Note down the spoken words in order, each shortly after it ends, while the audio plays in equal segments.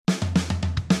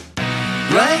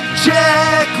Blank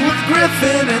check with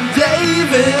Griffin and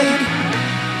David.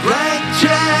 Blank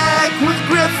check with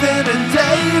Griffin and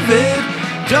David.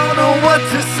 Don't know what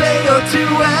to say or to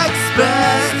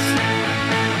expect.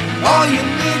 All you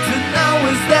need to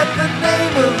know is that the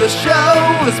name of the show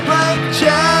is Blank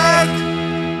Check.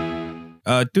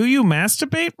 Do you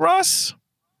masturbate, Ross?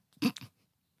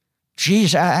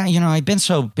 Geez, I've been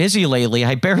so busy lately.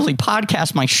 I barely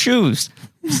podcast my shoes.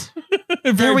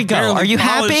 There we go. Are you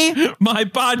happy? My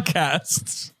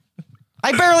podcasts.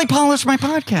 I barely polish my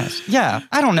podcast. Yeah,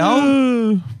 I don't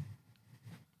know.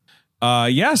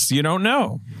 Yes, you don't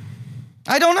know.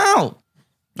 I don't know.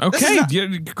 Okay,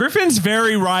 Griffin's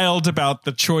very riled about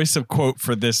the choice of quote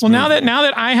for this. Well, movie. now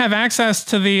that I have access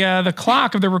to the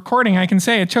clock of the recording, I can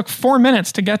say it took 4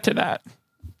 minutes to get to that.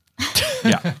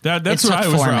 Yeah, that's what I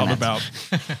was riled about.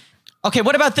 Okay,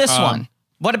 what about this one?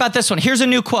 What about this one? Here's a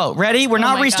new quote. Ready? We're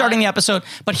not restarting the episode,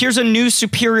 but here's a new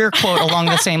superior quote along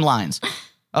the same lines.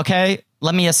 Okay,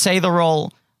 let me essay the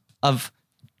role of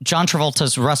John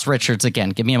Travolta's Russ Richards again.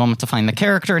 Give me a moment to find the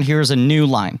character, and here's a new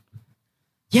line.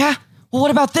 Yeah? Well, what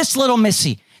about this little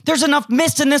missy? There's enough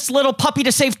mist in this little puppy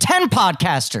to save 10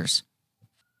 podcasters.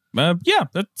 Yeah,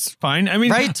 that's fine. I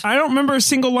mean, right? I don't remember a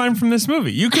single line from this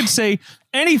movie. You could say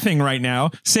anything right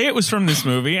now, say it was from this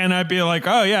movie, and I'd be like,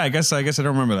 oh yeah, I guess I don't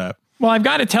remember that. Well, I've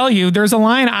got to tell you, there's a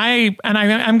line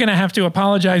I'm going to have to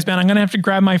apologize, Ben. I'm going to have to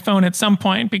grab my phone at some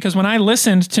point because when I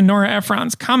listened to Nora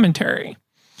Ephron's commentary,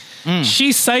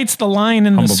 she cites the line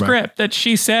in the script that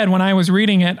she said when I was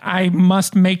reading it, I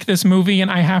must make this movie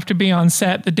and I have to be on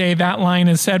set the day that line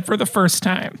is said for the first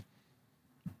time.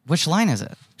 Which line is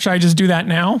it? Should I just do that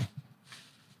now?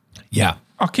 Yeah.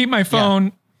 I'll keep my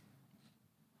phone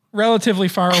relatively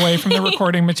far away from the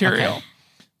recording material. Okay.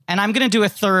 And I'm going to do a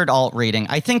third alt reading.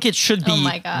 I think it should be,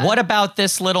 what about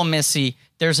this little missy?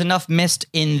 There's enough mist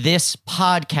in this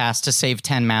podcast to save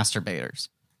 10 masturbators.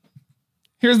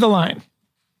 Here's the line.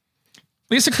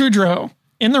 Lisa Kudrow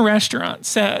in the restaurant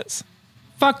says,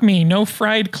 "Fuck me, no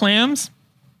fried clams,"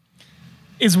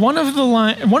 is one of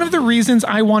the reasons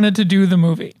I wanted to do the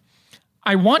movie.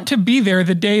 I want to be there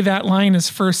the day that line is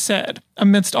first said.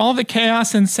 Amidst all the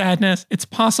chaos and sadness, it's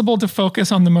possible to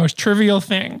focus on the most trivial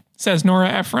thing, says Nora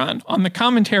Ephron on the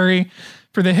commentary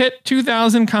for the hit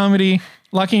 2000 comedy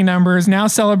Lucky Numbers, now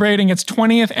celebrating its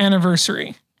 20th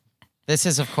anniversary. This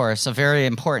is, of course, a very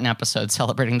important episode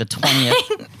celebrating the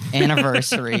 20th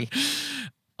anniversary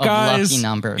of Guys, Lucky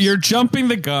Numbers. You're jumping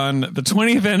the gun. The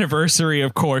 20th anniversary,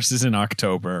 of course, is in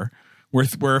October.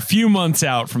 We're a few months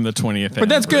out from the 20th But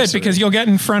that's good because you'll get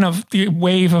in front of the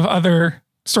wave of other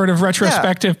sort of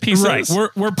retrospective pieces. Right.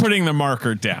 We're putting the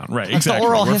marker down. Right. That's exactly. the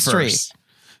oral We're history. First.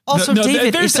 Also,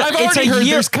 David, I've already heard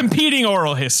there's competing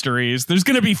oral histories. There's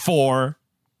going to be 4.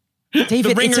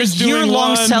 David, it's a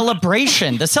year-long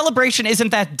celebration. The celebration isn't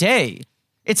that day.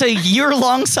 It's a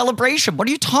year-long celebration. What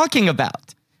are you talking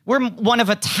about? We're one of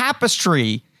a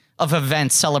tapestry of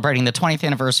events celebrating the 20th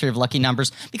anniversary of Lucky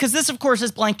Numbers because this, of course,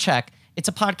 is Blank Check. It's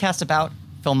a podcast about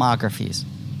filmographies.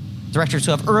 Directors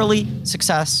who have early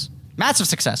success, massive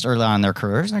success early on in their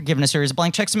careers, and are given a series of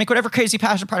blank checks to make whatever crazy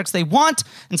passion projects they want.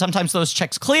 And sometimes those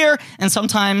checks clear, and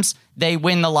sometimes they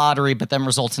win the lottery, but then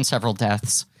results in several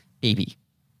deaths. Baby.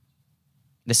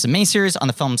 This is a mini-series on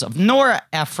the films of Nora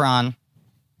Ephron.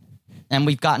 And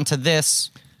we've gotten to this,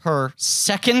 her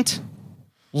second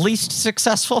least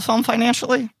successful film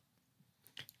financially.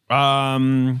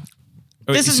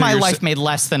 This Is My Life made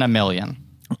less than $1 million.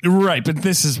 Right, but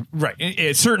this is right.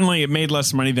 It made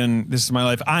less money than This Is My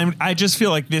Life. I just feel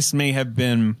like this may have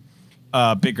been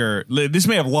bigger. This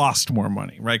may have lost more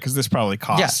money, right? Because this probably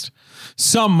cost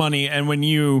some money. And when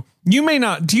you may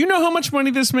not, do you know how much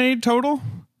money this made total?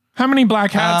 How many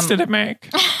black hats did it make?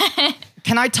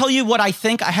 Can I tell you what I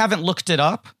think? I haven't looked it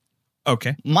up.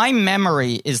 Okay. My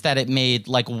memory is that it made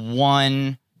like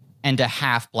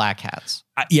 1.5 black hats.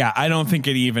 Yeah, I don't think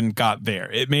it even got there.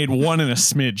 It made 1 and a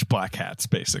smidge black hats,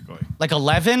 basically. Like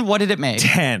 11? What did it make?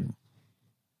 10.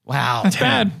 Wow. That's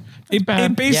bad. It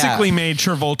basically made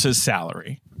Travolta's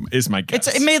salary, is my guess.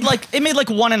 It made like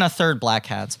 1 1/3 black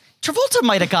hats. Travolta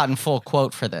might have gotten full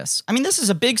quote for this. I mean, this is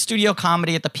a big studio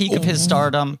comedy at the peak of his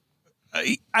stardom.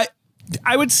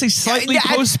 I would say slightly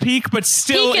post-peak, but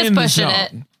still in the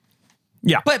zone.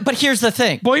 Yeah. But here's the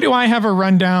thing. Boy, do I have a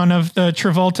rundown of the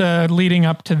Travolta leading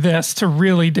up to this to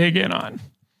really dig in on.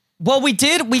 Well, we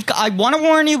did. I want to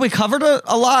warn you, we covered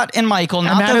a lot in Michael.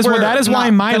 And that is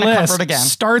why my list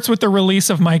starts with the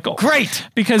release of Michael. Great.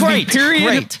 Because the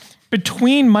period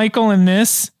between Michael and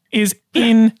this is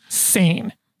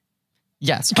insane.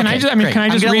 Yes. Can I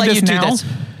just read this now?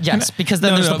 Yes, because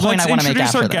then there's the point I want to make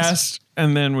after this.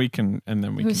 And then we can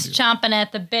Who's chomping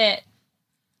at the bit.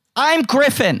 I'm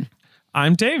Griffin.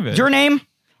 I'm David. Your name?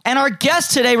 And our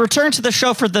guest today returned to the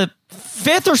show for the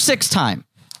 5th or 6th time.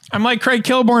 I'm like Craig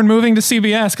Kilborn moving to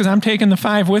CBS because I'm taking the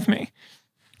 5 with me.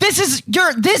 This is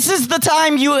the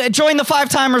time you join the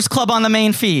 5-Timers Club on the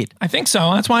main feed. I think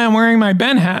so. That's why I'm wearing my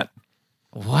Ben hat.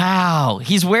 Wow.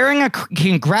 He's wearing a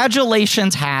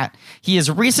congratulations hat. He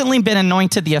has recently been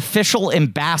anointed the official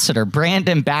ambassador, brand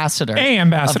ambassador.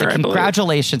 Ambassador, of the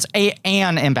congratulations.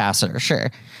 An ambassador,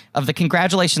 sure. Of the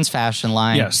Congratulations fashion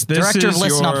line. Yes, this Director of is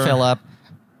Listen Up, Philip.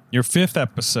 Your 5th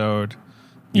episode.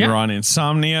 You're on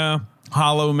Insomnia,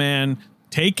 Hollow Man,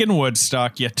 taking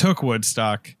Woodstock. You took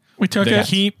Woodstock. We took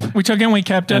it. We took it and we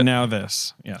kept it. And now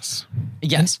this. Yes.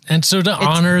 Yes. And so to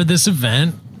honor this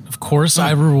event, of course,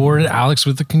 I rewarded Alex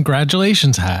with the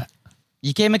congratulations hat.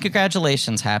 You gave him a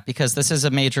congratulations hat because this is a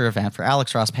major event for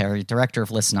Alex Ross Perry, director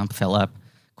of Listen Up, Philip,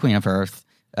 Queen of Earth,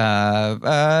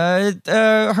 Her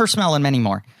Smell, and many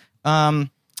more. Found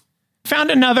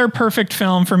another perfect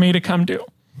film for me to come do.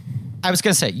 I was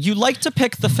going to say, you like to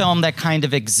pick the film that kind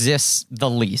of exists the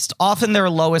least. Often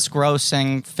they're lowest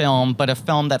grossing film, but a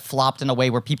film that flopped in a way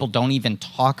where people don't even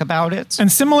talk about it.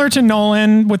 And similar to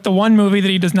Nolan, with the one movie that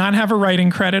he does not have a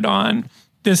writing credit on,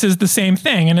 this is the same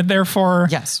thing. And it therefore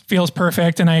feels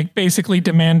perfect. And I basically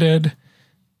demanded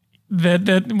that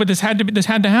this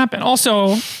had to happen.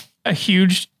 Also, a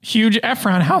huge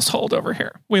Efron household over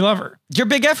here. We love her. You're a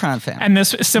big Efron fan. And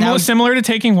this similar to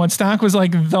Taking Woodstock was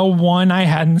like the one I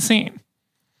hadn't seen.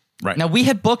 Right. Now, we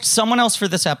had booked someone else for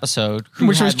this episode.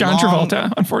 Which was John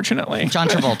Travolta, unfortunately. John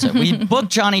Travolta. We booked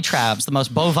Johnny Trabs, the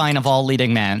most bovine of all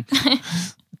leading men,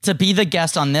 to be the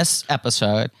guest on this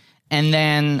episode. And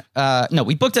then,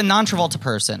 we booked a non-Travolta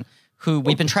person who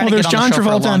we've been trying to get on the show for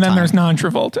a long time. There's John Travolta and then there's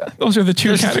non-Travolta. Those are the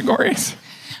two categories.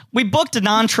 We booked a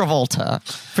non-Travolta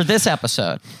for this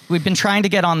episode. We've been trying to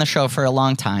get on the show for a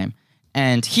long time.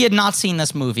 And he had not seen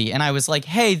this movie. And I was like,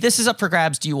 hey, this is up for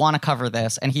grabs. Do you want to cover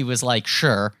this? And he was like,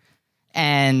 sure.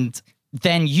 And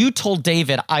then you told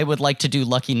David, I would like to do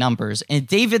Lucky Numbers. And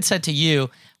David said to you,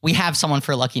 we have someone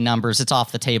for Lucky Numbers. It's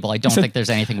off the table. I don't think there's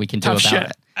anything we can do about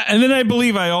it. And then I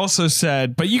believe I also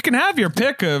said, but you can have your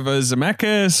pick of a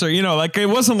Zemeckis or, it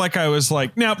wasn't like I was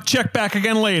like, now check back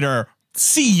again later.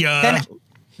 See ya.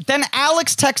 Then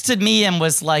Alex texted me and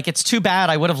was like, it's too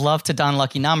bad. I would have loved to done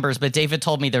Lucky Numbers, but David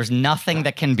told me there's nothing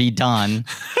that can be done.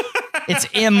 It's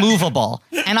immovable.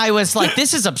 And I was like,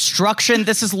 this is obstruction.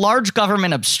 This is large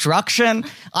government obstruction.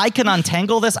 I can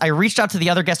untangle this. I reached out to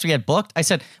the other guests we had booked. I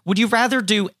said, would you rather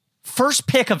do first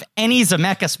pick of any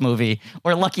Zemeckis movie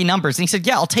or Lucky Numbers? And he said,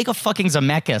 yeah, I'll take a fucking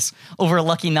Zemeckis over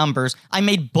Lucky Numbers. I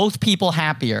made both people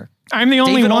happier. I'm the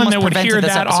only one that would hear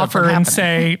that offer and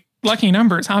say, Lucky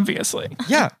Numbers, obviously.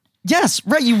 Yeah. Yes,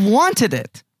 right. You wanted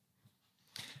it.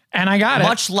 And I got it.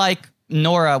 Much like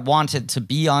Nora wanted to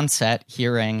be on set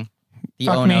hearing the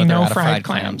Fuck me, no fried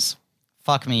clams.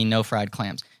 Fuck me, no fried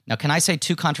clams. Now, can I say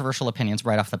 2 controversial opinions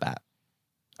right off the bat?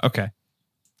 Okay.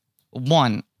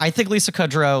 1, I think Lisa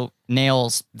Kudrow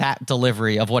nails that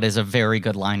delivery of what is a very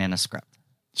good line in a script.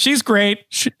 She's great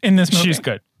in this movie. She's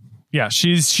good. Yeah,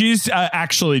 she's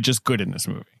actually just good in this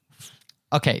movie.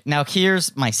 Okay, now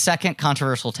here's my second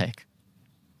controversial take.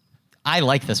 I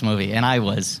like this movie, and I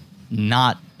was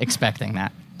not expecting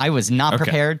that. I was not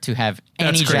prepared to have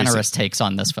any generous takes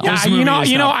on this film. Yeah,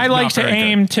 I like to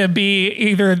aim to be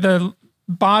either the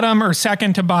bottom or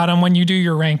second to bottom when you do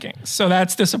your rankings. So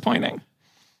that's disappointing.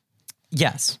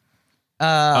 Yes.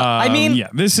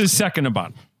 This is second to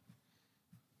bottom.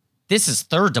 This is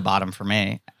third to bottom for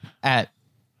me, at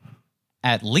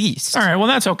least. All right, well,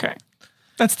 that's okay.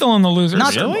 That's still in the losers.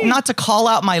 Not to call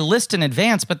out my list in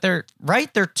advance, but they're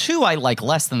 2 I like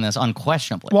less than this,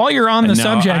 unquestionably. While you're on the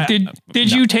subject,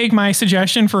 did you take my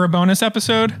suggestion for a bonus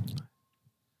episode?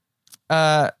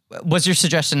 Was your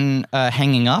suggestion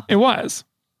hanging up? It was.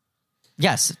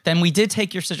 Yes, then we did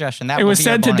take your suggestion. It was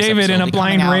said to David in a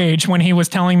blind rage when he was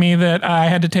telling me that I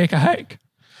had to take a hike.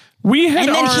 We had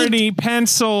already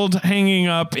penciled hanging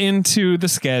up into the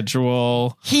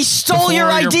schedule. He stole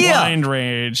your idea. Blind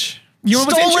rage.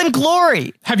 Stolen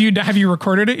glory. Have you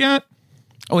recorded it yet?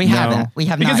 We haven't. We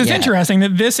have not because it's yet. Interesting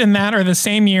that this and that are the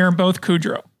same year, both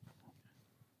Kudrow.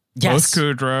 Yes.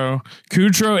 Both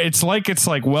Kudrow. It's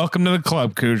like welcome to the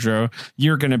club, Kudrow.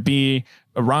 You're going to be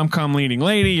a rom-com leading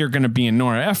lady. You're going to be in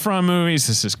Nora Ephron movies.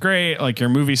 This is great. Like your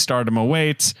movie stardom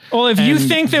awaits. Well, if you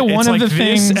think that one of the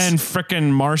things and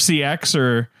frickin' Marcy X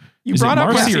or you brought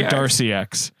up Marcy or Darcy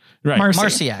X, right?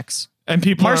 Marcy X. And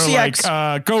people are like,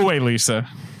 go away, Lisa.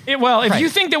 If you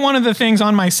think that one of the things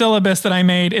on my syllabus that I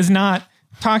made is not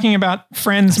talking about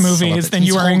Friends movies, then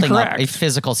you are incorrect. A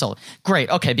physical syllabus. Great.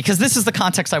 Okay. Because this is the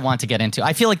context I want to get into.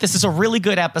 I feel like this is a really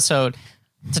good episode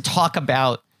to talk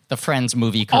about the Friends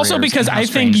movie careers. Also because I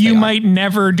think you might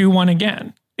never do one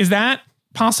again. Is that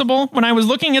possible? When I was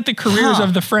looking at the careers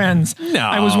of the Friends,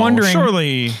 I was wondering,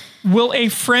 surely will a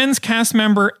Friends cast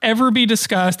member ever be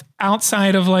discussed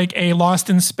outside of like a Lost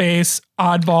in Space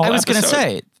oddball I was going to episode?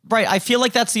 say, right, I feel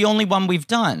like that's the only one we've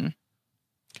done.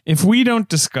 if we don't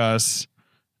discuss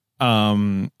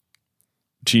David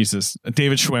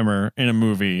Schwimmer in a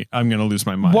movie, I'm going to lose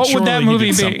my mind. What would that movie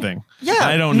be? Something. Yeah,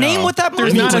 I don't know. name what that movie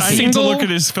There's not would a be. I need to single- look at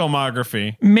his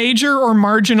filmography. Major or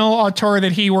marginal auteur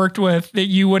that he worked with that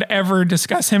you would ever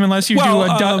discuss him unless you do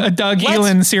a Doug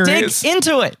Elin Let's series. dig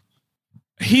into it.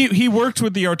 He worked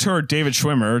with the auteur David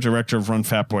Schwimmer, director of Run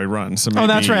Fat Boy Run. So maybe,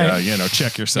 that's right.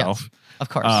 Check yourself. Of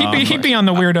course. He'd be on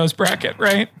the weirdos bracket,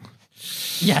 right?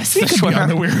 Yes, He the could be on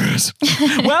the Schwimmer.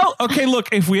 Weirdos. Well, okay, look,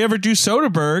 if we ever do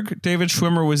Soderbergh, David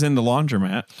Schwimmer was in The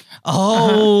Laundromat.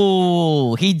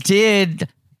 Oh, he did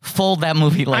fold that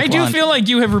movie like I do laundry. feel like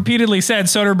you have repeatedly said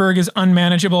Soderbergh is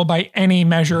unmanageable by any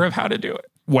measure of how to do it.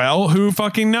 Well, who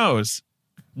fucking knows?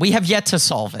 We have yet to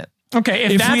solve it. Okay,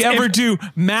 If we ever do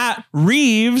Matt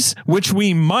Reeves, which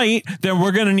we might, then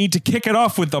we're going to need to kick it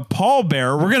off with the Paul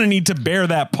Bear. We're going to need to bear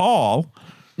that Paul.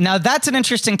 Now that's an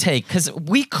interesting take because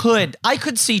I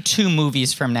could see 2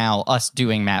 movies from now us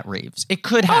doing Matt Reeves. It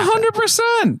could happen.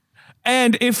 100%.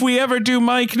 And if we ever do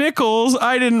Mike Nichols,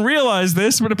 I didn't realize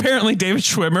this, but apparently David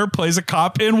Schwimmer plays a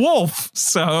cop in Wolf.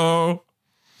 So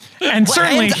And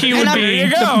certainly and- he and would I'm- be There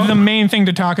you go. the main thing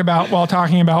to talk about while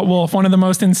talking about Wolf, one of the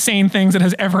most insane things that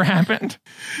has ever happened.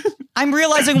 I'm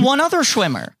realizing one other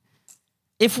Schwimmer.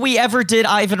 If we ever did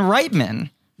Ivan Reitman,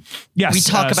 yes, we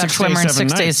talk about 6 Schwimmer in Days, 6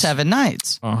 Nights. Days, 7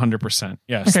 Nights. 100%.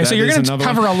 Yes. Okay, so that you're is going to another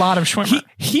cover one. a lot of Schwimmer.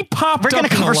 He popped We're going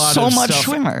up to in a cover lot so of much stuff.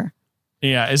 Schwimmer.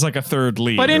 Yeah, as like a third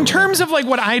lead. But in terms of like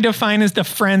what I define as the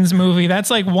Friends movie, that's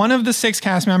like one of the 6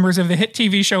 cast members of the hit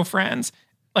TV show Friends.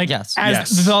 Like Yes. as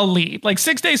Yes. the lead. Like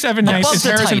 6 Days, 7 Nights Above is the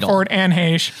Harrison title. Ford and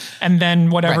Haish, and then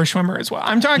whatever Right. Schwimmer as well.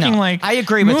 I'm talking No, like I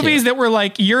agree with movies you. that were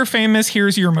like, you're famous,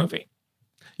 here's your movie.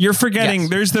 you're forgetting,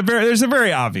 Yes. there's a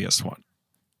very obvious one.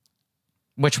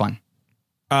 Which one?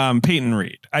 Peyton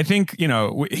Reed. I think,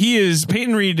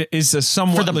 Peyton Reed is a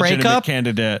somewhat For the legitimate breakup?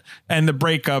 candidate, and the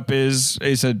breakup is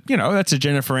that's a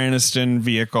Jennifer Aniston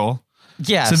vehicle.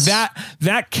 Yes. So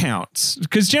that counts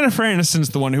because Jennifer Aniston's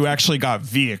the one who actually got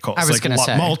vehicles. I was gonna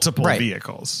say. multiple Right.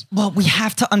 vehicles. Well, we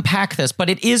have to unpack this, but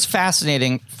it is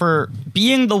fascinating for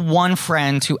being the one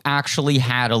friend who actually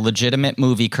had a legitimate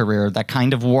movie career that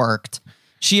kind of worked.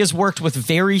 She has worked with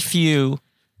very few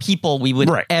people we would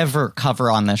Right. ever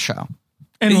cover on this show.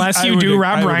 Unless I you would- do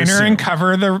Rob I would Reiner assume. and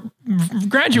cover the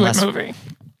Graduate Unless- movie.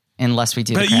 Unless we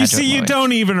do But the you Graduate see, you movie.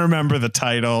 don't even remember the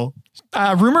title.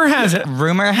 Rumor has it.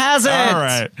 Rumor has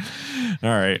it. All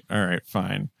right,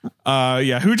 fine.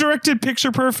 Who directed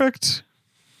Picture Perfect?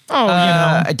 Oh,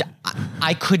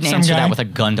 I couldn't Some answer guy. that with a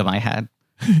gun to my head.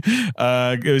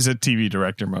 It was a TV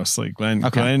director mostly, Glenn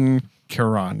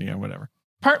Caron, whatever.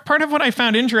 Part of what I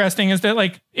found interesting is that,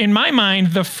 like, in my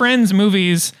mind, the Friends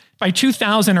movies by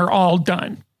 2000 are all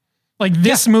done. Like,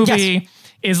 this movie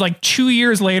is like 2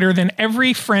 years later than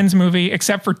every Friends movie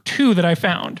except for 2 that I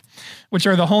found, which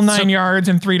are The Whole Nine Yards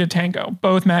and 3 to Tango,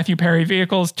 both Matthew Perry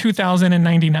vehicles,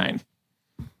 2099.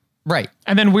 Right.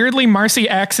 And then weirdly, Marcy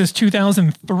X is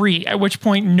 2003, at which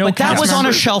point But that cast was on a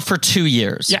members- shelf for 2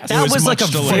 years. Yes. That It was was like a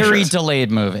much delayed. very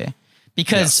delayed movie.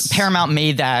 Because Paramount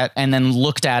made that and then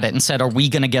looked at it and said, are we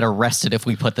going to get arrested if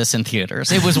we put this in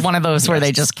theaters? It was one of those where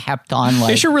they just kept on They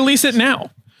like, should release it now.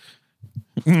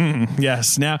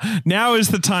 Yes, now is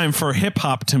the time for hip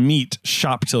hop to meet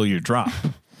Shop Till You Drop,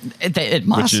 it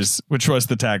must. which was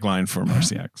the tagline for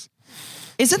Marcy X.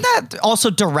 Isn't that also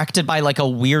directed by like a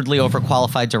weirdly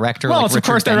overqualified director? Well, like it's of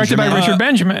Richard course directed by Benjamin? Richard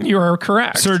Benjamin. You are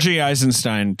correct. Sergei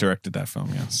Eisenstein directed that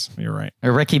film. Yes, you're right.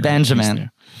 Or Ricky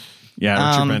Benjamin.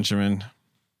 Yeah, Richard Benjamin.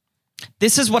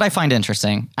 This is what I find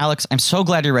interesting. Alex, I'm so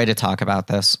glad you're ready to talk about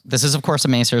this. This is, of course, a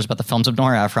Macers, but the films of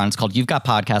Nora Ephron. It's called You've Got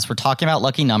Podcast. We're talking about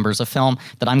Lucky Numbers, a film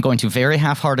that I'm going to very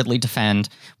half-heartedly defend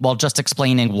while just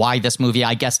explaining why this movie,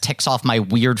 I guess, ticks off my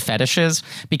weird fetishes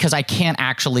because I can't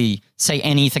actually say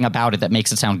anything about it that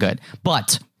makes it sound good.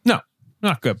 But No,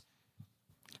 not good.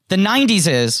 the 90s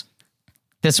is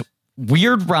this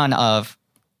weird run of,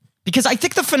 because I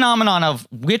think the phenomenon of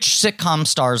which sitcom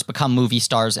stars become movie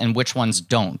stars and which ones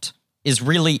don't is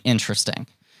really interesting.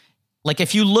 Like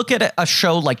if you look at a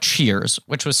show like Cheers,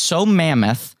 which was so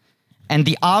mammoth, and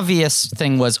the obvious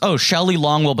thing was, oh, Shelley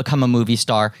Long will become a movie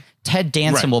star, Ted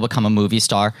Danson will become a movie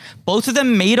star. Both of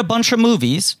them made a bunch of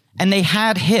movies and they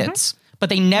had hits, but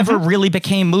they never really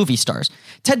became movie stars.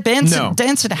 Ted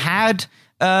Danson had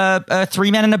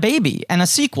Three Men and a Baby and a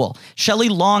sequel. Shelley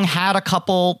Long had a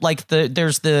couple, like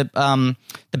there's the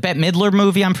Bette Midler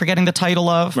movie I'm forgetting the title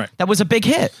of. Right. That was a big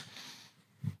hit.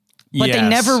 But Yes, they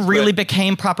never really but-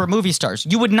 became proper movie stars.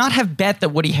 You would not have bet that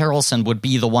Woody Harrelson would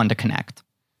be the one to connect.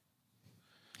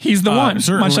 He's the one,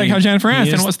 certainly much like how Jennifer he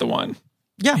Aniston is- was the one.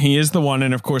 Yeah. He is the one,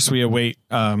 and of course we await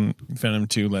Venom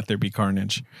 2: Let There Be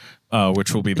Carnage,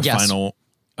 which will be the Yes.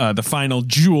 final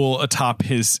jewel atop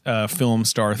his film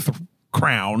star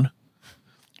crown.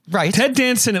 Right. Ted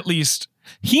Danson, at least,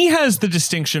 he has the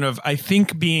distinction of, I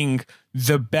think, being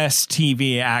the best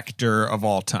TV actor of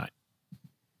all time,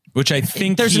 which I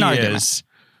think There's he an argument. is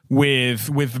with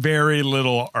very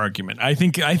little argument. I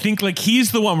think like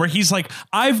he's the one where he's like,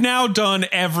 I've now done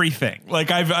everything. Like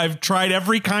I've tried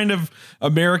every kind of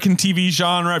American TV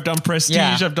genre. I've done Prestige.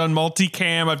 Yeah. I've done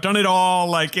multicam. I've done it all.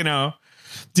 Like, you know,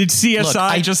 did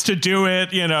CSI just to do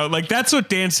it. You know, like that's what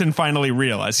Danson finally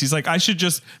realized. He's like, I should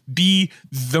just be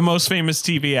the most famous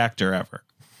TV actor ever.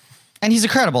 And he's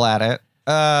incredible at it.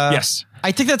 Yes.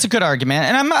 I think that's a good argument,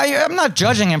 and I'm not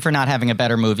judging him for not having a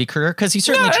better movie career because he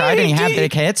certainly tried and he had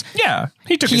big hits. Yeah,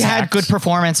 he took. He his had axe. good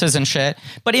performances and shit.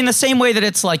 But in the same way that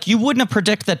it's like you wouldn't have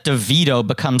predicted that DeVito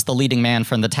becomes the leading man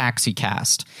from the Taxi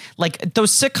cast. Like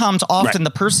those sitcoms, often Right.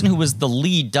 the person who was the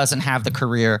lead doesn't have the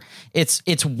career. It's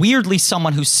weirdly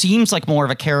someone who seems like more of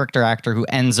a character actor who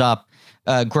ends up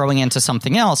growing into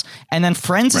something else. And then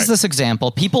Friends is this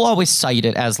example. People always cite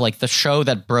it as like the show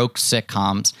that broke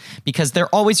sitcoms because there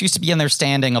always used to be an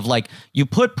understanding of like you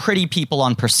put pretty people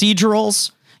on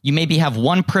procedurals. You maybe have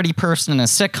one pretty person in a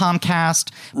sitcom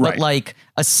cast, but Right. like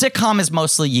a sitcom is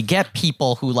mostly you get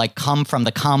people who like come from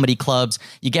the comedy clubs.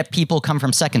 You get people who come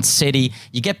from Second City.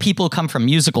 You get people who come from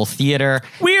musical theater.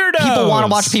 Weirdos. People want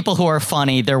to watch people who are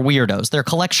funny. They're weirdos. They're a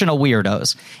collection of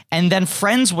weirdos. And then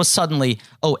Friends was suddenly,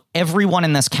 oh, everyone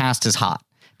in this cast is hot.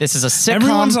 This is a sitcom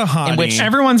Everyone's a in hottie. which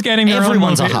Everyone's getting their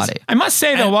Everyone's a own movies. hottie. I must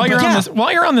say though, while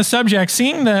you're on the subject,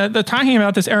 seeing the talking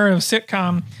about this era of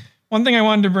sitcom, one thing I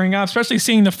wanted to bring up, especially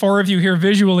seeing the four of you here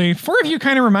visually, four of you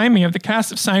kind of remind me of the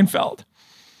cast of Seinfeld.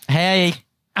 hey,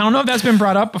 I don't know if that's been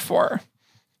brought up before.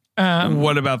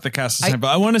 What about the cast of Seinfeld?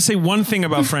 I want to say one thing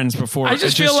about Friends before. I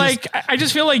just feel like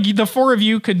the four of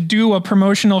you could do a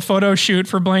promotional photo shoot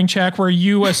for Blank Check where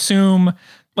you assume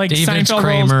like David's Seinfeld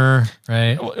Kramer,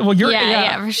 right? roles. Well, you're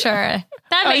Yeah, for sure.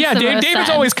 That makes the most David's sense.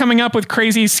 always coming up with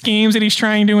crazy schemes that he's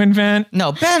trying to invent.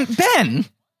 no,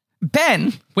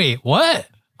 Ben. Wait, what?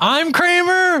 I'm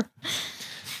Kramer?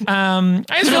 I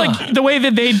just feel like the way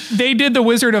that they did the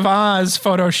Wizard of Oz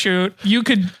photo shoot,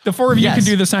 the four of you Yes. could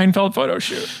do the Seinfeld photo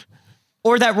shoot.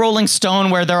 Or that Rolling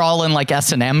Stone where they're all in like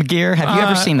S&M gear. Have you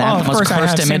ever seen that? The of most course I have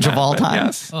cursed seen image that, of all but time.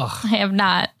 Yes. I have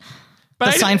not.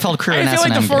 But The Seinfeld crew I in feel like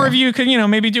the S&M four gear. of you could,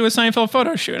 maybe do a Seinfeld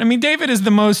photo shoot. I mean, David has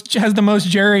the most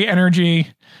Jerry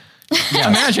energy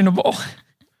imaginable.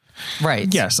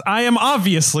 Right. yes, I am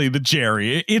obviously the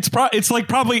Jerry. It's like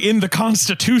probably in the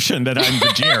Constitution that I'm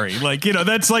the Jerry. Like, you know,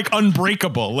 that's like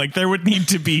unbreakable. Like there would need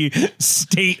to be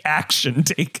state action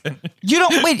taken. You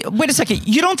don't wait a second.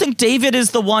 You don't think David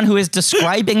is the one who is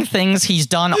describing things he's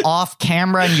done off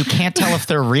camera and you can't tell if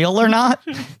they're real or not?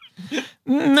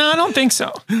 No, I don't think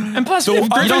so. And plus, if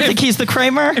You don't think he's the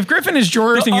Kramer? if Griffin is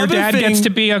George The and your other dad thing- gets to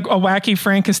be a wacky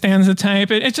Frank Costanza type,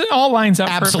 it just all lines up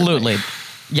Absolutely.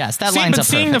 Yes, that lines But up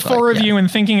seeing the perfectly. four of Yeah. you and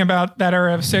thinking about that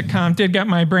era of sitcom did get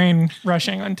my brain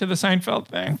rushing onto the Seinfeld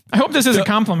thing. I hope this is a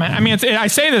compliment. I mean, I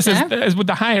say this as with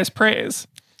the highest praise.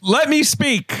 Let me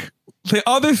speak. The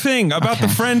other thing about the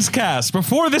Friends cast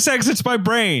before this exits my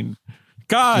brain.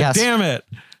 God Yes. damn it.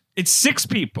 It's 6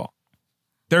 people.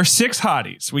 There are 6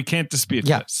 hotties. We can't dispute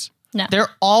Yeah. this. No. They're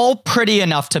all pretty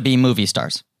enough to be movie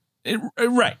stars.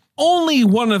 Right. Only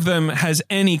one of them has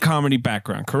any comedy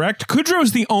background, correct?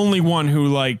 Kudrow's the only one who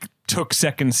like took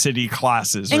Second City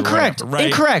classes. Or Incorrect. whatever,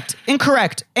 right?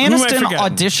 Incorrect. am I Aniston forgetting?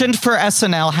 auditioned for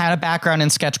SNL, had a background in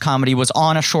sketch comedy, was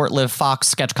on a short-lived Fox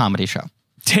sketch comedy show.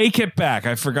 Take it back.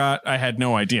 I forgot. I had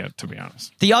no idea, to be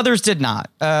honest. The others did not.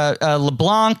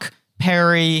 LeBlanc,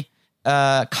 Perry,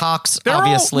 Cox, They're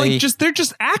obviously. all, like, they're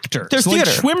just actors. They're Like,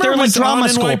 theater. Schwimmer They're like was drama on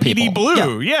school NYPD people.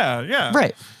 Blue. Yeah.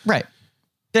 Right.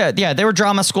 Yeah, they were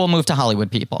drama school, moved to Hollywood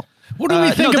people. What do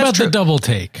we think no, that's about true. the double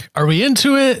take? Are we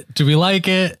into it? Do we like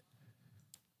it?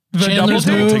 Chandler's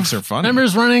double move. takes are funny. Remember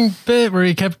his running bit where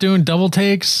he kept doing double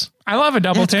takes? I love a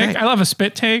double it's take. great. I love a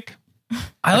spit take.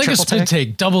 I like a triple spit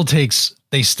take. Double takes,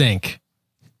 they stink.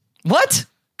 What?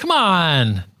 Come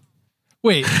on.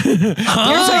 Wait. You're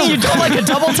saying you don't like a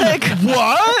double take?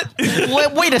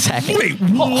 What? Wait a second. Wait,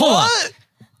 Hold on.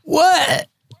 What?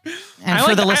 And I for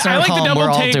like the listener I at like the home, double we're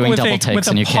all take doing with double a, takes with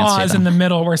and a you can't see pause them. in the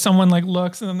middle where someone like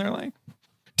looks and then they're like,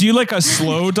 Do you like a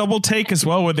slow double take as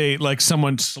well, where they like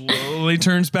someone slowly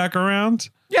turns back around?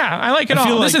 Yeah, I like it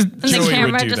all. Like and the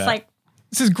camera just that. like.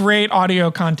 This is great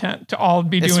audio content to all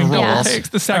be doing double takes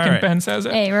the second Ben says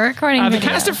it. Hey, we're recording The video.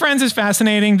 cast of Friends is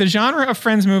fascinating. The genre of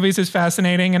Friends movies is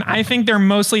fascinating. And I think they're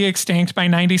mostly extinct by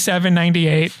 97,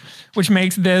 98, which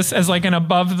makes this as like an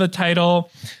above the title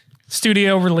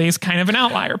studio release kind of an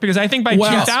outlier. Because I think by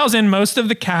 2000, most of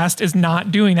the cast is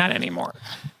not doing that anymore.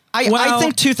 I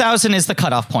think 2000 is the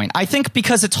cutoff point. I think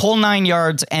because it's Whole 9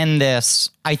 Yards and this,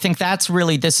 I think that's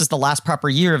really, this is the last proper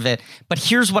year of it. But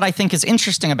here's what I think is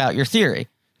interesting about your theory.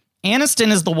 Aniston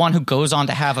is the one who goes on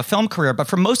to have a film career. But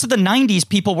for most of the 90s,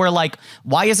 people were like,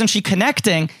 why isn't she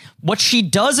connecting? What she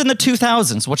does in the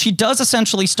 2000s, what she does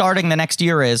essentially starting the next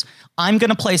year is, I'm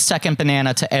going to play second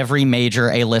banana to every major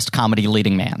A-list comedy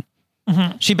leading man.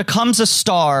 Mm-hmm. She becomes a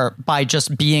star by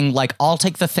just being like, I'll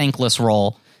take the thankless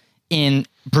role in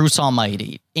Bruce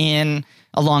Almighty, in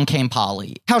Along Came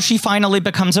Polly, how she finally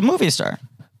becomes a movie star.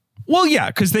 Well, yeah,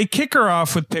 because they kick her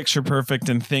off with Picture Perfect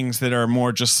and things that are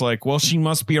more just like, well, she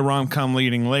must be a rom-com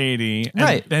leading lady. And,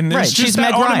 right. And there's just She's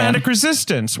that Meg Ryan. automatic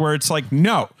resistance where it's like,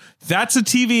 no, that's a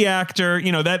TV actor.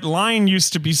 You know, that line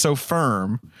used to be so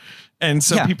firm. And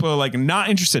so people are like not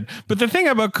interested. But the thing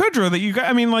about Kudrow that you got,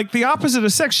 I mean, like The Opposite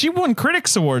of Sex, she won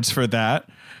Critics Awards for that.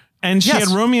 And she had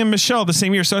Romeo and Michelle the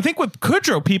same year. So I think with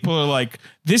Kudrow, people are like,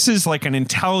 this is like an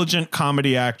intelligent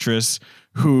comedy actress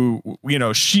who, you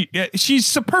know,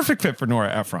 she's a perfect fit for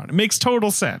Nora Ephron. It makes total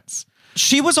sense.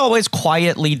 She was always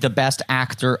quietly the best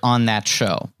actor on that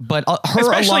show. But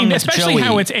her especially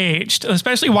how it's aged,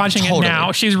 especially watching it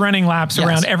now, she's running laps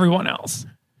around everyone else.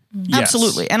 Yes.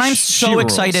 Absolutely. And I'm so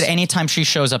excited anytime she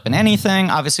shows up in anything.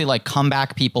 Obviously, like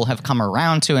comeback people have come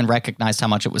around to and recognized how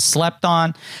much it was slept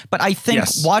on. But I think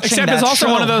watching Except that it's also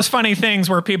show, one of those funny things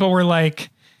where people were like,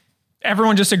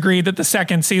 everyone just agreed that the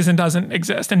second season doesn't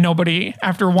exist. And nobody,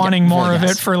 after wanting more of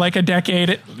it for like a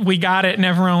decade, we got it. And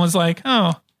everyone was like,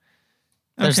 oh.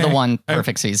 There's the one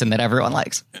perfect season that everyone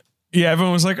likes. Yeah,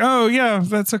 everyone was like, oh, yeah,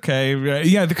 that's okay.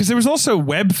 Yeah, because there was also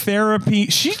web therapy.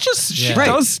 She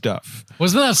does stuff.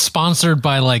 Wasn't that sponsored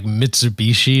by like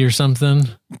Mitsubishi or something?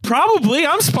 Probably.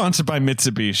 I'm sponsored by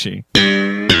Mitsubishi.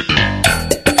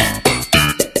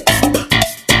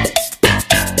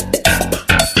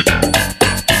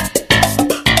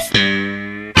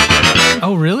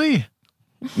 Oh, really?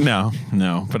 No,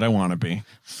 but I want to be.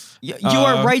 You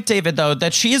are right, David, though,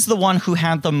 that she is the one who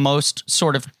had the most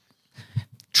sort of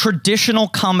traditional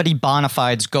comedy bona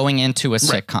fides going into a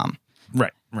sitcom.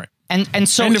 Right. And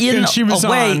so and she was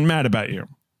on Mad About You.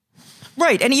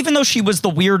 Right. And even though she was the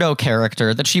weirdo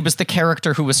character, that she was the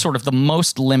character who was sort of the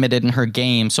most limited in her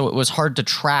game, so it was hard to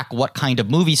track what kind of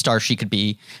movie star she could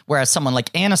be. Whereas someone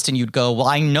like Aniston, you'd go, well,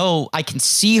 I know I can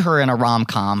see her in a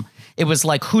rom-com. It was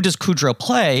like, who does Kudrow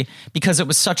play? Because it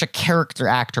was such a character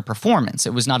actor performance.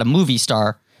 It was not a movie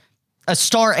star, a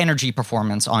star energy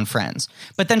performance on Friends.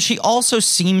 But then she also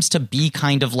seems to be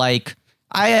kind of like,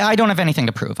 I don't have anything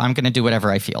to prove. I'm going to do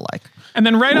whatever I feel like. And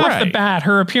then right off the bat,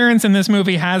 her appearance in this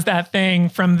movie has that thing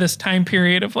from this time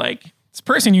period of like, this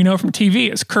person you know from TV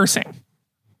is cursing.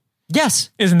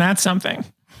 Yes. Isn't that something?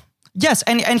 Yes,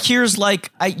 and here's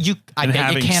like I bet you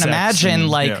can't imagine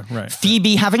like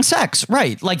Phoebe having sex,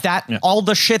 right? Like that, all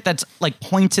the shit that's like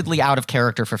pointedly out of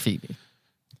character for Phoebe.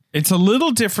 It's a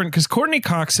little different because Courtney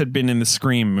Cox had been in the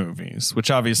Scream movies,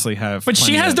 which obviously have. But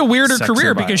she has the weirder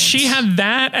career because she had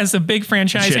that as a big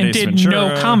franchise and did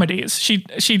no comedies. She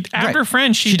after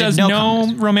Friends, she does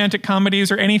no romantic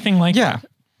comedies or anything like that.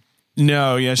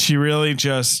 No, she really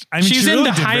just. I mean, she's in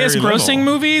the highest grossing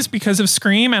movies because of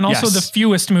Scream and also the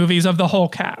fewest movies of the whole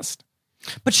cast.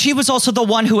 But she was also the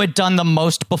one who had done the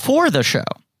most before the show.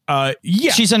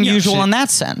 She's unusual in that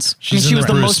sense. She was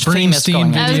the most famous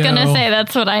going. I was going to say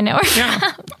that's what I know her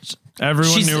from.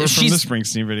 Everyone knew her from the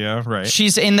Springsteen video, right?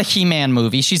 She's in the He-Man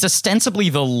movie. She's ostensibly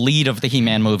the lead of the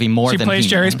He-Man movie more than He plays He-Man.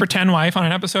 Jerry's pretend wife on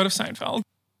an episode of Seinfeld.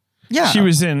 Yeah. She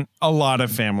was in a lot of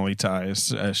Family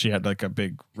Ties. She had like a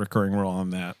big recurring role on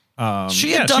that.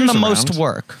 She had done the most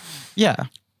work. Yeah.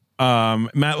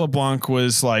 Matt LeBlanc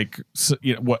was like,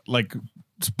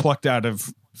 plucked out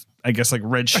of, I guess, like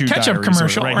Red Shoe Ketchup Diaries,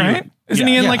 commercial, right? Isn't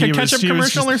he in like a ketchup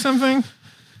commercial or something?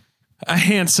 A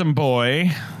handsome boy.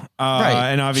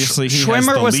 And obviously he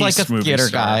Schwimmer was like a star. theater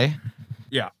guy.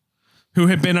 Yeah. Who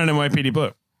had been on NYPD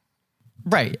Blue.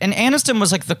 Right. And Aniston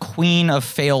was like the queen of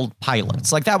failed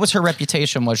pilots. Like that was her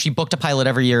reputation, was she booked a pilot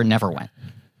every year and never went.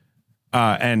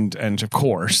 And of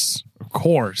course,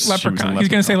 Leprechaun. He's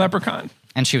going to say Leprechaun.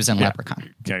 And she was in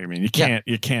Leprechaun. Yeah, I mean,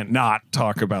 you can't not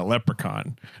talk about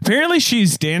Leprechaun. Apparently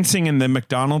she's dancing in the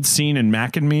McDonald's scene in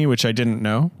Mac and Me, which I didn't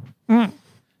know.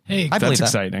 Hey, I believe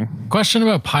That's that. exciting. question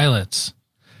about pilots.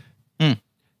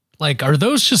 Like, are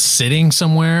those just sitting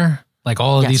somewhere? Like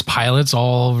all of these pilots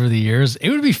all over the years? It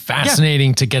would be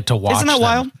fascinating to get to watch. Isn't that them.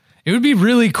 wild? It would be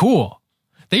really cool.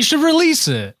 They should release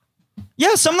it.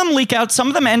 Yeah, some of them leak out. Some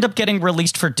of them end up getting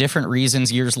released for different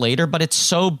reasons years later, but it's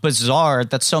so bizarre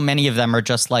that so many of them are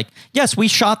just like, yes, we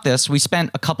shot this. We spent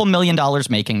a couple $1 million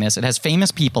making this. It has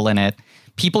famous people in it.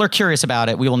 People are curious about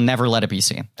it. We will never let it be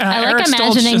seen. I like Eric Stoltz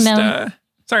imagining just, them.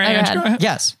 Sorry, Oh, go Ange, ahead. go ahead.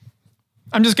 Yes.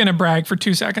 I'm just going to brag for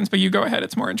 2 seconds, but you go ahead.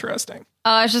 It's more interesting.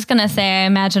 Oh, I was just going to say, I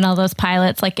imagine all those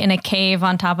pilots like in a cave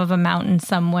on top of a mountain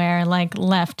somewhere, like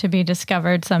left to be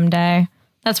discovered someday.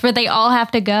 That's where they all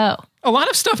have to go. A lot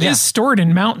of stuff is stored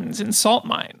in mountains, in salt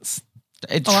mines.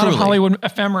 It A lot of Hollywood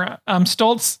ephemera.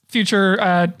 Stoltz, future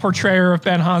portrayer of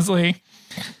Ben Hosley,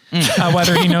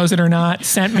 whether he knows it or not,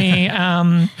 sent me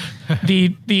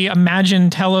the Imagine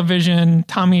Television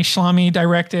Tommy Schlamme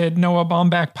directed Noah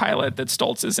Baumbach pilot that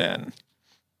Stoltz is in.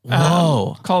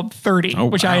 Whoa. Called 30,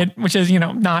 which is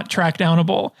not track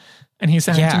downable, and he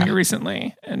sent it to me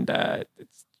recently, and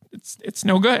it's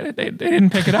no good. They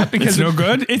didn't pick it up because It's no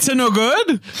good. It's a no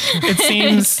good. it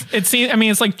seems. I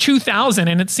mean, it's like 2000,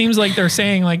 and it seems like they're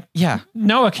saying like,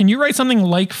 Noah, can you write something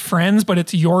like Friends, but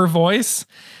it's your voice?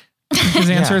 His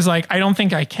answer is like, I don't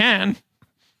think I can,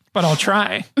 but I'll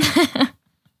try.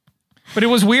 But it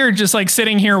was weird, just like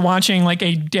sitting here watching like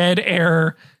a dead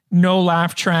air, no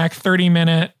laugh track,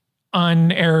 30-minute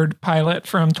unaired pilot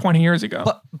from 20 years ago.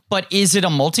 But is it a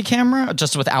multi-camera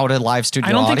just without a live studio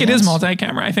I don't think it is audience?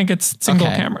 multi-camera. I think it's single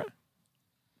camera.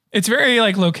 It's very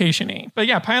like location-y. But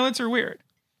yeah, pilots are weird.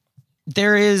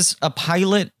 There is a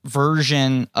pilot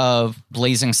version of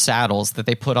Blazing Saddles that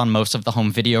they put on most of the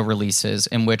home video releases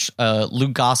in which Lou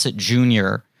Gossett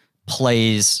Jr.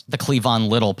 plays the Cleavon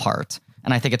Little part.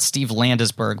 And I think it's Steve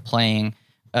Landesberg playing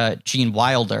Gene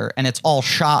Wilder. And it's all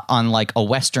shot on like a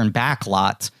Western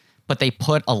backlot, but they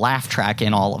put a laugh track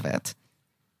in all of it.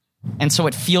 And so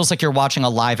it feels like you're watching a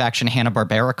live action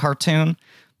Hanna-Barbera cartoon.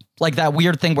 Like that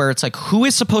weird thing where it's like, who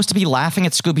is supposed to be laughing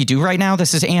at Scooby-Doo right now?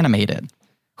 This is animated.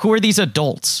 Who are these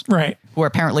adults? Right. Who are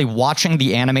apparently watching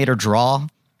the animator draw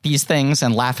these things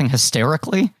and laughing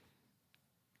hysterically?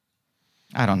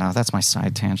 I don't know. That's my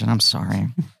side tangent. I'm sorry.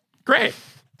 Great.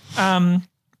 But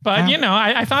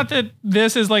I thought that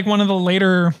this is like one of the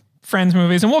later Friends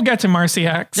movies, and we'll get to Marcy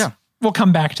X. Yeah. We'll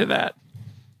come back to that.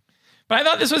 But I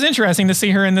thought this was interesting to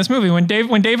see her in this movie. When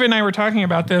David and I were talking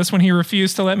about this, when he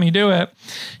refused to let me do it,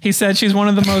 he said she's one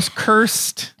of the most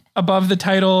cursed above the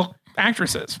title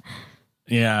actresses.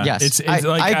 Yeah. Yes, It's I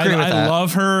like, agree with I that.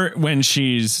 love her when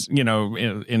she's,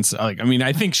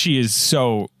 I think she is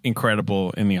so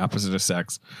incredible in The Opposite of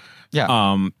Sex. Yeah.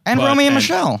 And Romeo and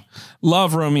Michelle.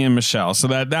 Love Romeo and Michelle. So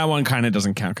that one kind of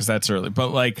doesn't count because that's early. But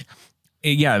like,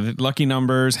 yeah, Lucky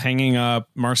Numbers, Hanging Up,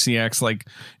 Marcy X, like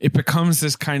it becomes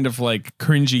this kind of like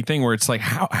cringy thing where it's like,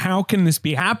 how can this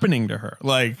be happening to her?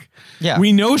 Like,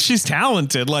 we know she's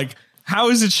talented. Like, how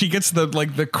is it she gets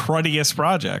the cruddiest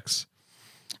projects?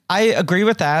 I agree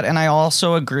with that, and I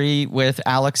also agree with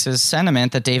Alex's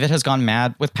sentiment that David has gone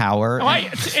mad with power.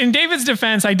 In David's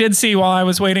defense, I did see while I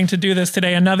was waiting to do this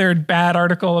today another bad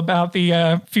article about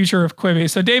the future of Quibi.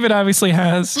 So David obviously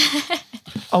has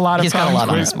a lot of. He's got a lot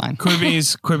on his mind.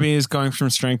 Quibi is going from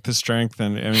strength to strength,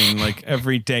 and I mean, like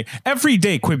every day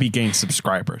Quibi gains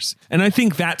subscribers, and I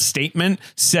think that statement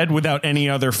said without any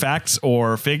other facts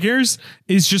or figures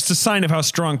is just a sign of how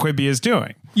strong Quibi is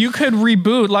doing. You could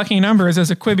reboot Lucky Numbers as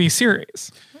a Quibi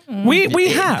series. We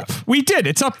did.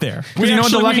 It's up there. You know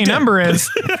what the lucky number is?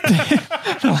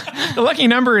 The lucky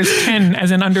number is 10, as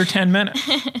in under 10 minutes.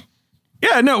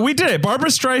 Yeah, no, we did it. Barbara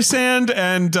Streisand,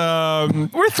 and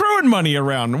we're throwing money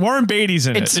around. Warren Beatty's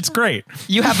in it. It's great.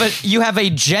 You have a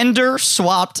gender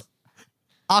swapped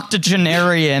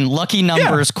octogenarian Lucky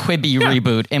Numbers Quibi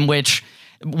reboot in which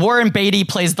Warren Beatty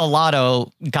plays the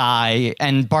lotto guy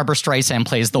and Barbara Streisand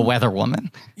plays the weather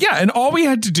woman. Yeah, and all we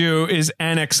had to do is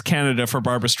annex Canada for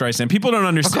Barbara Streisand. People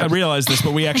don't realize this,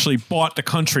 but we actually bought the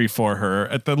country for her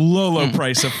at the low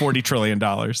price of $40 trillion.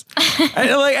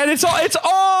 and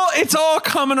it's all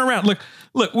coming around.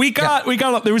 Look, we got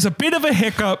there was a bit of a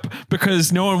hiccup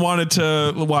because no one wanted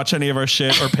to watch any of our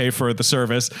shit or pay for the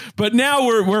service, but now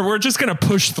we're just going to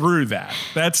push through that.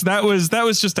 That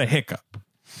was just a hiccup.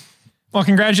 Well,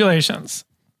 congratulations.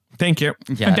 Thank you.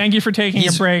 Yeah. And thank you for taking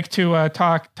a break to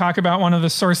talk about one of the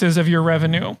sources of your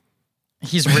revenue.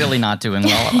 He's really not doing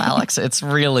well, Alex.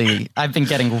 I've been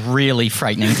getting really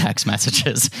frightening text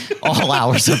messages all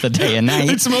hours of the day and night.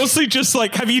 It's mostly just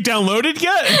like, have you downloaded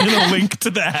yet? And a link to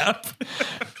the app.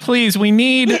 Please, we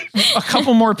need a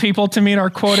couple more people to meet our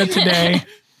quota today.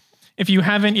 If you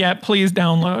haven't yet, please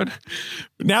download.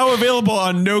 Now available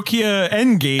on Nokia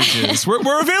N-Gauges.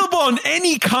 We're available on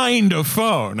any kind of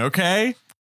phone, okay?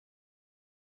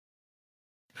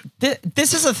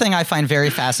 This is a thing I find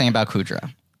very fascinating about Kudrow.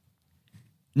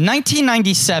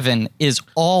 1997 is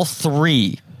all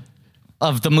three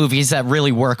of the movies that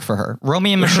really work for her.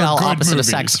 Romy and Michelle, Opposite of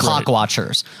Sex,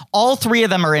 Clockwatchers. All three of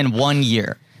them are in 1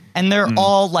 year. And they're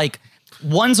all like,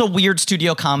 one's a weird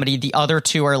studio comedy. The other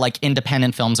two are like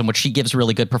independent films in which she gives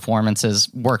really good performances,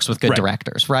 works with good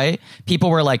directors, right?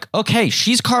 People were like, okay,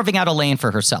 she's carving out a lane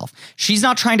for herself. She's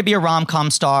not trying to be a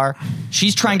rom-com star.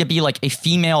 She's trying to be like a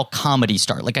female comedy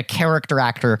star, like a character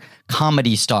actor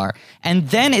comedy star. And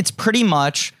then it's pretty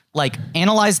much like,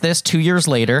 analyze this 2 years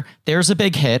later. There's a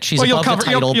big hit. She's above the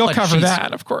title. You'll cover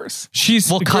that, of course.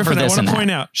 We'll cover this. I want to point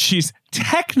out, she's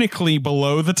technically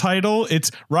below the title.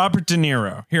 It's Robert De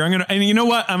Niro. Here, and you know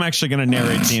what? I'm actually going to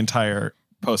narrate the entire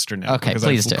poster now. Okay,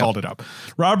 please do. Called it up.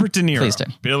 Robert De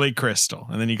Niro, Billy Crystal.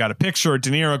 And then you got a picture of De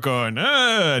Niro going,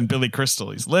 and Billy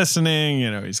Crystal, he's listening.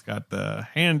 You know, he's got the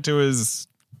hand to his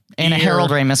in ear. A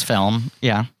Harold Ramis film.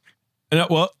 Yeah. And,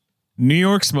 New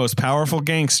York's most powerful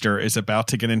gangster is about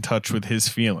to get in touch with his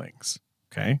feelings.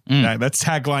 Okay. That's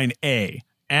tagline A.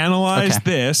 Analyze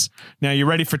this. Now you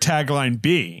ready for tagline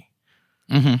B?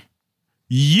 Mm-hmm.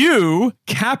 You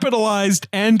capitalized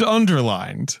and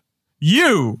underlined.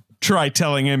 You try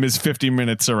telling him his 50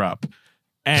 minutes are up.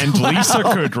 And Lisa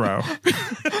Kudrow.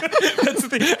 That's the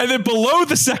thing. And then below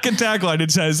the second tagline, it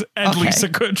says, and Lisa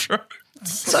Kudrow.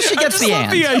 So she gets the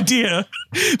the idea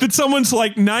that someone's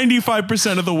like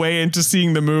 95% of the way into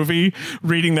seeing the movie,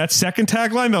 reading that second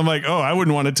tagline. I'm like, I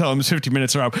wouldn't want to tell him his 50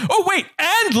 minutes are up. Oh, wait.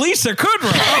 And Lisa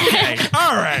Kudrow. Okay.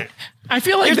 All right. I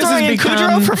feel like You're this has become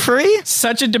Kudrow for free?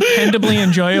 Such a dependably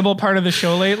enjoyable part of the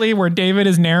show lately, where David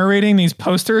is narrating these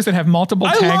posters that have multiple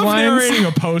taglines. I love narrating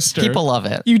a poster. People love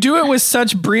it. You do it with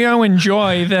such brio and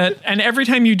joy and every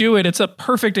time you do it, it's a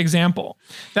perfect example.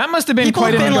 That must have been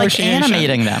quite a negotiation. Like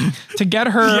animating them to get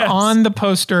her on the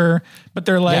poster, but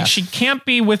they're like, she can't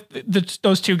be with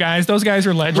those two guys. Those guys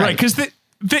are legends, right? Because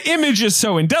the image is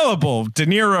so indelible. De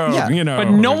Niro, you know. But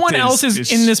no one else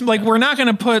is in this. Like, we're not going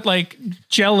to put like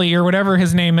Jelly or whatever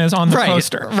his name is on the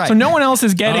poster. Right. So no one else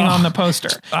is getting on the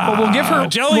poster. But we'll give her.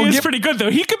 Jelly is pretty good,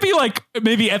 though. He could be like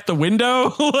maybe at the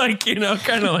window, like, you know,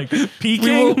 kind of like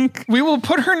peeking. We will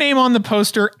put her name on the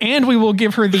poster, and we will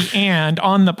give her the and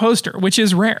on the poster, which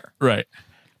is rare. Right.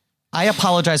 I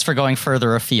apologize for going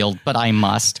further afield, but I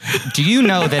must. Do you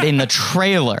know that in the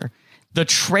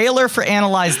trailer for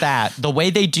Analyze That, the way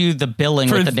they do the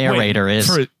billing with the narrator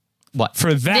is what?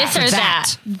 For that. This or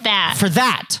that. For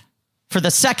that. For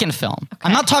the second film. Okay.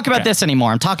 I'm not talking about this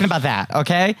anymore. I'm talking about that.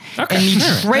 Okay. And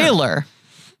the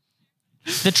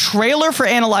trailer for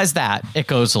Analyze That, it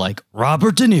goes like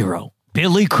Robert De Niro,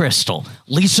 Billy Crystal,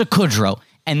 Lisa Kudrow,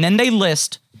 and then they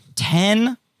list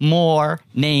 10 more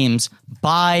names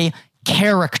by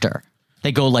character.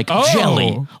 They go like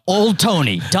Jelly, Old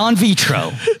Tony, Don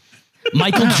Vitro,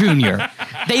 Michael Jr.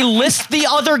 They list the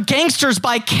other gangsters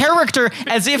by character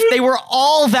as if they were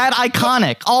all that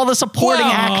iconic, all the supporting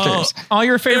actors. All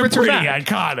your favorites are pretty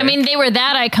iconic. I mean, they were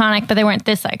that iconic, but they weren't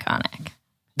this iconic.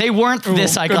 They weren't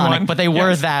this iconic, but they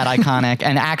were that iconic.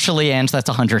 And actually, Ange, that's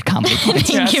 100 comedy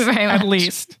points. Thank you very much. At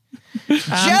least.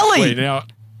 Jelly! Wait, now,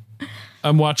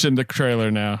 I'm watching the trailer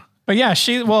now. But yeah,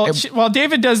 while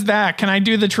David does that, can I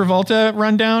do the Travolta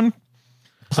rundown?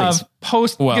 Please.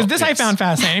 Because this I found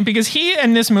fascinating, because he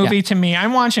in this movie, to me,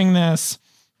 I'm watching this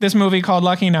movie called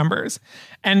Lucky Numbers.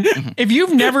 And if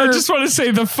you've never... I just want to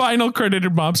say the final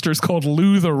credited mobster is called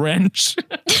Lou the Wrench.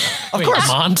 Of course.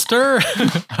 Monster?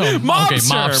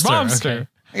 Mobster. Okay.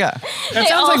 Yeah. They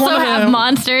also have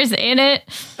monsters in it.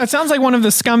 That sounds like one of the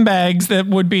scumbags that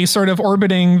would be sort of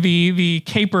orbiting the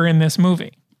caper in this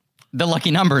movie. The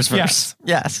Lucky Numbers verse.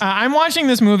 Yes. I'm watching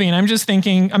this movie and I'm just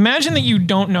thinking, imagine that you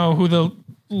don't know who the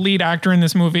lead actor in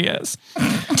this movie is.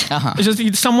 It's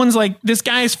just someone's like, this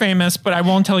guy is famous, but I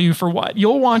won't tell you for what.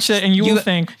 You'll watch it and you will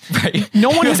think,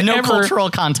 no one has no ever cultural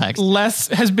context.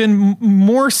 has been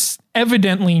more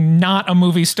evidently not a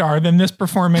movie star than this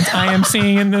performance I am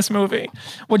seeing in this movie.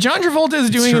 What John Travolta is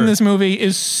doing in this movie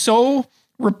is so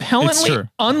repellently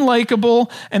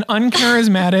unlikable and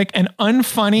uncharismatic and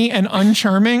unfunny and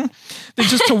uncharming that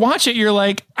just to watch it, you're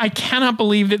like, I cannot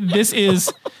believe that this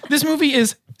movie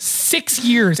is 6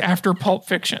 years after Pulp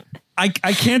Fiction. I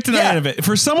can't deny it of it.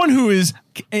 For someone who is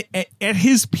at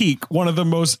his peak, one of the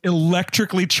most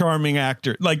electrically charming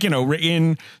actors, like, you know,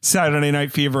 in Saturday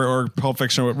Night Fever or Pulp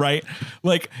Fiction, right?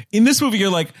 Like in this movie,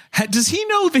 you're like, does he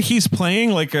know that he's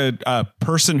playing like a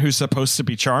person who's supposed to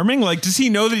be charming? Like, does he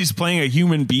know that he's playing a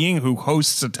human being who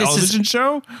hosts a television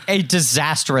show? A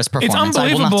disastrous performance. It's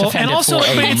unbelievable. And also,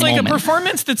 but it's like a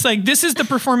performance that's like, this is the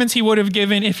performance he would have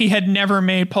given if he had never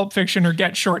made Pulp Fiction or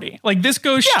Get Shorty. Like this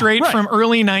goes straight from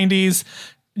early 90s,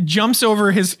 jumps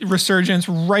over his resurgence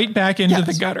right back into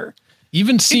the gutter.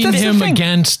 Even seeing him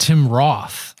against Tim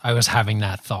Roth, I was having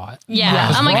that thought.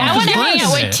 Yeah. I'm like, I want to hang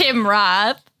out with Tim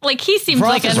Roth. Like he seems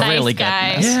like a nice really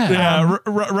guy. Yeah.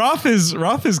 Roth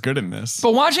is good in this.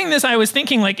 But watching this, I was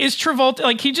thinking, like, is Travolta,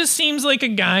 like, he just seems like a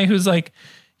guy who's like,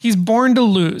 he's born to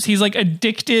lose. He's like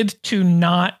addicted to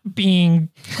not being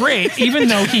great, even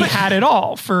though he had it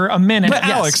all for a minute. But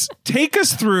Alex, take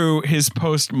us through his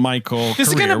post-Michael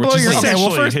This career, is going to blow your essentially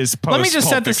well, first, his let me just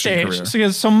set the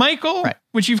stage. So Michael,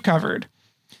 which you've covered,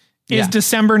 is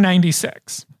December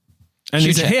 96. And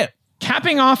he's a hit.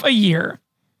 Capping off a year.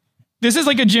 This is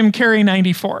like a Jim Carrey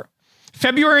 94.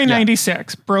 February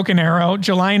 96, Broken Arrow.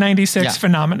 July 96,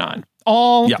 Phenomenon.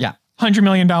 All $100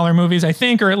 million movies, I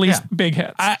think, or at least big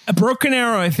hits. Broken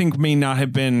Arrow, I think, may not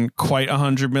have been quite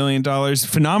 $100 million.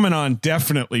 Phenomenon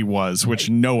definitely was, which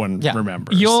no one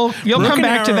remembers. You'll come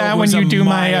back to that when you do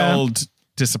my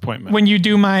disappointment. When you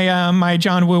do my my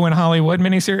John Woo in Hollywood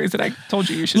miniseries that I told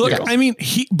you should do. I mean,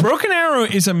 Broken Arrow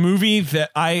is a movie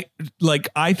that I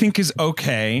think is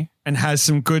okay and has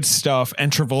some good stuff,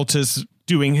 and Travolta's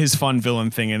doing his fun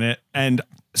villain thing in it, and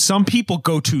some people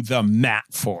go to the mat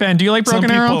for it. Ben, do you like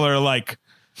Broken Arrow? Some people are like,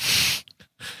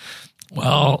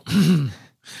 well,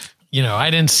 you know, I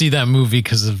didn't see that movie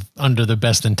because of Under the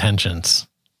Best Intentions.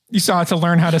 You saw it to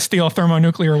learn how to steal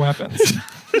thermonuclear weapons. Is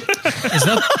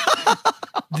that?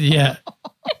 Yeah.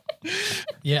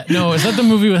 No, is that the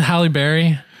movie with Halle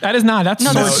Berry? That is not. That's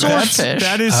Swordfish.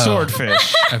 That is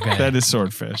Swordfish. Okay. That is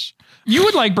Swordfish. You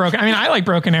would like Broken. I mean, I like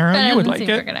Broken Arrow. You would like it.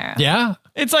 Broken Arrow. Yeah.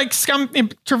 It's like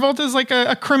Travolta's like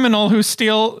a criminal who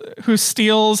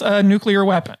steals a nuclear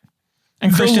weapon.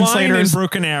 And Christian Slater is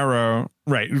Broken Arrow.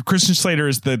 Right. Christian Slater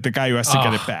is the guy who has to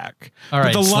get it back. All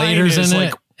right. But the Slater's line is in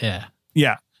like, it.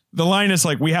 Yeah. The line is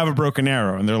like, we have a broken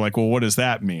arrow. And they're like, well, what does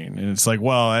that mean? And it's like,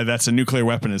 well, that's a nuclear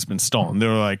weapon has been stolen.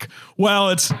 They're like, well,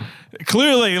 it's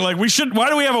clearly like why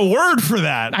do we have a word for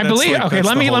that? I believe. Like, okay,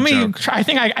 let me try. I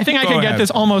think I can get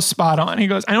this almost spot on. He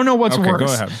goes, I don't know what's worse. Go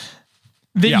ahead.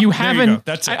 That you haven't.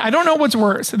 That's it. I don't know what's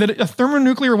worse. That a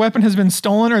thermonuclear weapon has been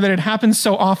stolen, or that it happens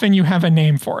so often you have a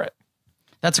name for it.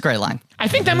 That's a great line. I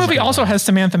think that movie also has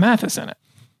Samantha Mathis in it.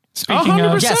 Speaking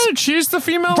 100%, of, yes. She's the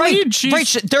female lead.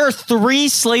 There are 3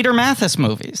 Slater Mathis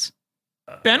movies.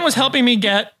 Ben was helping me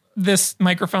get this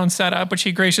microphone set up, which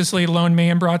he graciously loaned me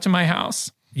and brought to my house.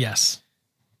 Yes.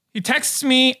 He texts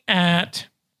me at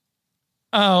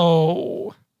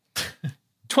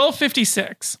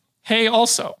 12:56. Hey,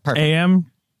 also.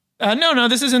 AM? No,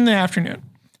 this is in the afternoon.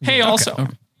 Hey, also.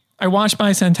 I watched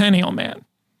Bicentennial Man.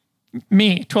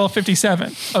 Me,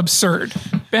 12:57. Absurd.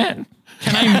 Ben,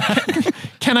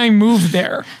 can I move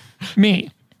there?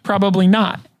 Me, probably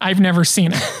not. I've never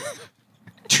seen it.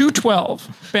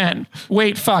 2:12. Ben,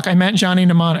 wait, fuck, I meant Johnny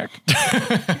Mnemonic.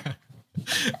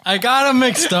 I got them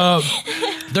mixed up.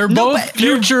 They're both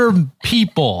future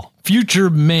people, future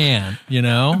man, you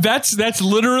know? That's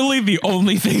literally the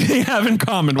only thing they have in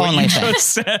common. What you just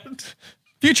said.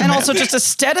 Future and man. Also just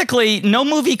aesthetically, no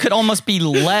movie could almost be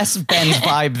less Ben's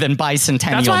vibe than Bicentennial.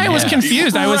 That's why I was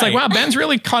confused. I was like, Right. wow, Ben's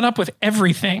really caught up with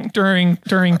everything during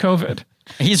COVID.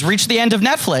 He's reached the end of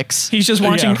Netflix. He's just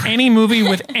watching any movie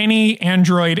with any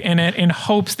android in it in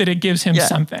hopes that it gives him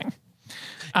something.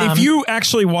 If you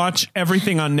actually watch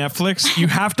everything on Netflix, you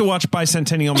have to watch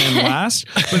Bicentennial Man last,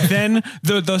 but then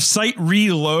the site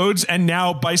reloads and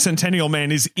now Bicentennial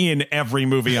Man is in every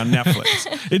movie on Netflix.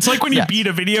 It's like when you beat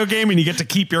a video game and you get to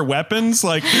keep your weapons,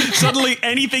 like suddenly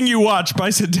anything you watch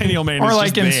Bicentennial Man or is like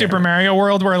just in there. Super Mario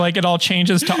World where like it all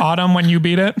changes to autumn when you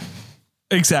beat it.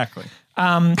 Exactly.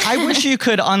 I wish you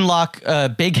could unlock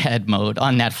big head mode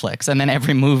on Netflix, and then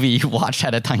every movie you watched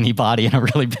had a tiny body and a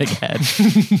really big head.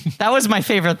 That was my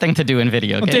favorite thing to do in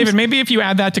video games. David, maybe if you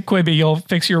add that to Quibi, you'll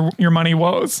fix your money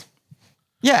woes.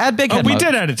 Yeah, add big head We mode.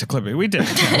 did add it to Quibi. We did.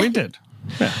 Yeah, we did.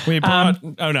 Yeah, we brought,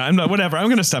 I'm not. Whatever. I'm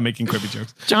going to stop making Quibi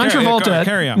jokes. John Travolta,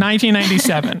 carry on.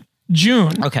 1997.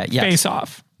 June, Okay, yes. Face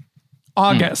Off.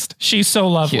 August, She's So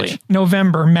Lovely. Huge.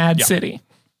 November, Mad City.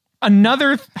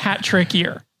 Another hat trick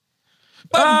year.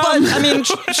 But I mean,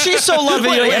 She's So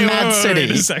Lovely in Mad City.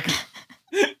 Wait a second.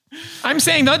 I'm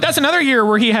saying that's another year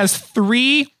where he has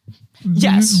 3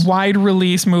 Yes. wide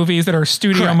release movies that are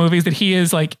studio Correct. movies that he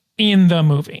is like in the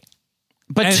movie.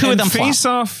 But two of them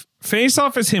flop. Face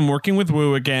Off is him working with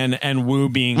Wu again, and Wu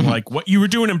being like, what you were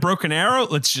doing in Broken Arrow,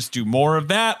 let's just do more of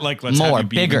that. Like, let's have you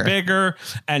be bigger.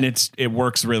 And it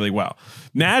works really well.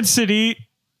 Mad City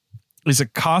is a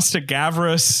Costa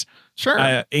Gavras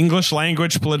English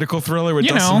language political thriller with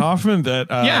Dustin Hoffman that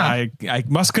I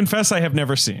must confess I have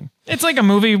never seen. It's like a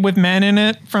movie with men in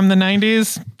it from the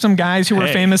 90s. Some guys who were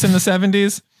famous in the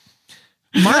 70s.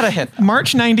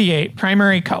 March 98,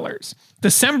 Primary Colors.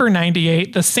 December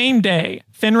 98, the same day,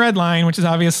 Thin Red Line, which is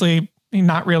obviously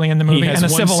not really in the movie, and a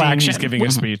Civil Action. He's giving a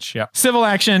speech. Yeah. Civil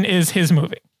Action is his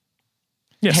movie.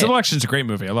 Yeah, Civil Action is a great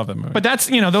movie. I love that movie. But that's,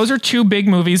 those are two big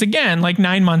movies, again, like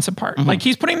 9 months apart. Like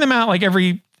he's putting them out like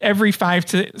every 5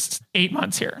 to 8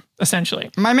 months here, essentially.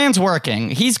 My man's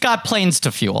working. He's got planes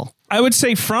to fuel. I would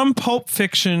say from Pulp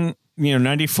Fiction,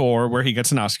 94, where he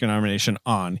gets an Oscar nomination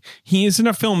on, he is in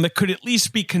a film that could at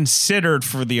least be considered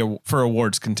for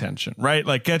awards contention, right?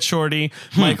 Like Get Shorty,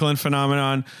 Michael and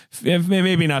Phenomenon,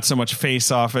 maybe not so much Face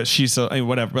Off, She's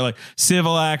whatever, but like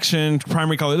Civil Action,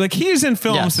 Primary Color. Like he's in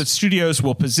films that studios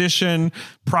will position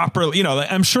properly.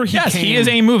 I'm sure he is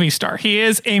a movie star. He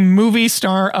is a movie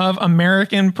star of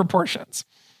American proportions.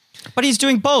 But he's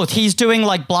doing both. He's doing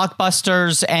like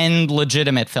blockbusters and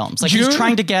legitimate films. Like he's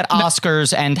trying to get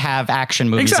Oscars and have action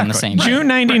movies in the same year. June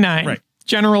 99, right.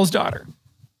 General's Daughter.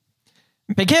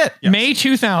 Big hit. Yes. May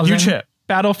 2000, huge hit.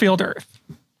 Battlefield Earth.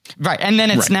 Right. And then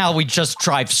it's now we just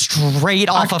drive straight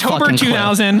off October a fucking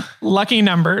 2000, cliff. Lucky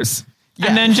Numbers. Yeah,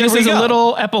 and then just as a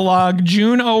little epilogue,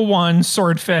 June 01,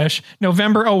 Swordfish.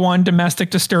 November 01, Domestic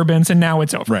Disturbance. And now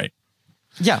it's over. Right.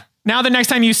 Yeah. Now the next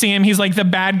time you see him, he's like the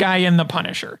bad guy in The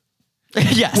Punisher.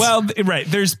 Yes. Well, right.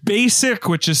 There's Basic,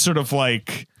 which is sort of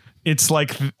like, it's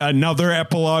like another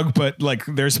epilogue, but like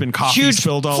there's been coffee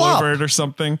spilled all over it or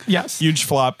something. Yes. Huge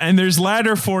flop. And there's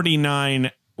Ladder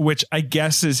 49, which I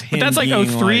guess is him. But that's like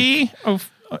 03? 03?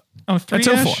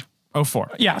 That's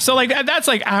 04. Yeah. So like that's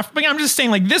like after, I'm just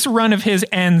saying like this run of his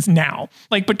ends now.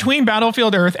 Like between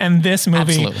Battlefield Earth and this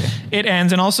movie, it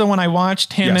ends. And also when I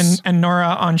watched him and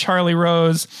Nora on Charlie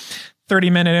Rose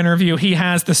 30-minute interview, he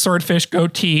has the Swordfish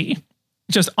goatee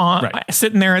just on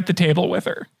sitting there at the table with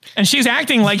her, and she's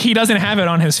acting like he doesn't have it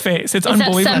on his face. It's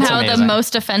unbelievable. Is that somehow the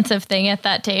most offensive thing at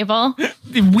that table?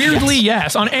 Weirdly,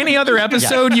 yes. On any other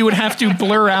episode, you would have to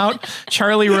blur out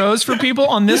Charlie Rose for people.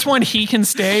 On this one, he can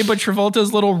stay, but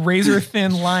Travolta's little razor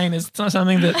thin line is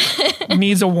something that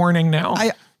needs a warning now.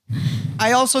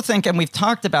 I also think, and we've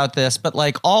talked about this, but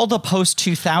like all the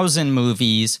post-2000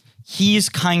 movies, he's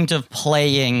kind of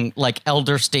playing like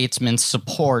elder statesman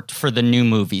support for the new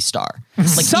movie star.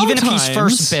 Like even if he's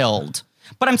first billed.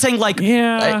 But I'm saying like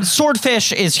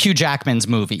Swordfish is Hugh Jackman's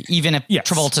movie, even if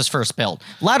Travolta's first billed.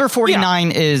 Ladder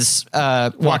 49 is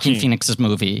Joaquin Phoenix's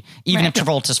movie, even if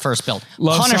Travolta's first billed.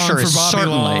 Love Punisher is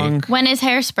certainly. Long. When is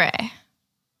Hairspray?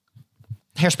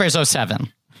 Hairspray's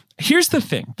 07. Here's the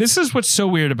thing. This is what's so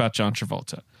weird about John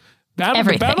Travolta.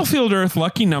 Battlefield Earth,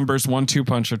 Lucky Numbers, 1-2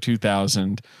 Punch of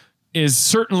 2000 is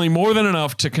certainly more than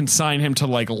enough to consign him to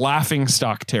like laughing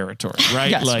stock territory,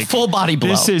 right? Yes, like full body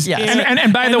blow. This is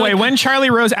and by the way, when Charlie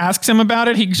Rose asks him about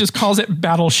it, he just calls it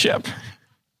Battleship.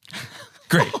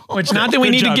 Great. Which not that we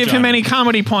need to give him any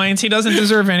comedy points. He doesn't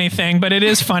deserve anything, but it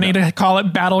is funny to call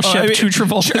it Battleship to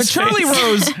Travolta's Charlie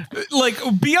Rose, like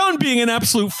beyond being an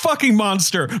absolute fucking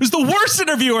monster, was the worst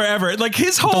interviewer ever. Like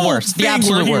his whole thing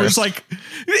where he was like,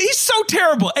 he's so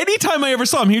terrible. Anytime I ever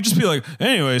saw him, he'd just be like,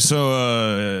 anyway,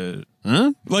 so,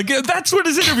 huh? Like that's what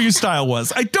his interview style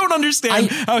was. I don't understand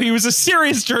how he was a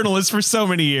serious journalist for so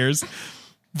many years.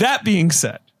 That being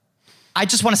said, I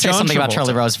just want to say something about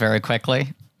Charlie Rose very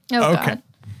quickly. Oh, okay. God.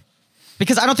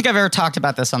 Because I don't think I've ever talked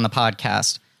about this on the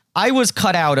podcast. I was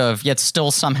cut out of, yet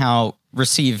still somehow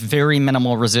receive very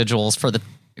minimal residuals for the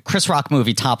Chris Rock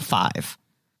movie Top 5.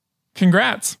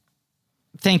 Congrats.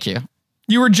 Thank you.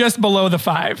 You were just below the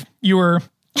 5. You were...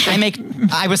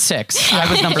 I was 6.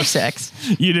 I was number 6.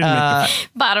 You didn't make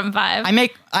bottom 5.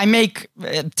 I make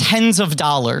tens of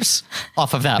dollars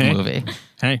off of that movie.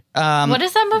 Hey. What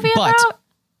is that movie about?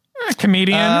 A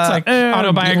comedian. It's like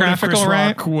autobiographical,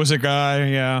 right? Rock was a guy,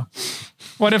 yeah.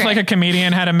 What if like a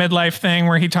comedian had a midlife thing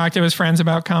where he talked to his friends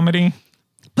about comedy?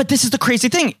 But this is the crazy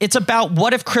thing. It's about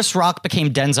what if Chris Rock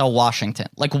became Denzel Washington?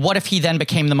 Like what if he then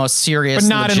became the most serious, but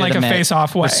not in like a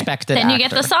face-off way. Respected then you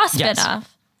actor. get the Saw spinoff.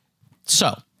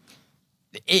 So,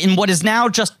 in what is now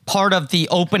just part of the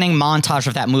opening montage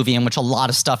of that movie, in which a lot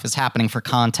of stuff is happening for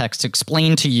context, to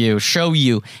explain to you, show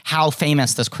you how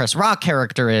famous this Chris Rock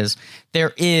character is,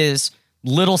 there is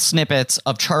little snippets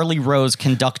of Charlie Rose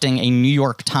conducting a New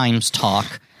York Times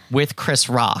talk with Chris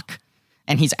Rock,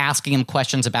 and he's asking him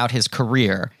questions about his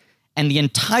career. And the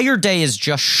entire day is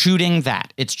just shooting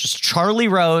that. It's just Charlie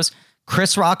Rose,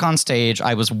 Chris Rock on stage.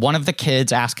 I was one of the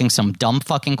kids asking some dumb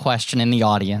fucking question in the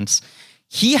audience.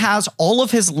 He has all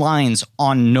of his lines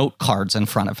on note cards in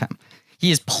front of him.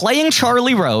 He is playing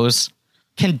Charlie Rose,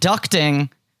 conducting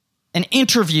an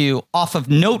interview off of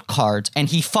note cards, and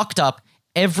he fucked up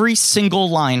every single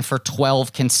line for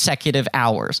 12 consecutive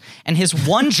hours. And his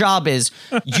one job is,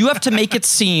 you have to make it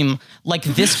seem like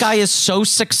this guy is so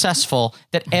successful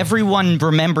that everyone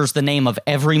remembers the name of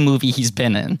every movie he's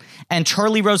been in. And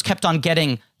Charlie Rose kept on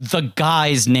getting the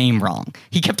guy's name wrong.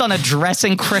 He kept on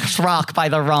addressing Chris Rock by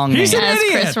the wrong He's name. an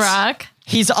idiot. Chris Rock.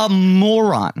 He's a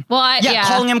moron. Well, yeah,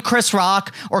 calling him Chris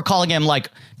Rock or calling him like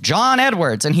John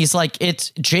Edwards, and he's like,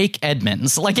 it's Jake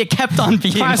Edmonds. Like, it kept on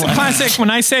being classic.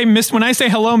 When I say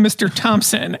hello, Mr.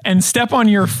 Thompson, and step on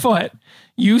your foot,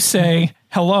 you say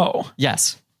hello.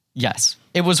 Yes.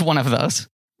 It was one of those.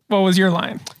 What was your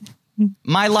line?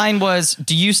 My line was,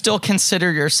 do you still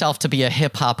consider yourself to be a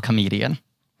hip hop comedian?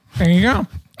 There you go.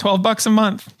 $12 a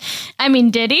month. I mean,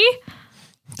 did he?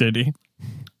 Did he?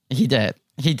 He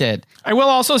did. I will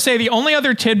also say the only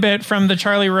other tidbit from the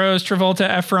Charlie Rose, Travolta,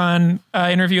 Efron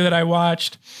interview that I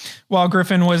watched while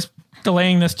Griffin was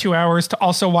delaying this 2 hours to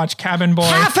also watch Cabin Boy.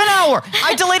 Half an hour!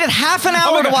 I delayed it half an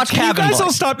hour to watch Cabin Boy. You guys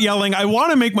all stop yelling. I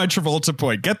want to make my Travolta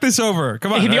point. Get this over.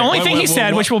 Come on. The only thing he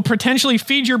said, which will potentially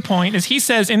feed your point, is he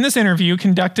says in this interview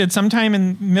conducted sometime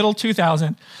in middle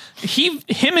 2000,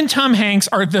 him and Tom Hanks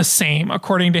are the same,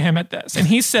 according to him at this. And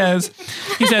he says,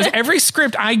 every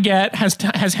script I get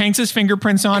has Hanks's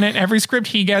fingerprints on it. Every script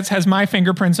he gets has my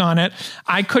fingerprints on it.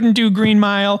 I couldn't do Green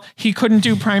Mile. He couldn't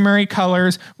do Primary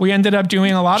Colors. We ended up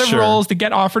doing a lot of roles to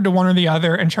get offered to one or the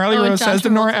other. And Charlie Rose says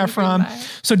to Nora Ephron,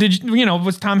 so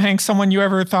was Tom Hanks someone you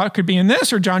ever thought could be in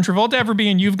this, or John Travolta ever be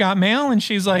in You've Got Mail? And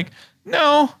she's like,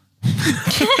 no.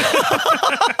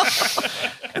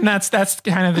 And that's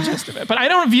kind of the gist of it. But I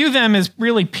don't view them as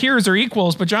really peers or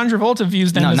equals, but John Travolta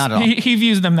views them he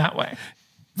views them that way.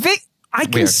 I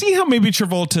can see how maybe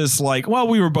Travolta's like, well,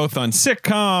 we were both on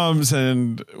sitcoms,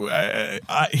 and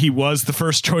he was the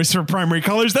first choice for Primary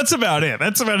Colors. That's about it.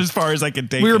 That's about as far as I can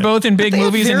take it. We were both in big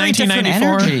movies in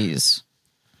 1994.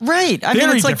 Right. I mean,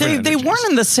 it's like they weren't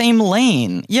in the same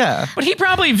lane. Yeah. But he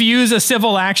probably views a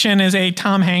Civil Action as a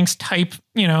Tom Hanks type,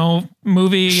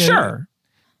 movie. Sure.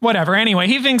 Whatever. Anyway,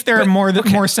 he thinks they're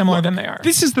more similar than they are.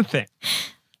 This is the thing.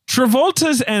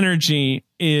 Travolta's energy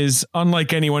is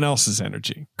unlike anyone else's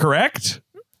energy. Correct?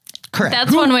 Correct.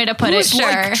 That's one way to put it.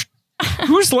 Sure.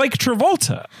 Who's like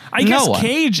Travolta? I guess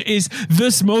Cage is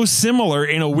the most similar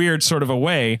in a weird sort of a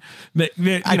way.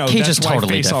 Cage is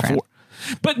totally different.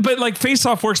 But like Face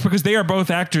Off works because they are both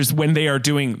actors when they are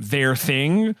doing their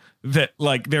thing, that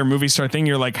like their movie star thing.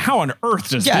 You're like, how on earth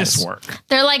does this work?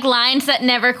 They're like lines that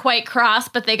never quite cross,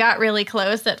 but they got really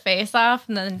close at Face Off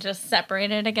and then just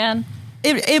separated again.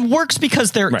 It works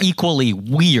because they're equally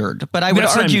weird, but I would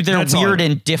argue they're weird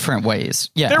in different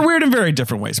ways. Yeah, they're weird in very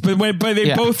different ways, but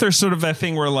they both are sort of that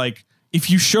thing where like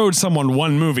if you showed someone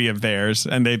one movie of theirs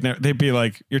and they'd be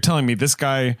like, you're telling me this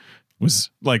guy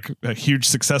was like a huge,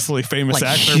 successfully famous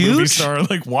actor, movie star.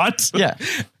 Like what? Yeah.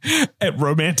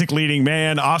 Romantic leading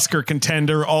man, Oscar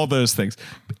contender, all those things.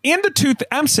 And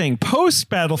I'm saying post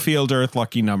Battlefield Earth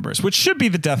Lucky Numbers, which should be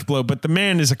the death blow, but the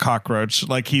man is a cockroach.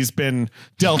 Like he's been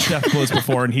dealt death blows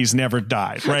before and he's never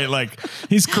died, right? Like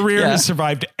his career has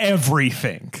survived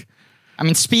everything. I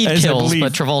mean, Speed kills,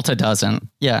 but Travolta doesn't.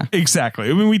 Yeah,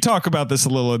 exactly. I mean, we talk about this a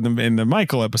little in the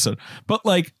Michael episode, but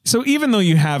like, so even though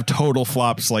you have total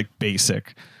flops like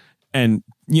Basic, and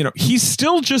he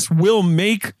still just will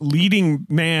make leading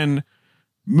man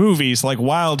movies like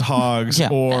Wild Hogs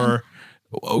or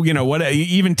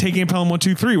even Taking Pelham 1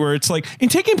 2 3, where it's like in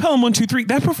Taking Pelham 1 2 3,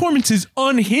 that performance is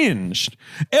unhinged.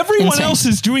 Everyone else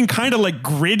is doing kind of like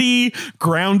gritty,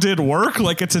 grounded work,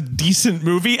 like it's a decent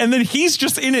movie, and then he's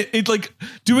just in it like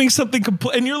doing something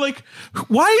and you're like,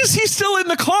 why is he still in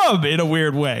the club in a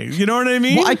weird way? You know what I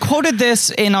mean? Well, I quoted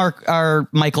this in our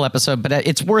Michael episode, but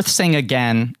it's worth saying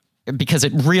again, because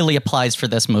it really applies for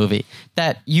this movie,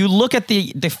 that you look at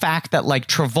the fact that like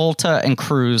Travolta and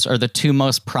Cruise are the two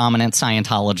most prominent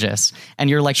Scientologists, and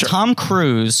you're like, Tom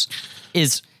Cruise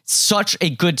is such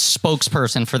a good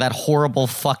spokesperson for that horrible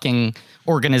fucking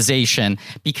organization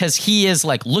because he is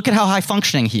like, look at how high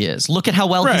functioning he is. Look at how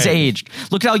well he's aged.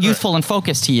 Look at how youthful and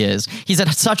focused he is. He's at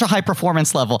such a high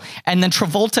performance level. And then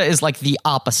Travolta is like the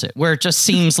opposite, where it just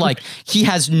seems like he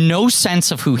has no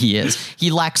sense of who he is.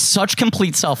 He lacks such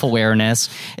complete self-awareness,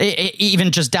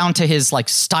 even just down to his like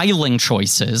styling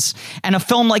choices. And a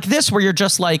film like this where you're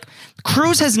just like,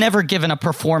 Cruise has never given a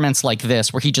performance like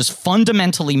this where he just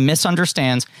fundamentally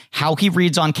misunderstands how he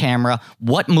reads on camera,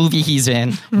 what movie he's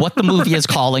in, what the movie is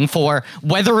calling for,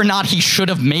 whether or not he should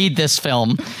have made this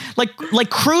film. Like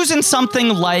Cruise in something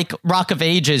like Rock of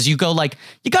Ages, you go like,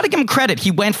 you got to give him credit.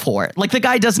 He went for it. Like the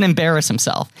guy doesn't embarrass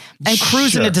himself. And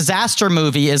Cruise in a disaster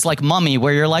movie is like Mummy,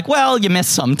 where you're like, well, you miss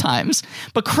sometimes.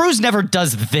 But Cruise never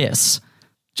does this.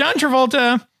 John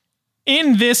Travolta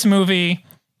in this movie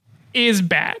is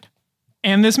bad.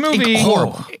 And this movie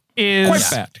is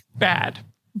quite bad.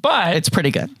 But it's pretty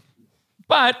good.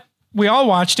 But we all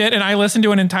watched it, and I listened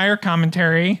to an entire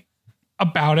commentary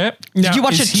about it. Did you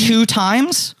watch it 2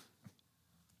 times?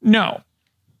 No.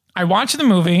 I watched the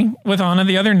movie with Anna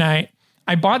the other night.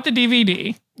 I bought the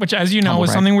DVD, which, as you know,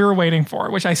 was something we were waiting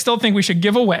for, which I still think we should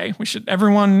give away.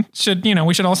 Everyone should,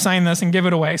 we should all sign this and give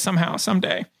it away somehow,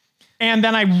 someday. And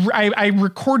then I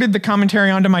recorded the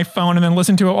commentary onto my phone and then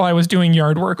listened to it while I was doing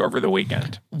yard work over the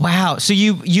weekend. Wow. So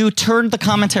you turned the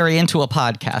commentary into a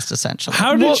podcast, essentially.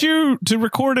 How did you to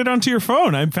record it onto your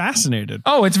phone? I'm fascinated.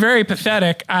 Oh, it's very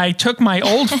pathetic. I took my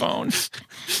old phone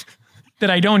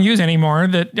that I don't use anymore,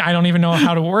 that I don't even know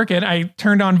how to work it. I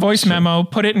turned on voice memo,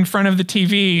 put it in front of the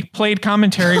TV, played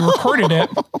commentary, recorded it.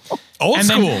 Old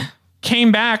school.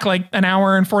 Came back like an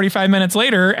hour and 45 minutes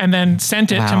later and then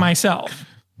sent it to myself.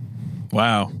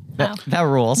 Wow. That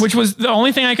rules. Which was the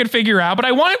only thing I could figure out. But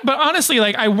honestly,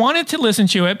 like I wanted to listen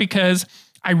to it because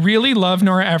I really love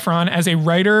Nora Ephron as a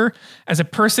writer, as a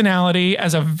personality,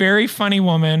 as a very funny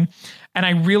woman. And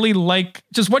I really like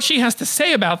just what she has to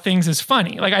say about things is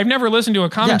funny. Like I've never listened to a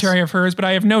commentary of hers, but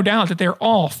I have no doubt that they're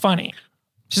all funny.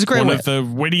 She's a great one of the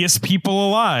wittiest people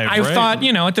alive. I thought,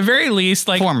 at the very least,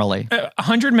 like formally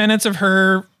 100 minutes of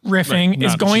her riffing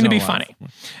is going to be funny.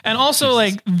 And also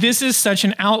like, this is such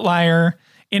an outlier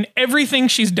in everything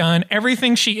she's done,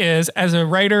 everything she is as a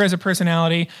writer, as a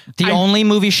personality. The only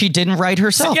movie she didn't write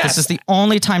herself. Yes. This is the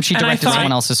only time she directed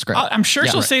someone else's script. I'm sure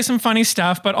she'll say some funny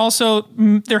stuff, but also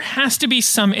there has to be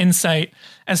some insight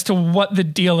as to what the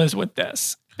deal is with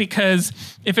this. Because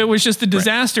if it was just a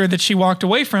disaster that she walked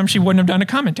away from, she wouldn't have done a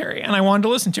commentary. And I wanted to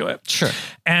listen to it. Sure.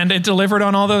 And it delivered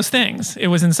on all those things. It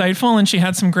was insightful and she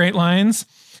had some great lines.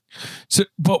 So,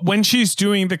 but when she's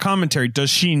doing the commentary, does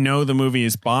she know the movie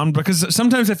is bombed? Because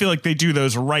sometimes I feel like they do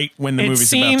those right when the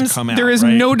movie's about to come out. There is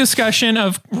no discussion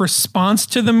of response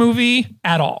to the movie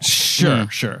at all.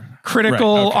 Sure.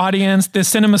 Critical audience. The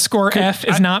Cinema Score F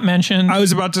is not mentioned. I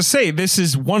was about to say, this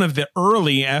is one of the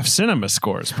early F Cinema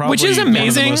scores, probably which is amazing. One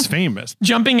of the most famous.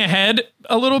 Jumping ahead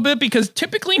a little bit, because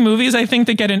typically movies, I think,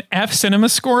 that get an F Cinema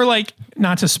score, like,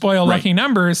 not to spoil Lucky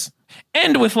Numbers,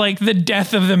 end with like the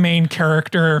death of the main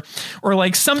character or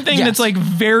like something that's like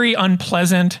very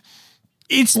unpleasant.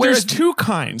 There's 2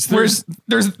 kinds. There's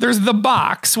the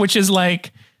box, which is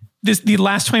like the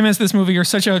last 20 minutes of this movie are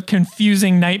such a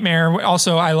confusing nightmare.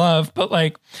 Also, I love, but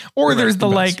like, or there's the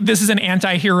like, this is an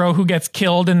anti-hero who gets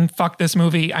killed and fuck this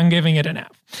movie. I'm giving it an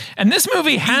F. And this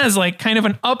movie has like kind of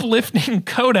an uplifting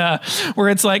coda where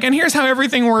it's like, and here's how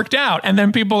everything worked out. And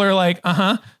then people are like,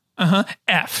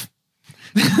 F.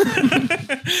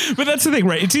 But that's the thing,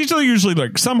 right? It's usually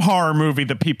like some horror movie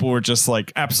that people were just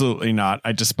like, absolutely not.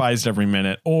 I despised every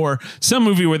minute. Or some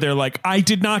movie where they're like, I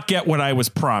did not get what I was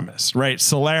promised, right?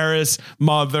 Solaris,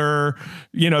 Mother,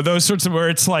 those sorts of where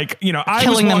it's like, I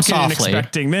was walking in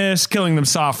expecting this, killing them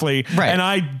softly, and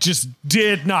I just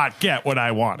did not get what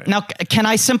I wanted. Now, can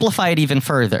I simplify it even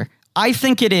further? I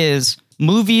think it is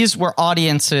movies where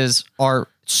audiences are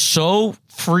so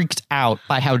freaked out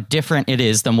by how different it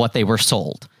is than what they were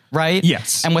sold, right?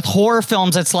 Yes. And with horror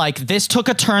films, it's like, this took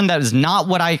a turn that is not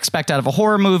what I expect out of a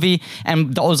horror movie.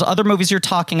 And those other movies you're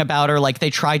talking about are like, they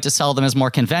tried to sell them as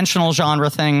more conventional genre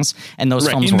things, and those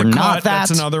films were not that.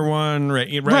 That's another one,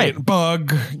 right?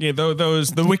 Bug,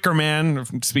 The Wicker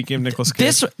Man, speaking of Nicolas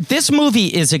Cage. This movie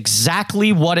is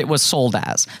exactly what it was sold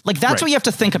as. Like, that's what you have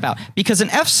to think about, because an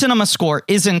F Cinema score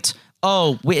isn't,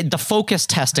 the focus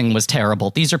testing was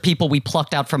terrible. These are people we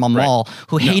plucked out from a mall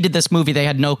who hated this movie they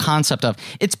had no concept of.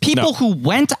 It's people who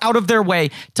went out of their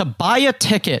way to buy a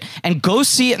ticket and go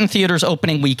see it in theaters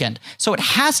opening weekend. So it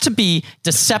has to be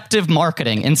deceptive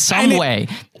marketing in some way.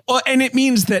 And it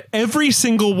means that every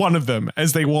single one of them,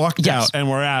 as they walked out and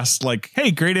were asked, like,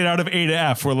 hey, graded out of A to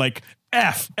F, were like,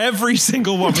 F. Every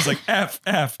single one was like F.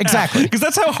 Exactly. Because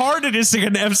that's how hard it is to get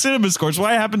an F cinema score. It's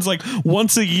why it happens like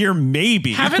once a year,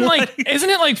 maybe. Isn't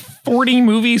it like 40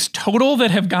 movies total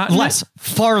that have gotten less?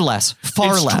 Far less.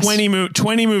 20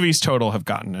 movies total have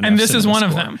gotten an and F this is cinema one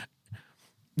of score. them.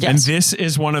 Yes. And this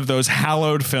is one of those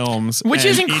hallowed films. Which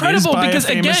is incredible because,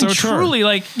 again, truly,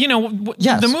 like,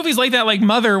 yes. the movies like that, like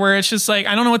Mother, where it's just like,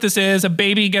 I don't know what this is. A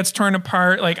baby gets torn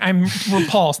apart. Like, I'm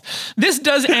repulsed. This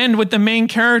does end with the main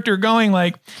character going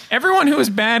like, everyone who was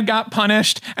bad got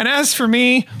punished. And as for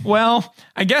me, well,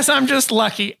 I guess I'm just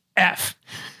lucky. F.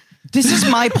 This is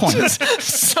my point.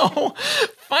 So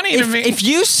funny to me. If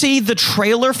you see the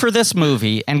trailer for this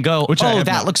movie and go,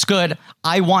 that looks good,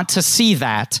 I want to see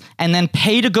that, and then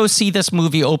pay to go see this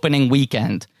movie opening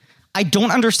weekend, I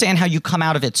don't understand how you come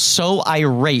out of it so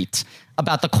irate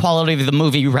about the quality of the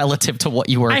movie relative to what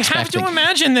you were expecting. I have to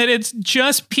imagine that it's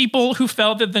just people who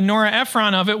felt that the Nora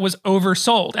Ephron of it was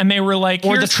oversold, and they were like,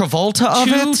 or the Travolta of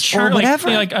it, or whatever.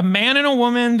 Like a man and a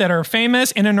woman that are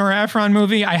famous in a Nora Ephron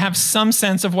movie. I have some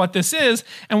sense of what this is,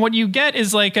 and what you get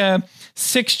is like a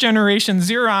 6th generation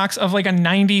Xerox of like a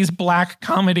 90s black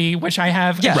comedy, which I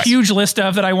have a huge list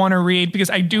of that I want to read because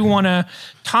I do want to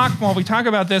talk while we talk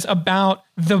about this about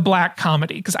the black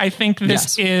comedy, because I think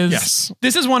this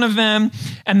is one of them.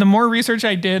 And the more research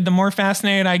I did, the more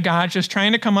fascinated I got just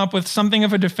trying to come up with something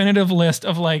of a definitive list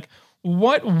of like,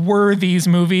 what were these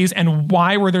movies and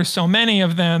why were there so many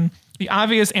of them? The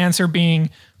obvious answer being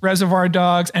Reservoir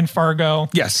Dogs and Fargo.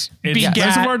 Yes.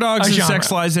 Reservoir Dogs is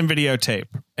Sex, Lies, and Videotape.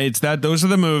 It's that those are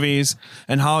the movies,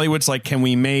 and Hollywood's like, can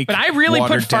we make? But I really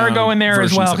put Fargo in there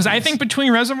as well, because I think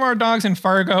between Reservoir Dogs and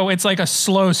Fargo, it's like a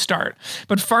slow start.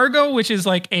 But Fargo, which is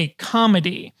like a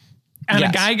comedy, and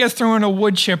a guy gets thrown in a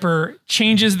wood chipper,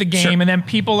 changes the game, and then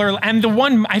people are, and the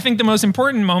one, I think the most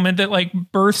important moment that like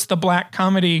births the black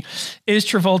comedy is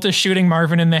Travolta shooting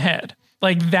Marvin in the head.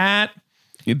 Like that.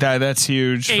 That's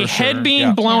huge. A head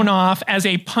being blown off as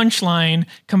a punchline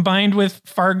combined with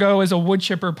Fargo as a wood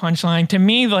chipper punchline. To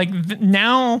me, like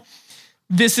now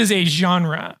this is a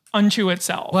genre unto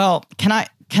itself. Well, can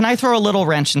I throw a little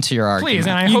wrench into your argument? Please,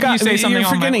 and I hope you say something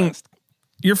on my list.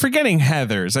 You're forgetting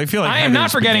Heathers. I feel like I am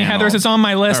not forgetting Heathers. It's on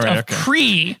my list of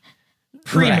pre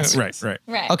movies.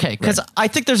 Right. Okay, because I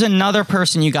think there's another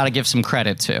person you got to give some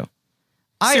credit to.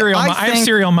 I have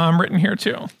Serial Mom written here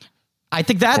too. I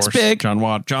think that's big. John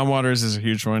Waters is a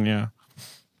huge one. Yeah.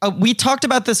 We talked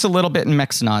about this a little bit in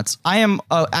Mixed Nuts. I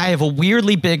have a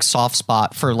weirdly big soft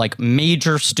spot for like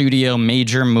major studio,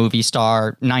 major movie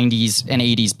star 90s and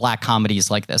 80s black comedies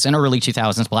like this, and early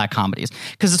 2000s black comedies,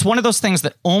 because it's one of those things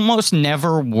that almost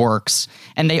never works,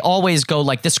 and they always go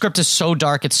like, this script is so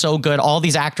dark, it's so good, all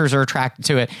these actors are attracted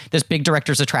to it, this big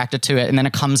director's attracted to it, and then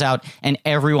it comes out and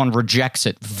everyone rejects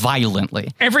it violently.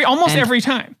 Every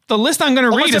time. The list I'm going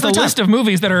to read is a list of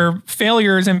movies that are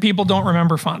failures and people don't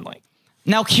remember fondly.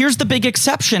 Now, here's the big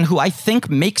exception who I think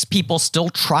makes people still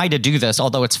try to do this,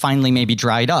 although it's finally maybe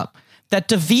dried up. That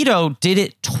DeVito did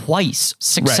it twice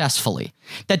successfully.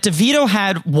 Right. That DeVito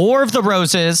had War of the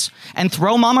Roses and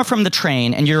Throw Mama from the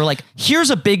Train, and you're like, here's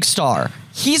a big star.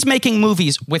 He's making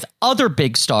movies with other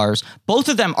big stars. Both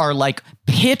of them are like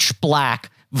pitch black,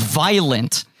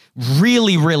 violent,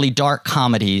 really, really dark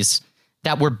comedies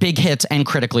that were big hits and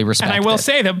critically respected. And I will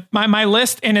say that my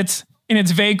list in its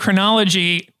vague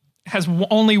chronology has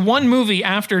only one movie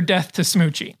after Death to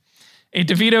Smoochie, a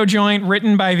DeVito joint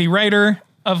written by the writer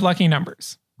of Lucky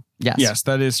Numbers. Yes,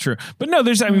 that is true. But no,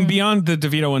 there's, beyond the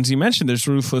DeVito ones you mentioned, there's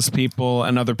Ruthless People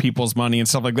and Other People's Money and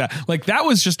stuff like that. Like that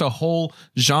was just a whole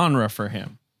genre for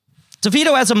him.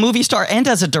 DeVito as a movie star and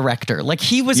as a director, like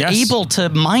he was able to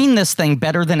mine this thing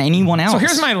better than anyone else. So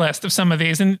here's my list of some of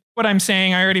these. And what I'm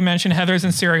saying, I already mentioned Heathers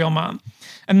and Serial Mom.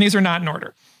 And these are not in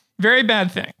order. Very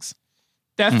Bad Things.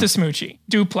 Death to Smoochie,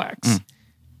 Duplex,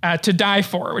 To Die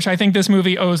For, which I think this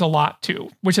movie owes a lot to,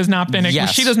 which has not been, which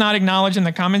she does not acknowledge in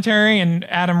the commentary, and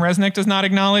Adam Resnick does not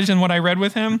acknowledge in what I read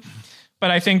with him. But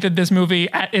I think that this movie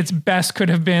at its best could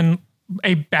have been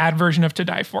a bad version of To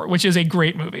Die For, which is a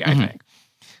great movie, I think.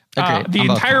 The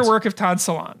entire work of Todd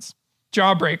Solondz,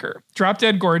 Jawbreaker, Drop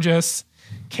Dead Gorgeous,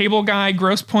 Cable Guy,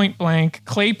 Gross Point Blank,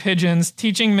 Clay Pigeons,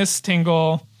 Teaching Miss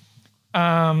Tingle,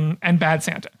 and Bad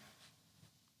Santa.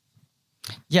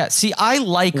 Yeah, see, I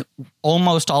like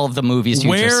almost all of the movies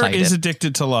you just cited. Where is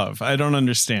Addicted to Love? I don't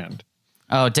understand.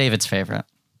 Oh, David's favorite.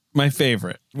 My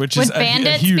favorite, which Would is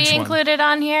Bandits a huge be included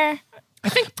on here? I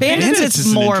think Bandits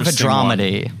is more of a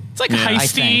dramedy. It's like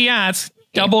heisty, it's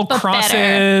double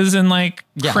crosses and like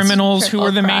criminals who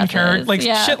are the main character, like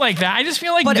shit like that. I just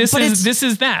feel like this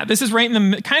is that. This is right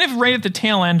in the kind of right at the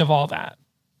tail end of all that.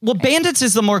 Well, Bandits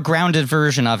is the more grounded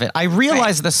version of it. I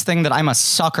realize this thing that I'm a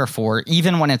sucker for,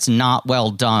 even when it's not well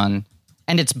done.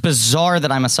 And it's bizarre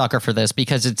that I'm a sucker for this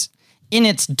because it's in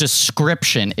its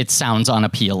description, it sounds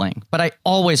unappealing. But I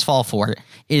always fall for it,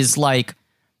 is like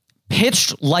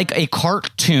pitched like a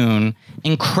cartoon,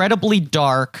 incredibly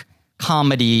dark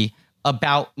comedy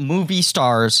about movie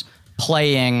stars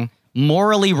playing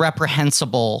morally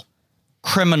reprehensible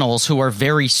criminals who are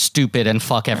very stupid and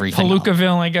fuck everything.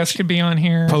 Palookaville, I guess, could be on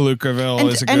here. Palookaville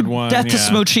is a good one. Death to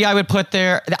Smoochie, I would put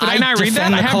there. I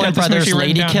defend the Coen Brothers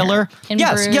Lady Killer.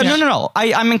 Yes, no.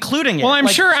 I'm including it. Well, I'm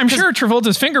sure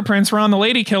Travolta's fingerprints were on the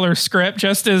Lady Killer script,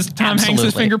 just as Tom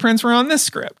Hanks's fingerprints were on this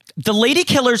script. The Lady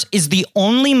Killers is the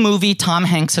only movie Tom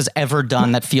Hanks has ever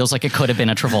done that feels like it could have been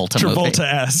a Travolta movie.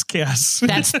 Travolta-esque, yes.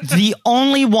 That's the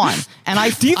only one. And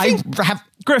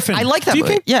Griffin, I like that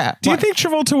movie. Do you think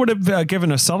Travolta would have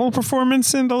given a subtle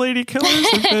performance in The Lady Killers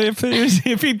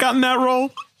if he'd gotten that role?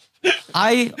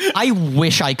 I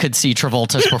wish I could see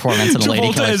Travolta's performance in The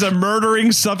Lady Killers. Travolta is a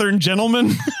murdering Southern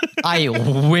gentleman. I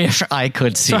wish I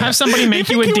could see. So have somebody make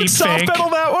you a deep fake. Soft pedal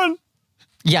that one.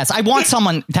 Yes, I want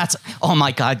someone that's. Oh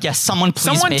my God! Yes, someone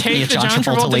please make me a John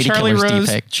Travolta Lady Charlie Killers Rose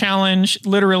deepfake challenge,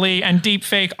 literally, and deep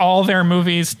fake all their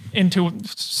movies into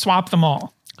swap them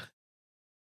all.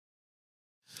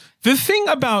 The thing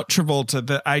about Travolta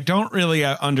that I don't really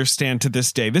understand to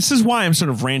this day, this is why I'm sort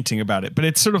of ranting about it, but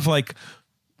it's sort of like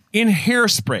in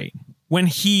Hairspray, when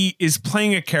he is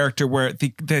playing a character where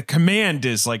the command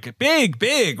is like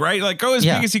big, right? Like go as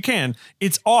big as you can.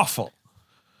 It's awful.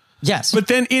 Yes. But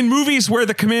then in movies where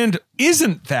the command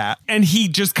isn't that, and he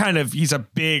just he's a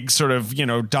big sort of,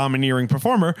 domineering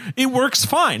performer, it works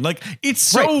fine. Like it's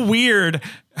so weird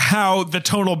how the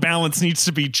tonal balance needs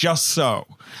to be just so.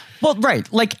 Well,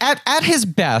 right. Like at his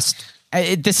best,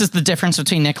 this is the difference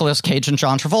between Nicolas Cage and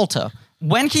John Travolta.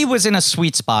 When he was in a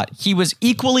sweet spot, he was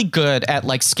equally good at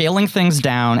like scaling things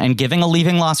down and giving a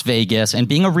Leaving Las Vegas and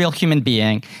being a real human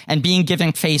being and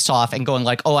giving Face Off and going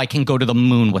like, oh, I can go to the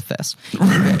moon with this.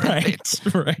 Right.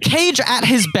 Cage at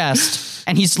his best,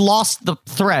 and he's lost the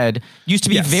thread, used to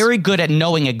be very good at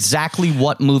knowing exactly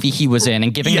what movie he was in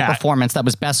and giving the performance that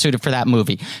was best suited for that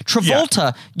movie.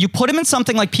 Travolta, you put him in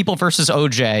something like People vs.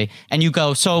 OJ and you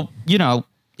go, so,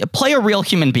 play a real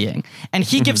human being. And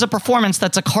he gives a performance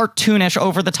that's a cartoonish,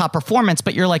 over-the-top performance,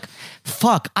 but you're like,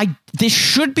 fuck, this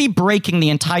should be breaking the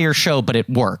entire show, but it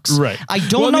works. Right. I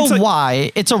don't know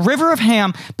why. It's a river of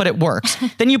ham, but it works.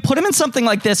 Then you put him in something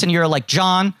like this, and you're like,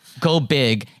 John, go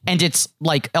big, and it's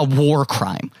like a war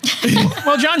crime.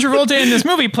 Well, John Travolta in this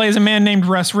movie plays a man named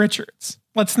Russ Richards.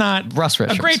 Russ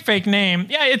Richards. A great fake name.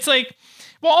 Yeah, it's like,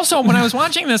 well, also, when I was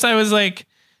watching this, I was like,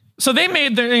 so they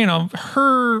made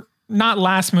her... not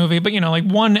last movie, but like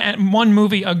one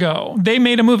movie ago, they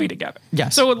made a movie together.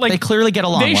 Yes. So like they clearly get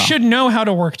along. They should know how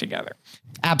to work together.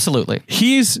 Absolutely.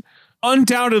 He's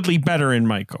undoubtedly better in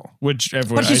Michael, which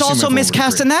everyone. But he's also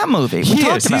miscast in that movie.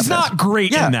 He's not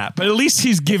great in that, but at least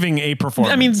he's giving a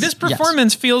performance. I mean, this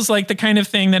performance feels like the kind of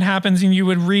thing that happens and you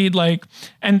would read like,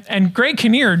 and Greg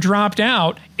Kinnear dropped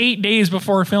out 8 days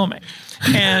before filming.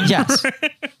 And yes.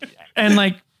 And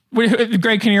like,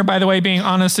 Greg Kinnear, by the way, being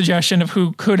on a suggestion of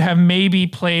who could have maybe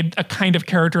played a kind of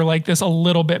character like this a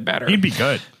little bit better. He'd be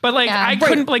good. But like, I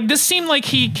couldn't, like, this seemed like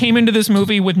he came into this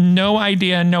movie with no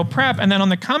idea, no prep. And then on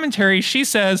the commentary, she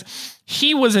says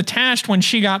he was attached when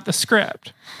she got the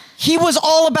script. He was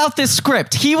all about this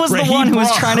script. He was the one who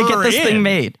was trying to get this thing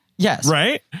made. Yes.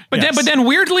 Right. But then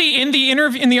weirdly in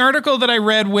the article that I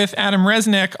read with Adam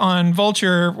Resnick on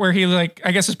Vulture, where he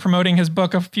I guess is promoting his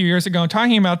book a few years ago and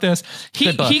talking about this,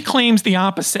 he claims the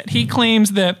opposite. He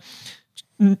claims that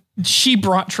she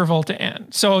brought Travolta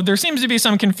in. So there seems to be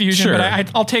some confusion, but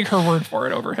I'll take her word for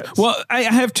it over his. Well, I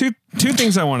have two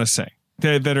things I want to say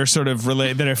that are sort of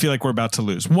related that I feel like we're about to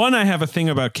lose. One, I have a thing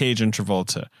about Cage and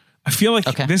Travolta. I feel like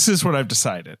this is what I've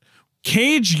decided.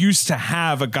 Cage used to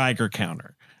have a Geiger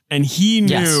counter. And he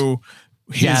knew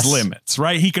his limits,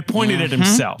 right? He could point it at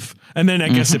himself. And then I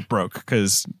guess it broke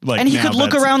because and he could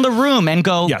look around the room and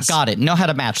go, got it, know how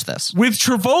to match this. With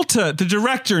Travolta, the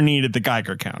director needed the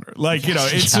Geiger counter. Like,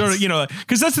 it's sort of,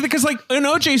 because that's because like in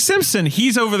O.J. Simpson,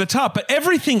 he's over the top, but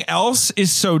everything else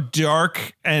is so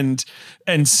dark and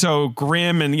so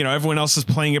grim and, everyone else is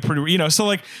playing it pretty,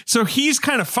 so he's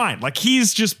kind of fine. Like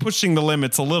he's just pushing the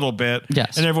limits a little bit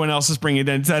and everyone else is bringing it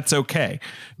in. That's okay.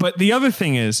 But the other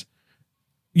thing is,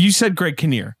 you said Greg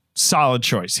Kinnear. Solid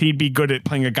choice. He'd be good at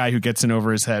playing a guy who gets in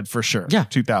over his head for sure. Yeah.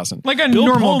 2000. Like a Bill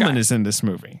normal Pullman guy. is in this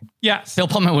movie. Yes. Bill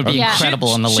Pullman would be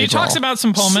incredible in the lead role. She talks about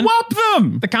some Pullman. Swap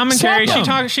them. The commentary.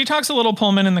 She talks a little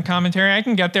Pullman in the commentary. I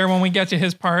can get there when we get to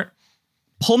his part.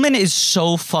 Pullman is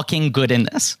so fucking good in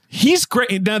this. He's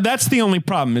great. Now, that's the only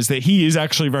problem is that he is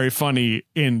actually very funny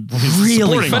in his Really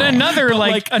supporting funny.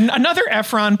 But role. another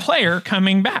Efron player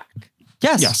coming back.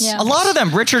 Yes. Yeah. A lot of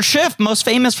them. Richard Schiff, most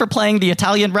famous for playing the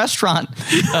Italian restaurant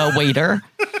waiter.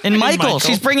 And Michael,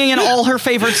 she's bringing in all her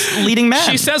favorite leading men.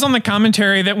 She says on the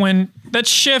commentary that that's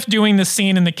Schiff doing the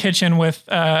scene in the kitchen with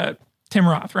Tim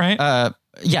Roth, right?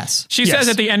 Yes. She says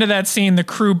at the end of that scene, the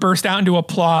crew burst out into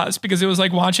applause because it was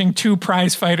like watching two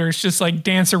prize fighters just like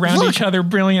dance around each other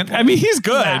brilliantly. I mean, he's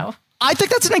good. Wow. I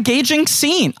think that's an engaging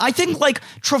scene. I think like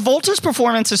Travolta's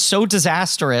performance is so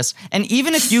disastrous. And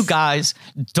even if you guys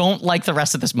don't like the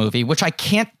rest of this movie, which I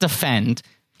can't defend,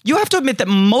 you have to admit that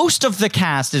most of the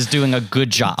cast is doing a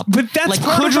good job. But that's like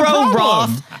part of the Kudrow, problem.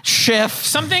 Roth, Schiff,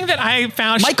 Something that I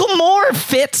found... Michael Moore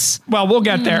fits. Well, we'll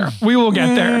get there. We will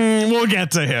get there. We'll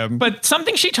get to him. But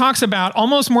something she talks about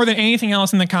almost more than anything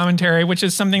else in the commentary, which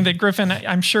is something that Griffin,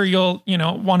 I'm sure you'll,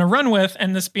 want to run with.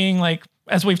 And this being like,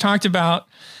 as we've talked about,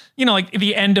 like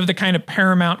the end of the kind of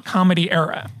Paramount comedy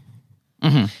era.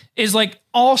 Is like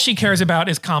all she cares about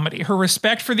is comedy. Her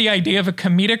respect for the idea of a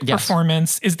comedic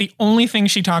performance is the only thing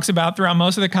she talks about throughout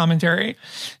most of the commentary.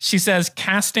 She says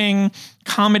casting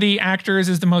comedy actors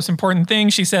is the most important thing.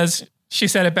 She said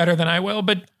it better than I will,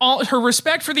 but her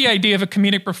respect for the idea of a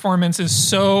comedic performance is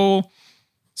so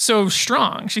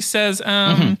strong. She says,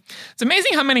 it's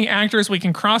amazing how many actors we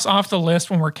can cross off the list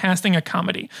when we're casting a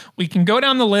comedy. We can go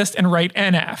down the list and write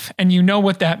NF, and you know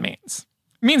what that means.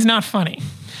 It means not funny.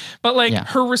 But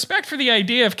her respect for the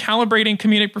idea of calibrating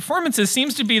comedic performances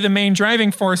seems to be the main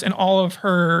driving force in all of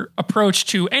her approach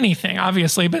to anything,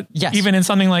 obviously, but even in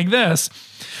something like this.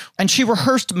 And she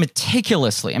rehearsed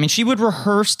meticulously. I mean, she would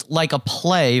rehearse like a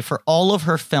play for all of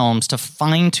her films to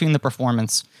fine-tune the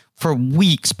performance for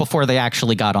weeks before they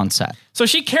actually got on set. So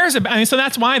she cares about, so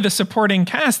that's why the supporting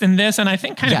cast in this, and I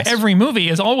think kind of every movie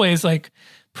is always like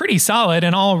pretty solid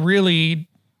and all really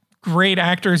great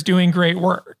actors doing great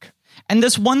work. And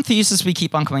this one thesis we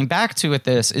keep on coming back to with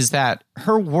this is that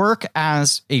her work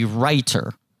as a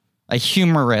writer, a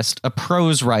humorist, a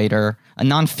prose writer, a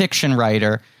nonfiction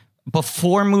writer,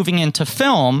 before moving into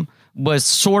film was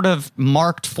sort of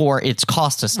marked for its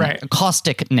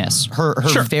causticness,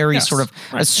 her very sort of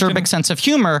acerbic sense of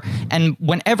humor. And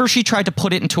whenever she tried to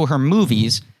put it into her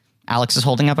movies, Alex is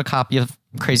holding up a copy of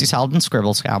Crazy Salad and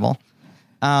Scribble Scabble.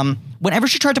 Whenever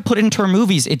she tried to put it into her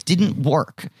movies, it didn't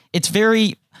work. It's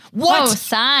very... What? Oh,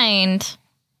 signed.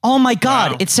 Oh my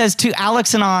God. Wow. It says to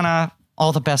Alex and Anna,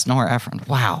 all the best, Nora Ephron.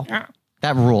 Wow. Yeah.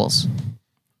 That rules.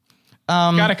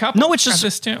 Got a couple. No, it's just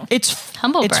this too. It's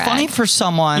humble. It's brag. Funny for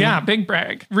someone. Yeah, big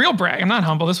brag. Real brag. I'm not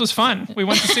humble. This was fun. We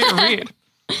went to see her read.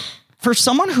 For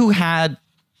someone who had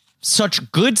such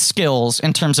good skills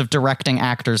in terms of directing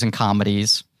actors in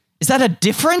comedies, is that a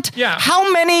different? Yeah.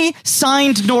 How many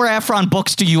signed Nora Ephron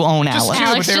books do you own, Alex?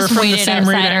 Alex just waited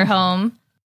outside her home.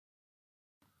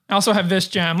 I also have this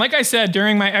gem. Like I said,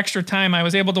 during my extra time, I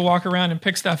was able to walk around and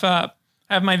pick stuff up.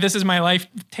 I have my This Is My Life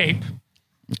tape.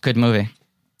 Good movie.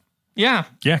 Yeah.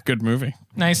 Yeah, good movie.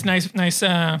 Nice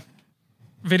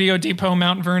Video Depot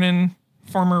Mount Vernon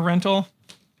former rental.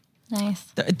 Nice.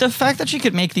 The fact that she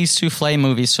could make these souffle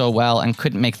movies so well and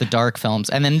couldn't make the dark films.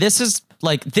 And then this is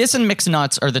like, this and Mixed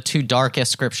Nuts are the two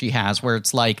darkest scripts she has where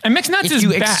it's like... And Mixed Nuts is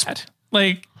bad.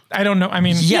 Like... I don't know. I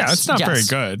mean, it's not very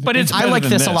good. But I like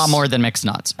this a lot more than Mixed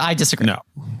Nuts. I disagree. No,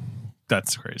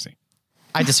 that's crazy.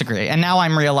 I disagree. And now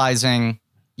I'm realizing,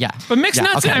 But Mixed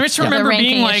Nuts, okay. I just remember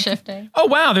being like, oh,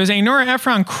 wow, there's a Nora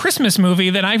Ephron Christmas movie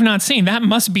that I've not seen. That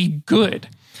must be good.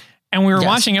 And we were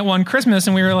watching it one Christmas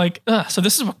and we were like, ugh, so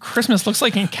this is what Christmas looks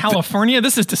like in California?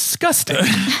 This is disgusting.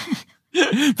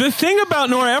 The thing about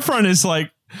Nora Ephron is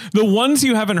like, the ones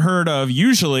you haven't heard of,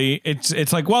 usually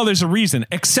it's like, well, there's a reason,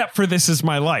 except for This Is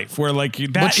My Life, where like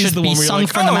that is the one where you're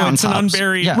like, oh, it's an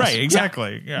unburied, right?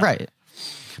 Exactly, yeah. Right.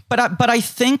 But I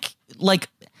think like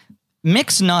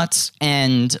Mixed Nuts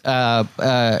and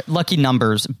Lucky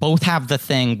Numbers both have the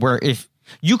thing where if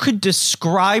you could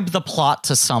describe the plot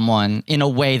to someone in a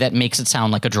way that makes it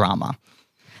sound like a drama.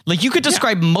 Like you could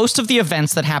describe most of the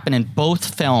events that happen in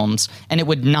both films and it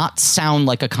would not sound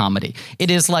like a comedy. It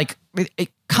is like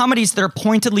comedies that are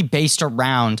pointedly based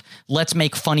around let's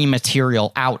make funny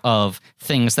material out of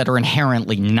things that are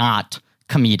inherently not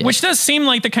comedic. Which does seem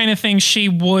like the kind of thing she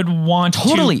would want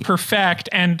to perfect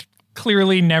and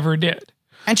clearly never did.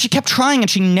 And she kept trying and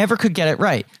she never could get it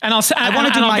right. And I'll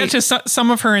get to some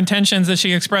of her intentions that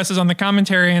she expresses on the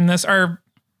commentary in this are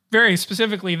very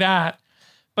specifically that.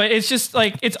 But it's just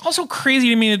like, it's also crazy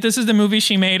to me that this is the movie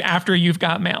she made after You've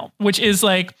Got Mail, which is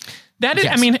like That is,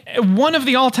 I mean, one of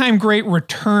the all-time great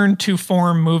return to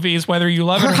form movies, whether you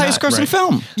love it or not. Her highest grossing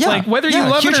film. Yeah. Like, whether you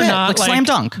love it or not, like slam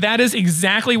dunk. That is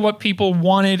exactly what people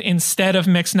wanted instead of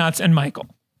Mixed Nuts and Michael.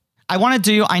 I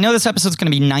know this episode's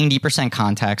going to be 90%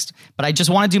 context, but I just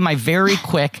want to do my very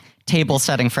quick table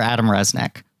setting for Adam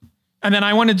Resnick. And then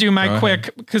I want to do my quick,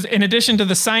 because in addition to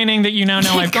the signing that you now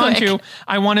know I've gone to,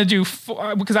 I want to do,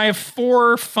 because I have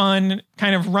 4 fun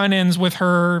kind of run-ins with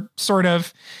her sort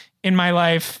of in my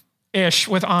life-ish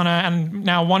with Anna. And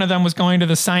now one of them was going to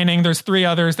the signing. There's 3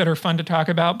 others that are fun to talk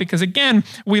about because, again,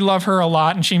 we love her a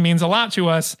lot and she means a lot to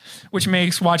us, which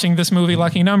makes watching this movie,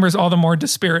 Lucky Numbers, all the more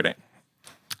dispiriting.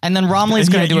 And then Romley's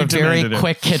going to do a very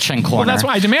quick kitchen corner. Well, that's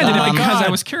why I demanded it, because I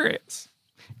was curious.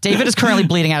 David is currently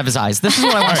bleeding out of his eyes. This is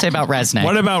what I want to say about Resnick.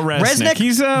 What about Resnick?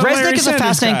 Resnick is a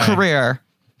fascinating career.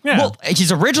 Yeah. Well,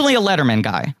 he's originally a Letterman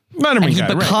guy. And he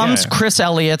becomes Chris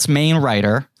Elliott's main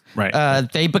writer. Right.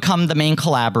 They become the main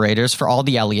collaborators for all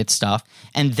the Elliott stuff.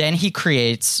 And then he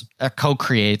co-creates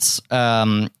Get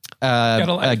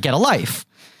a Life,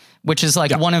 which is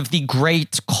like one of the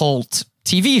great cult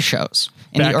TV shows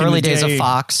in the early days of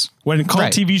Fox. When cult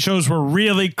TV shows were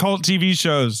really cult TV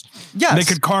shows. Yes. They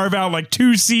could carve out like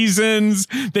 2 seasons.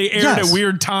 They aired at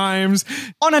weird times.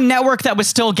 On a network that was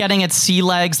still getting its sea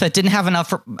legs, that didn't have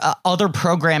enough other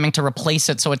programming to replace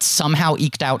it, so it somehow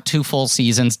eked out 2 full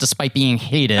seasons despite being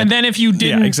hated. And then if you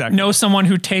didn't know someone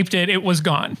who taped it, it was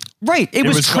gone. Right. It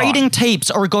was trading tapes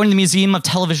or going to the Museum of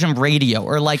Television Radio,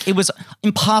 or like it was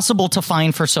impossible to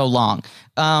find for so long.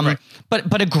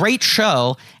 But a great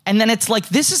show. And then it's like,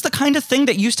 this is the kind of thing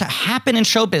that used to happen in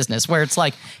show business where it's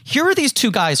like, here are these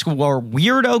 2 guys who were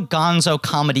weirdo gonzo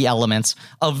comedy elements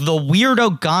of the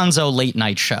weirdo gonzo late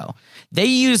night show. They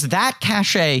use that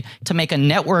cachet to make a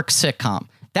network sitcom.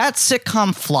 That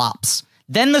sitcom flops.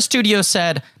 Then the studio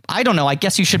said, I don't know, I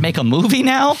guess you should make a movie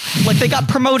now. Like they got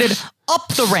promoted up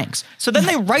the ranks. So then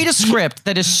they write a script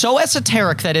that is so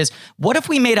esoteric that is, what if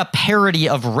we made a parody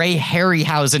of Ray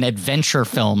Harryhausen adventure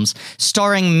films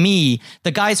starring me,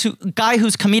 the guy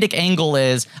whose comedic angle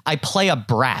is I play a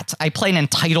brat. I play an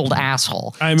entitled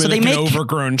asshole. I'm an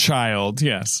overgrown child.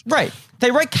 Yes. Right.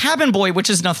 They write Cabin Boy, which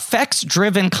is an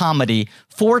effects-driven comedy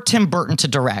for Tim Burton to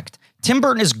direct. Tim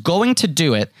Burton is going to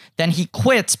do it. Then he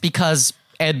quits because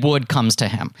Ed Wood comes to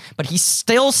him, but he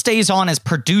still stays on as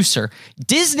producer.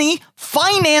 Disney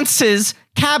finances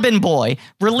Cabin Boy,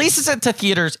 releases it to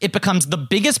theaters. It becomes the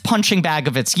biggest punching bag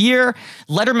of its year.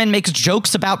 Letterman makes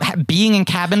jokes about being in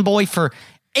Cabin Boy for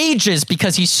ages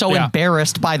because he's so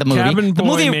embarrassed by the movie. Cabin Boy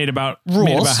movie made about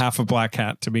half a Black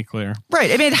Hat, to be clear. Right.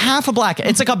 It made half a Black Hat.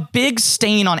 It's like a big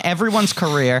stain on everyone's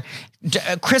career.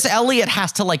 Chris Elliott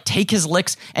has to like take his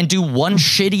licks and do one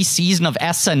shitty season of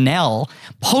SNL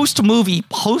post-movie,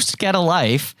 post-Get a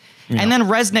Life. Yeah. And then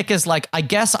Resnick is like, I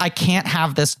guess I can't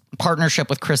have this partnership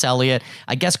with Chris Elliott.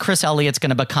 I guess Chris Elliott's going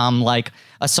to become like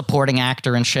a supporting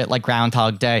actor and shit like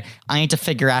Groundhog Day. I need to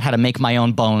figure out how to make my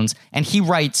own bones. And he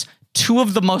writes 2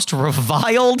 of the most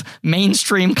reviled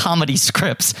mainstream comedy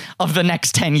scripts of the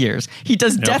next 10 years. He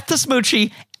does Death to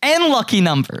Smoochie and Lucky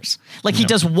Numbers. Like he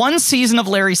does 1 season of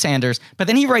Larry Sanders, but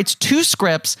then he writes 2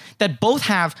 scripts that both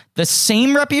have the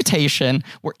same reputation,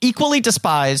 were equally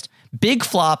despised, big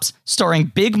flops starring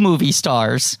big movie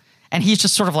stars. And he's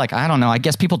just sort of like, I don't know, I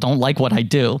guess people don't like what I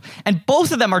do. And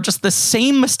both of them are just the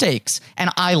same mistakes, and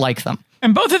I like them.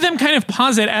 And both of them kind of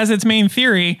posit as its main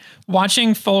theory,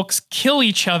 watching folks kill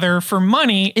each other for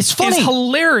money is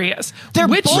hilarious. They're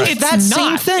both that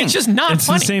same thing. It's just not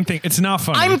funny. It's the same thing. It's not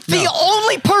funny. I'm the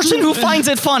only person who finds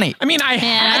it funny. I mean, I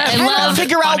cannot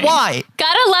figure out why.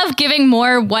 Gotta love giving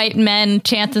more white men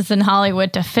chances in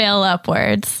Hollywood to fail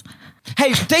upwards.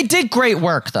 Hey, they did great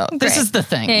work, though. Great. This is the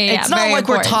thing. Yeah, it's not like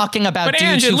we're talking about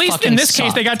dudes who fucking suck. But at least in this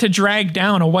case, they got to drag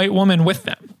down a white woman with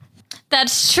them.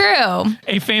 That's true.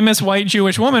 A famous white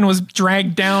Jewish woman was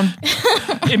dragged down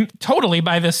totally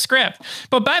by this script.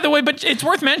 But by the way, it's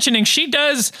worth mentioning, she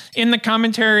does in the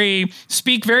commentary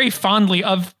speak very fondly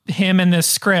of him in this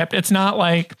script. It's not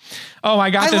like, oh,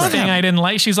 I got this thing I didn't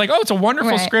like. She's like, oh, it's a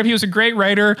wonderful script. He was a great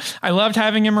writer. I loved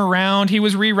having him around. He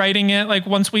was rewriting it like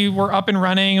once we were up and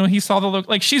running and he saw the look.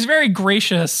 Like she's very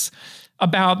gracious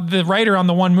about the writer on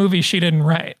the one movie she didn't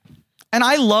write. And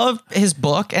I love his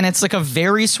book, and it's like a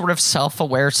very sort of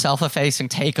self-aware, self-effacing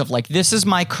take of like, this is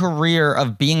my career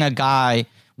of being a guy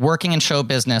working in show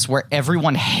business where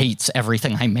everyone hates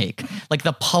everything I make. Like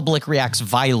the public reacts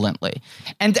violently.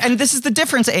 And this is the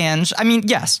difference, Ange. I mean,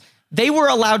 yes, they were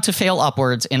allowed to fail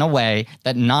upwards in a way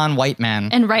that non-white men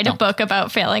and write a book about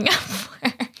failing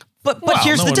upwards. But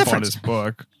here's the difference. Bought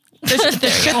his book. The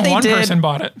shit they One did. person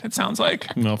bought it. It sounds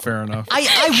like. No, fair enough.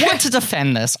 I want to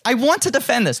defend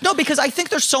this. No, because I think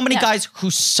there's so many guys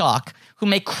who suck, who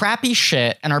make crappy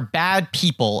shit and are bad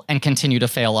people and continue to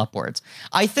fail upwards.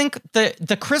 I think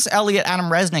the Chris Elliott, Adam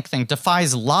Resnick thing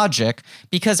defies logic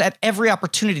because at every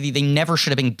opportunity, they never should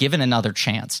have been given another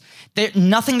chance.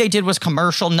 Nothing they did was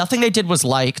commercial. Nothing they did was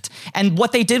liked. And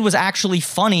what they did was actually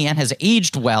funny and has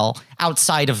aged well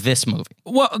outside of this movie.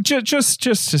 Well, just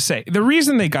to say, the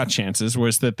reason they got chances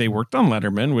was that they worked on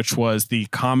Letterman, which was the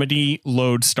comedy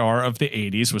lodestar of the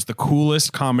 80s, was the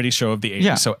coolest comedy show of the 80s.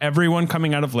 Yeah. So everyone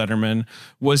coming out of Letterman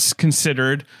was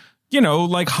considered,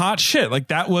 like hot shit. Like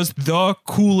that was the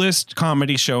coolest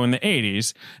comedy show in the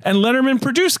 80s. And Letterman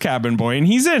produced Cabin Boy, and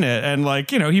he's in it. And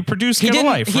he produced Get a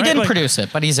Life. He didn't produce it,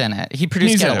 but he's in it. He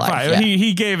produced Get a Life. Yeah.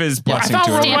 He gave his I blessing thought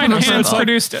to it. Worldwide Hands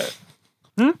produced it.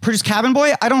 Produced Cabin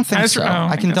Boy? I don't think so.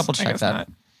 I can guess- double I check guess that. not.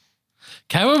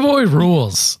 Cabin Boy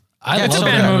rules. I it's love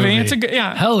a that bad movie. It's a good,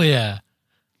 yeah. Hell yeah.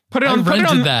 Put it I on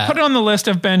rented that. Put it on the list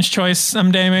of bench choice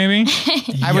someday, maybe.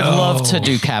 I would love to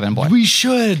do Cabin Boy. We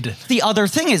should. The other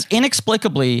thing is,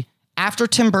 inexplicably, after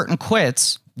Tim Burton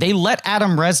quits, they let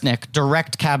Adam Resnick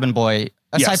direct Cabin Boy,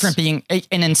 aside Yes. from it being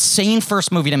an insane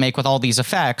first movie to make with all these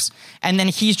effects. And then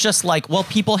he's just like, well,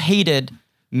 people hated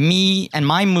me and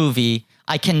my movie.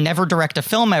 I can never direct a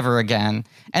film ever again.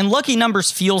 And Lucky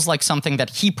Numbers feels like something that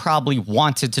he probably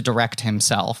wanted to direct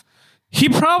himself. He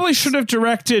probably should have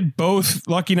directed both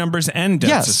Lucky Numbers and Death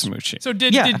Yes. to Smoochie. So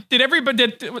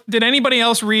did anybody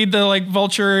else read the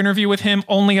Vulture interview with him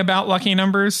only about Lucky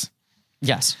Numbers?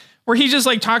 Yes. Where he just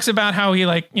talks about how he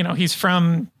he's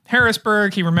from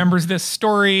Harrisburg. He remembers this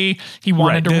story. He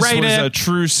wanted to write This was it. a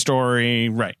true story.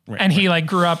 Right. And he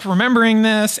grew up remembering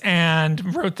this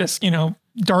and wrote this,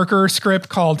 darker script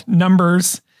called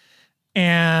Numbers.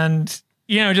 And,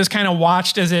 just kind of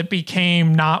watched as it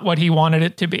became not what he wanted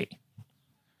it to be.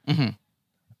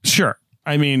 Sure.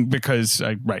 I mean, because,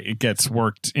 it gets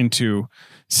worked into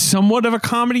somewhat of a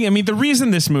comedy. I mean, the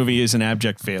reason this movie is an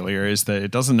abject failure is that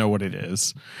it doesn't know what it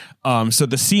is. So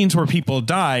the scenes where people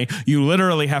die, you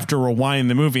literally have to rewind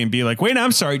the movie and be like, wait,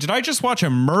 I'm sorry. Did I just watch a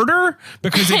murder?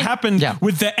 Because it happened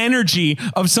with the energy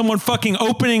of someone fucking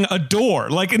opening a door.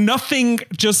 Like nothing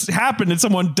just happened and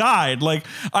someone died. Like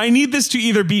I need this to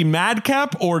either be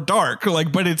madcap or dark.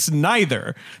 But it's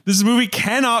neither. This movie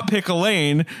cannot pick a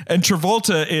lane, and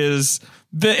Travolta is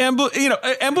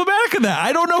emblematic of that.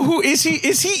 I don't know who is he.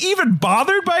 Is he even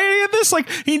bothered by any of this?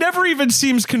 He never even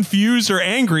seems confused or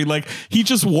angry. He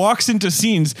just walks into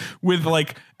scenes with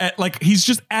he's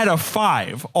just at a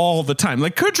 5 all the time.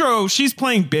 Kudrow, she's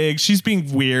playing big. She's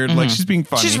being weird. She's being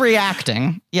funny. She's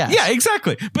reacting. Yes. Yeah,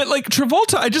 exactly. But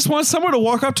Travolta, I just want someone to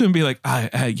walk up to him and be like,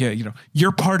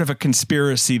 you're part of a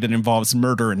conspiracy that involves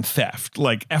murder and theft.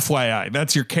 FYI,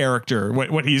 that's your character,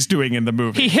 what he's doing in the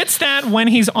movie. He hits that when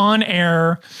he's on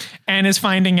air and is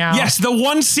finding out. Yes, the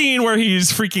one scene where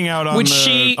he's freaking out on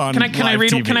can I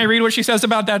read TV. Can I read what she says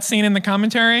about that scene in the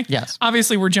commentary? Yes.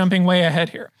 Obviously, we're jumping way ahead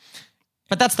here.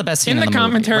 But that's the best scene In the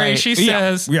commentary, movie, right? she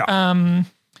says,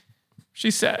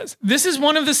 she says, "This is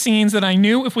one of the scenes that I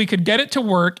knew if we could get it to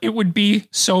work, it would be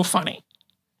so funny."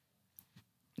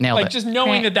 Nailed it. Just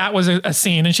knowing that was a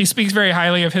scene, and she speaks very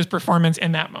highly of his performance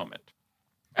in that moment.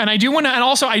 And I do want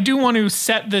to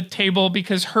set the table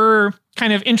because her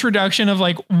kind of introduction of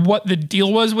what the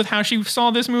deal was with how she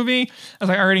saw this movie, as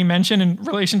I already mentioned in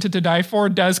relation to Die For,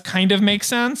 does kind of make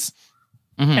sense.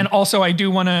 Mm-hmm. And also I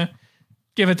do want to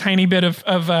give a tiny bit of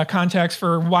context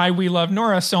for why we love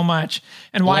Nora so much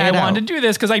and why I wanted to do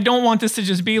this. Because I don't want this to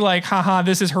just be haha,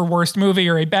 this is her worst movie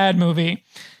or a bad movie.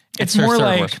 It's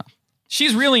more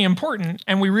she's really important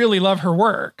and we really love her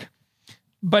work,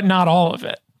 but not all of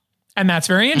it. And that's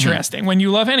very interesting when you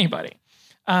love anybody.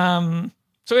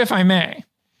 So if I may.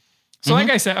 So like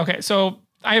I said, okay, so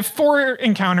I have 4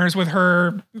 encounters with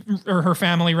her or her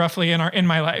family roughly in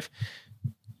my life.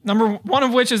 Number one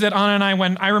of which is that Anna and I,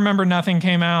 when I Remember Nothing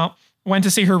came out, went to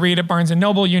see her read at Barnes &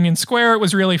 Noble, Union Square. It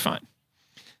was really fun.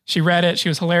 She read it. She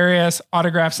was hilarious.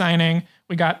 Autograph signing.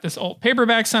 We got this old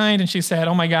paperback signed and she said,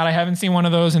 "Oh my God, I haven't seen one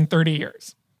of those in 30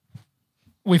 years.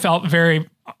 We felt very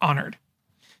honored.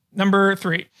 Number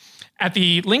 3, at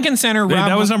the Lincoln Center.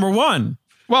 That was number 1.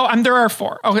 Well, there are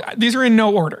 4. Oh, these are in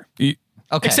no order. Okay.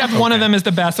 Except one of them is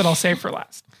the best that I'll save for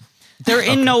last. They're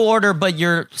in no order, but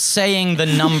you're saying the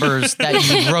numbers that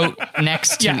you wrote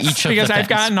next to each of because the I've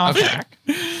gotten off track.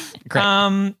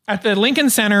 Great. At the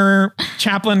Lincoln Center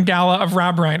Chaplain Gala of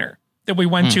Rob Reiner that we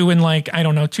went to in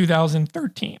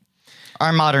 2013.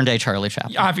 Our modern day Charlie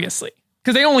Chaplin. Obviously.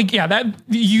 Because they only,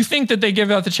 you think that they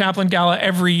give out the Chaplain Gala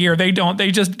every year. They don't.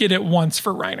 They just get it once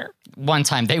for Reiner. one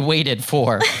time they waited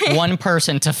for one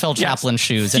person to fill Chaplin's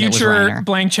shoes, and it was Reiner. Future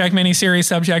blank check miniseries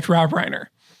subject Rob Reiner.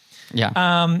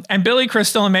 Yeah. And Billy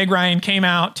Crystal and Meg Ryan came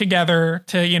out together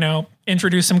to,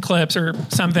 introduce some clips or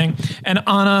something. And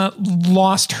Anna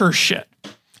lost her shit.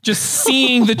 Just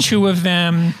seeing the two of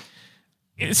them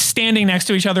standing next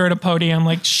to each other at a podium.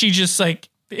 Like, she just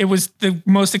it was the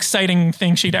most exciting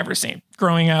thing she'd ever seen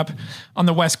growing up on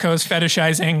the West Coast,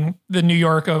 fetishizing the New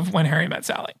York of When Harry Met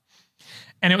Sally.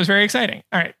 And it was very exciting.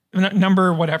 All right.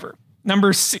 Number whatever.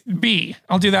 Number B.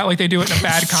 I'll do that like they do it in a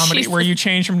bad comedy where you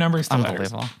change from numbers to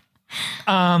letters.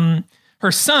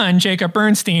 Her son, Jacob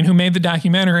Bernstein, who made the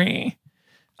documentary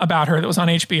about her that was on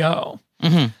HBO.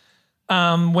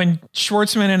 Mm-hmm. When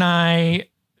Schwartzman and I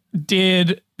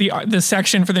did the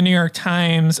section for the New York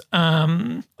Times,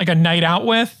 like a night out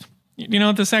with, you know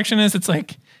what the section is? It's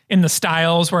like in the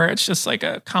Styles, where it's just like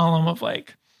a column of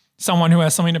like someone who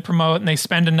has something to promote and they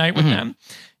spend a night with them.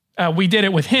 We did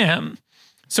it with him.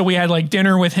 So we had like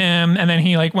dinner with him, and then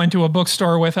he like went to a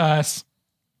bookstore with us.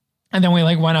 And then we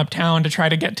like went uptown to try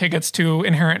to get tickets to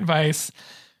Inherent Vice.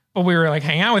 But we were like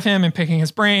hanging out with him and picking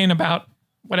his brain about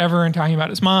whatever and talking about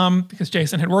his mom, because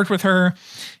Jason had worked with her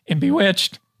in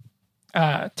Bewitched,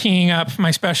 teeing up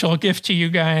my special gift to you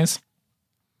guys.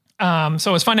 So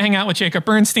it was fun to hang out with Jacob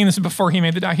Bernstein. This is before he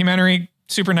made the documentary.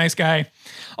 Super nice guy.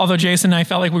 Although Jason and I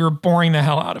felt like we were boring the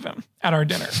hell out of him at our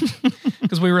dinner.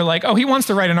 Because we were like, oh, he wants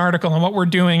to write an article, and what we're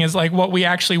doing is like what we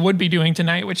actually would be doing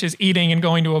tonight, which is eating and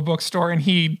going to a bookstore, and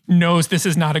he knows this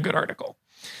is not a good article.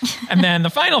 And then the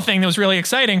final thing that was really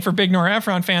exciting for big Nora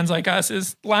Ephron fans like us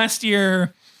is last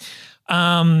year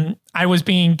I was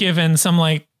being given some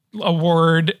like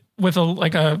award with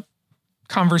a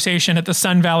conversation at the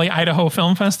Sun Valley, Idaho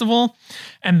Film Festival,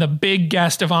 and the big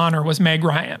guest of honor was Meg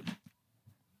Ryan.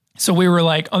 So we were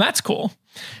like, oh, that's cool.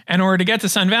 In order to get to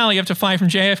Sun Valley, you have to fly from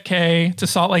JFK to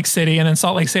Salt Lake City and then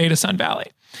Salt Lake City to Sun Valley.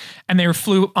 And they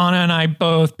flew Anna and I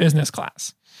both business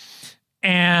class.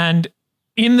 And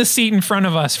in the seat in front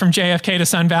of us from JFK to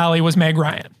Sun Valley was Meg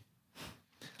Ryan.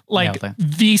 Like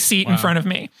the seat in front of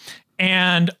me.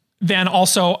 And then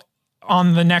also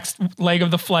on the next leg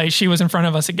of the flight, she was in front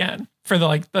of us again for the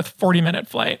 40-minute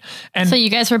flight. And so you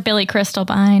guys were Billy Crystal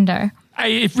behind her.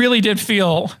 It really did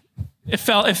feel... It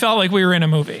felt like we were in a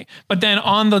movie. But then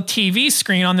on the TV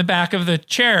screen on the back of the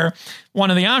chair, one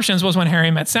of the options was When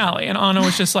Harry Met Sally. And Anna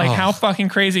was just like, how fucking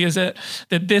crazy is it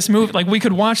that this movie, like we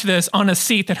could watch this on a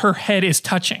seat that her head is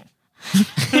touching.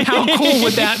 How cool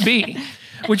would that be?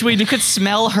 Which you could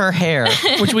smell her hair.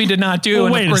 Which we did not do.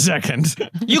 Well, wait a second.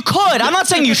 You could. I'm not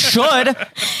saying you should.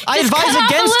 I advise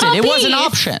against it. It was an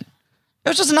option. It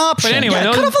was just an option. But anyway, cut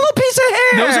off a little piece of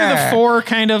hair. Those are the four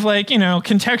kind of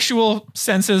contextual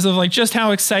senses of just how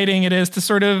exciting it is to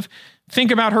sort of think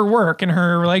about her work and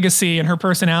her legacy and her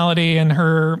personality and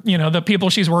her, the people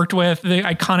she's worked with, the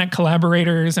iconic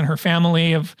collaborators and her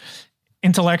family of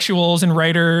intellectuals and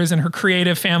writers and her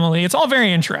creative family. It's all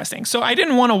very interesting. So I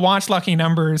didn't want to watch Lucky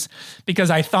Numbers because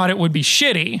I thought it would be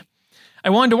shitty. I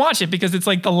wanted to watch it because it's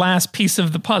like the last piece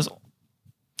of the puzzle.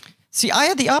 See, I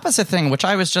had the opposite thing, which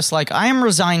I was just like, I am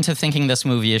resigned to thinking this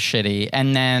movie is shitty,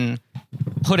 and then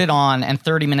put it on, and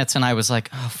 30 minutes, and I was like,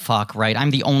 oh, fuck, right?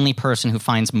 I'm the only person who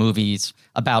finds movies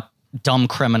about dumb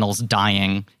criminals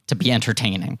dying to be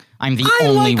entertaining. I'm the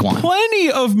only one. Plenty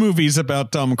of movies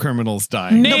about dumb criminals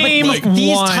dying. Name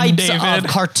these one, types David. of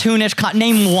cartoonish...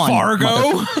 Name one.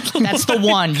 Fargo? That's the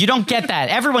one. You don't get that.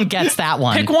 Everyone gets that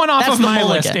one. Pick one off That's of my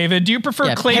mulligan. list, David. Do you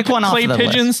prefer clay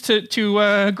pigeons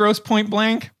to Grosse Pointe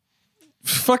Blank?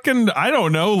 Fucking, I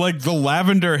don't know, like the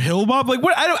Lavender Hill Mob. Like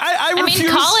what? I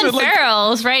refuse. Colin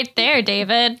Farrell's right there,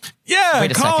 David. Yeah,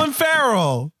 Colin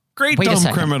Farrell, great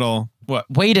dumb criminal. What?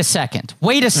 Wait a second,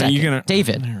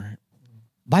 David.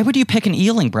 Why would you pick an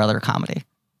Ealing Brother comedy?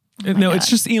 No, it's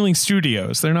just Ealing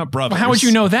Studios. They're not brothers. Well, how would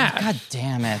you know that? God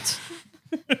damn it.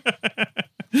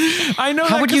 I know.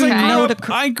 How that would you know?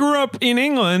 I grew up in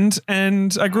England,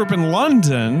 and I grew up in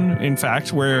London. In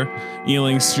fact, where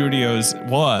Ealing Studios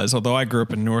was, although I grew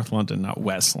up in North London, not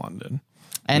West London.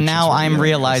 And now I'm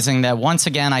realizing that once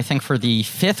again, I think for the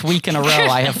 5th week in a row,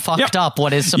 I have fucked up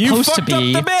what is supposed to be.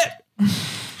 You fucked up the bit.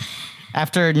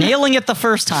 After nailing it the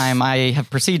first time, I have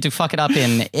proceeded to fuck it up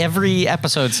in every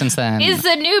episode since then. Is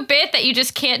the new bit that you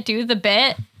just can't do the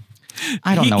bit?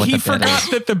 I don't know what the bit is. He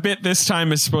forgot that the bit this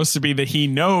time is supposed to be that he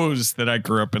knows that I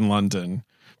grew up in London,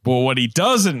 But what he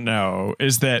doesn't know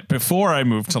is that before I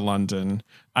moved to London,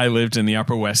 I lived in the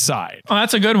Upper West Side. Oh,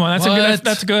 that's a good one. That's good.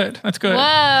 That's good. That's good.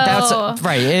 Whoa.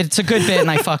 Right. It's a good bit, and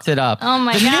I fucked it up. Oh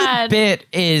my the God. new bit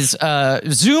is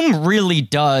Zoom really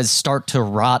does start to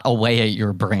rot away at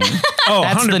your brain. Oh,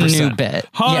 that's 100%. the new bit.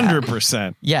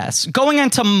 100%. Yes. Going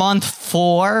into month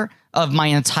 4 of my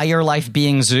entire life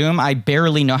being Zoom, I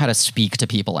barely know how to speak to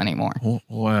people anymore. Boy,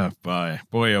 oh boy.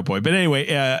 But anyway,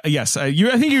 yes, I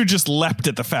think you just leapt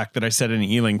at the fact that I said an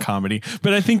Ealing comedy.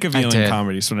 But I think of Ealing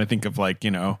comedies when I think of, like,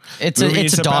 you know, it's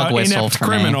a dog whistle inept for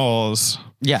criminals. Me.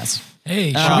 Yes.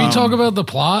 Hey, should we talk about the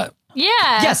plot? Yeah.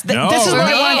 Yes. This is what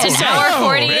I wanted to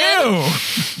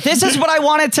say. This is what I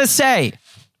wanted to say.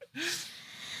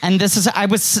 And I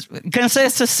was going to say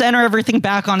this to center everything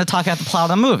back on to talk about the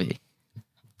plot of the movie.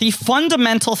 The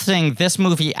fundamental thing this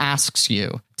movie asks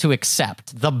you to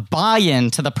accept, the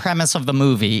buy-in to the premise of the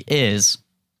movie, is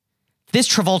this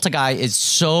Travolta guy is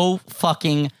so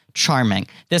fucking charming.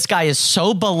 This guy is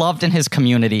so beloved in his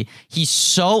community. He's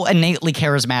so innately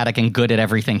charismatic and good at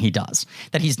everything he does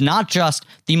that he's not just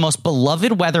the most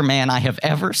beloved weatherman I have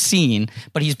ever seen,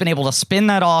 but he's been able to spin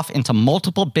that off into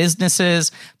multiple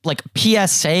businesses, like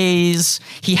PSAs.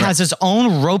 He has his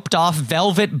own roped off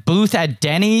velvet booth at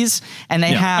Denny's, and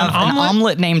they have an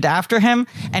omelet named after him.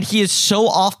 And he is so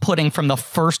off-putting from the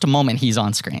first moment he's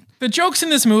on screen. The jokes in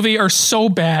this movie are so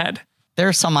bad.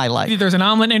 There's some I like. There's an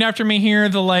omelet named after me here.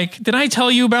 Did I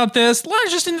tell you about this?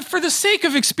 For the sake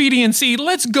of expediency,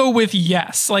 let's go with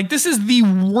yes. Like, this is the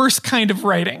worst kind of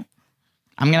writing.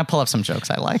 I'm going to pull up some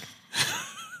jokes I like.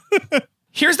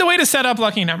 Here's the way to set up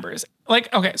lucky numbers.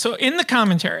 Like, okay, so in the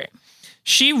commentary,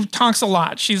 she talks a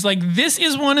lot. She's like, this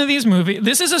is one of these movies.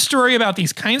 This is a story about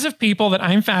these kinds of people that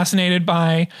I'm fascinated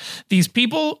by. These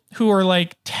people who are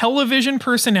like television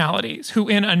personalities who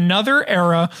in another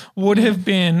era would have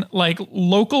been like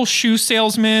local shoe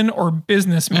salesmen or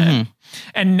businessmen. Mm-hmm.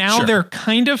 And now they're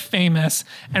kind of famous.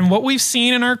 And what we've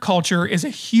seen in our culture is a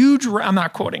huge, I'm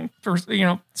not quoting for,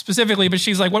 specifically, but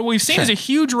she's like, what we've seen is a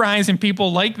huge rise in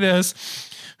people like this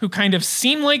who kind of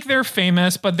seem like they're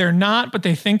famous, but they're not, but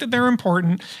they think that they're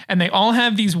important. And they all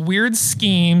have these weird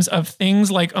schemes of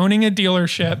things like owning a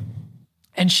dealership.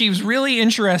 And she was really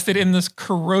interested in this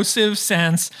corrosive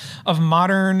sense of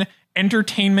modern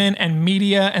entertainment and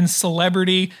media and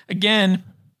celebrity. Again,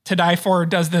 To Die For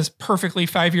does this perfectly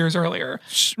 5 years earlier.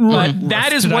 But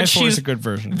that is what she's a good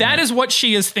version. That is what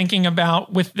she is thinking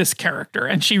about with this character.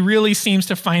 And she really seems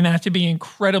to find that to be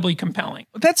incredibly compelling.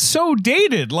 That's so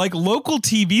dated. Like, local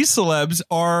TV celebs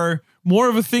are more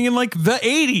of a thing in like the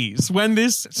 80s when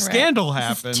this scandal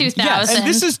happened. 2000. Yes, and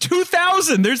this is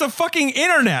 2000. There's a fucking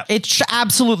internet. It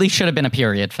absolutely should have been a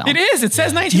period film. It is. It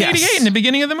says 1988 in the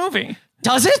beginning of the movie.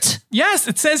 Does it? Yes,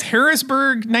 it says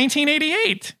Harrisburg,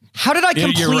 1988. How did I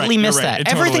completely miss that?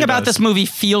 Everything about this movie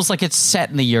feels like it's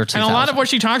set in the year 2000. And a lot of what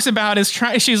she talks about is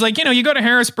she's like, you go to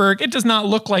Harrisburg, it does not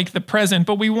look like the present,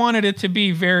 but we wanted it to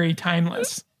be very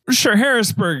timeless. Sure,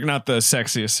 Harrisburg, not the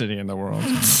sexiest city in the world.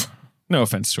 No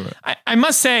offense to it. I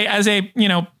must say, as a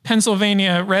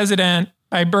Pennsylvania resident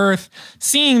by birth,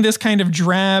 seeing this kind of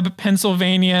drab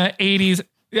Pennsylvania 80s,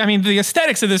 I mean, the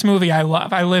aesthetics of this movie I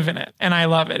love. I live in it, and I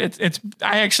love it.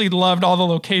 I actually loved all the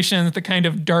locations, the kind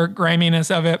of dark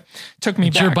griminess of it. Took me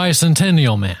back. It's your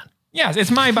bicentennial man. Yes,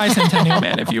 it's my Bicentennial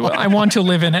Man, if you will. I want to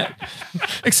live in it.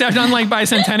 Except unlike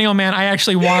Bicentennial Man, I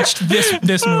actually watched this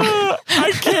movie.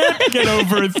 I can't get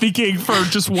over thinking for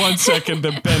just 1 second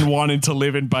that Ben wanted to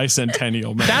live in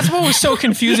Bicentennial Man. That's what was so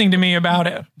confusing to me about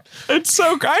it. It's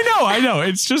so, I know.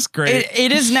 It's just great.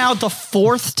 It is now the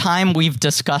 4th time we've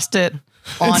discussed it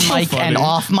on mic and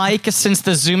off mic since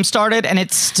the Zoom started, and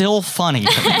it's still funny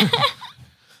to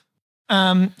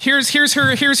me. Here's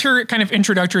her kind of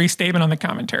introductory statement on the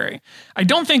commentary. I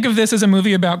don't think of this as a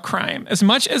movie about crime, as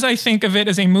much as I think of it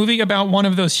as a movie about one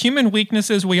of those human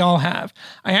weaknesses we all have.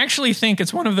 I actually think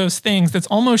it's one of those things that's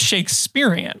almost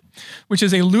Shakespearean, which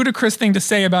is a ludicrous thing to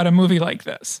say about a movie like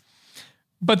this.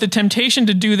 But the temptation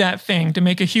to do that thing, to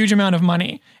make a huge amount of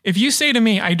money, if you say to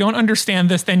me, I don't understand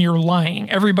this, then you're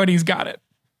lying. Everybody's got it.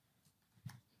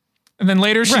 And then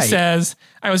later she says,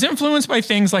 I was influenced by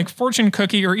things like Fortune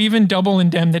Cookie or even Double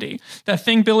Indemnity, that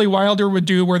thing Billy Wilder would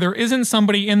do where there isn't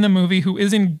somebody in the movie who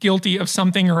isn't guilty of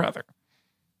something or other.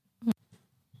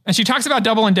 And she talks about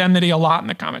Double Indemnity a lot in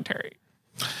the commentary.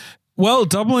 Well,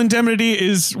 Double Indemnity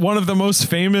is one of the most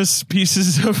famous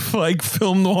pieces of like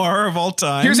film noir of all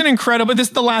time. Here's an incredible, this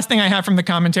is the last thing I have from the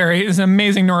commentary, is an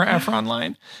amazing Nora Ephron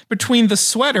line. Between the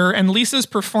sweater and Lisa's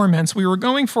performance, we were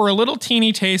going for a little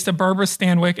teeny taste of Barbara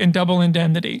Stanwyck in Double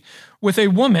Indemnity, with a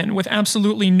woman with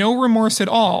absolutely no remorse at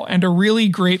all and a really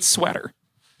great sweater.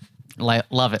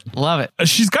 Love it. Love it.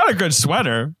 She's got a good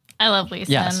sweater. I love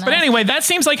Lisa. Yes. But anyway, that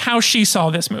seems like how she saw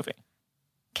this movie.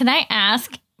 Can I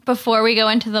ask, before we go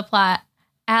into the plot,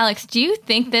 Alex, do you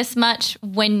think this much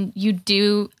when you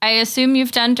do, I assume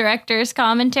you've done director's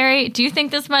commentary, do you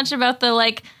think this much about the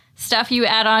like stuff you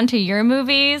add on to your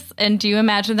movies? And do you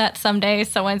imagine that someday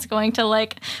someone's going to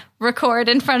like record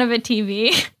in front of a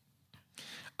TV?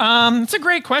 It's a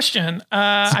great question.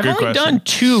 I've only done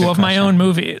 2 of my own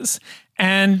movies.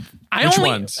 And Which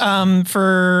ones?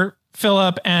 For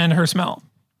Philip and Her Smell.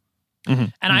 Mm-hmm.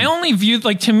 And I only viewed,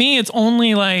 like, to me, it's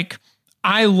only like,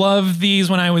 I loved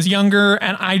these when I was younger,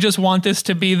 and I just want this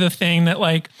to be the thing that,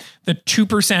 like, the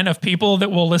 2% of people that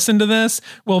will listen to this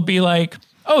will be like,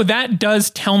 oh, that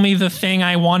does tell me the thing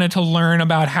I wanted to learn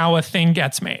about how a thing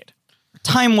gets made.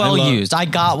 Time well used. I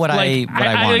got what I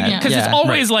wanted. Because it's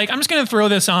always like, I'm just going to throw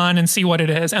this on and see what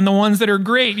it is. And the ones that are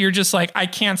great, you're just like, I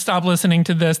can't stop listening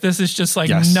to this. This is just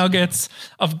like nuggets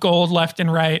of gold left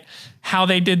and right. How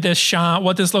they did this shot,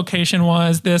 what this location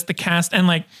was, the cast. And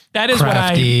like, that is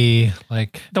Crafty, what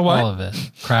like the what? all of it.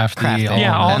 Crafty.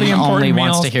 All the important only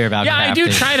meals. Wants to hear about Crafty. I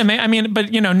do try to make,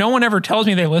 but no one ever tells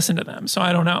me they listen to them. So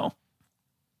I don't know.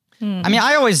 I mean,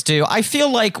 I always do. I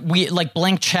feel like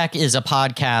Blank Check is a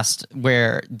podcast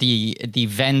where the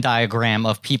Venn diagram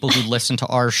of people who listen to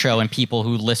our show and people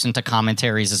who listen to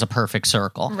commentaries is a perfect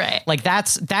circle. Right. Like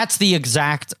that's the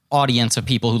exact audience of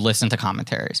people who listen to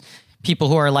commentaries. People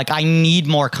who are like, I need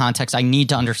more context. I need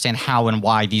to understand how and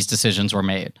why these decisions were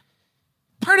made.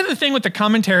 Part of the thing with the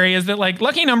commentary is that like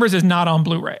Lucky Numbers is not on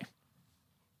Blu-ray.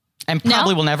 And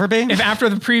probably will never be. If after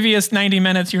the previous 90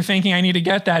 minutes you're thinking I need to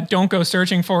get that, don't go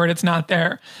searching for it. It's not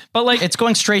there. But like it's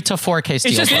going straight to 4K Steelbook.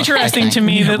 It's just interesting to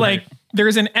me that like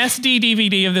there's an SD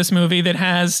DVD of this movie that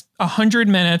has 100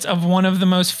 minutes of one of the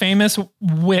most famous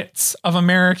wits of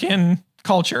American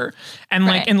culture. And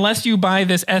like unless you buy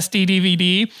this SD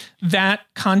DVD, that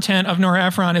content of Nora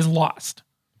Ephron is lost.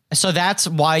 So that's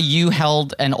why you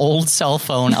held an old cell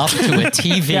phone up to a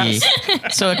TV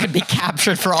so it could be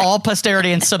captured for all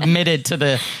posterity and submitted to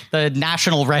the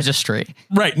National Registry.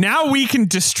 Right. Now we can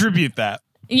distribute that.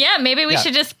 Yeah, maybe we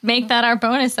should just make that our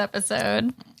bonus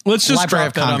episode. Let's just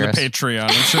Library drop that on the Patreon. I'm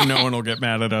sure no one will get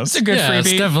mad at us. It's a good freebie.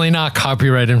 It's definitely not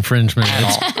copyright infringement.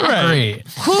 It's great.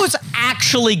 Who's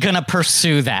actually going to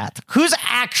pursue that? Who's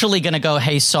actually going to go,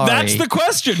 hey, sorry? That's the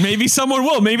question. Maybe someone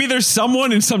will. Maybe there's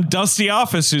someone in some dusty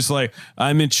office who's like,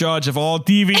 I'm in charge of all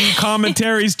DVD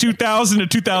commentaries 2000 to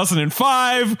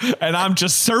 2005, and I'm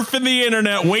just surfing the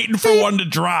internet waiting for one to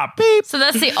drop. So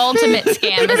that's the ultimate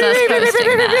scam, is us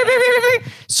posting that.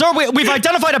 So we've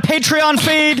identified a Patreon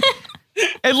feed.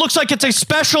 It looks like it's a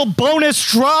special bonus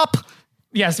drop.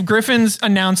 Yes, Griffin's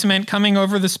announcement coming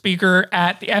over the speaker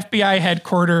at the FBI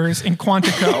headquarters in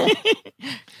Quantico.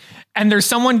 And there's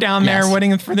someone down there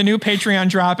waiting for the new Patreon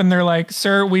drop, and they're like,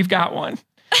 sir, we've got one.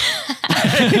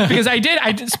 Because I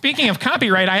did, speaking of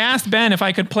copyright, I asked Ben if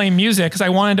I could play music because I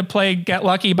wanted to play Get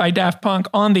Lucky by Daft Punk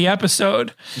on the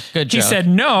episode. Good job. He said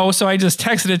no, so I just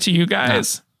texted it to you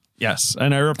guys. No. Yes,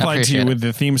 and I replied to you with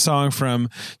the theme song from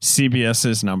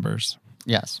CBS's Numbers.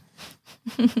 Yes.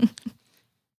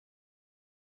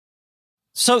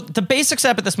 So the basic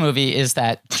setup of this movie is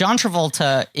that John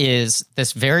Travolta is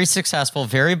this very successful,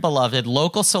 very beloved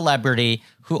local celebrity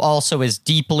who also is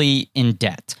deeply in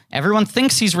debt. Everyone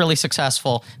thinks he's really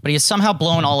successful, but he has somehow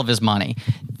blown all of his money.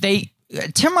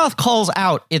 Tim Roth calls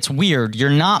out, it's weird. You're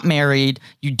not married.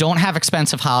 You don't have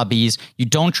expensive hobbies. You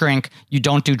don't drink. You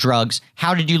don't do drugs.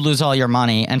 How did you lose all your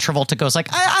money? And Travolta goes like,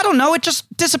 I don't know. It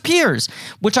just disappears,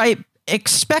 which I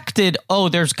expected. Oh,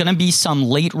 there's going to be some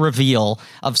late reveal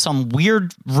of some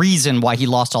weird reason why he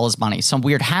lost all his money. Some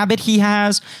weird habit he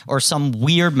has or some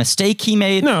weird mistake he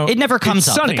made. No, it never comes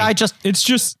up. Sunny. The guy it's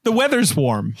just the weather's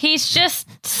warm. He's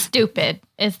just stupid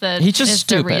is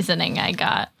the reasoning I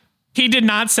got. He did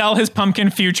not sell his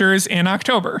pumpkin futures in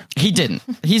October. He didn't.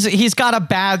 He's got a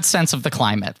bad sense of the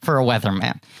climate for a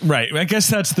weatherman. Right. I guess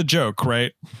that's the joke,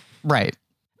 right? Right.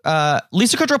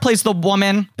 Lisa Kudrow plays the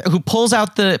woman who pulls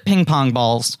out the ping pong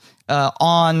balls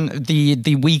on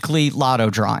the weekly lotto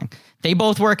drawing. They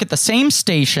both work at the same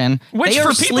station. Which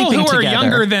for people who are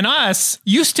younger than us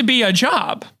used to be a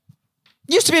job.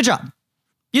 Used to be a job.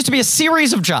 Used to be a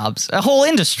series of jobs, a whole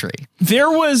industry. There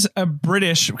was a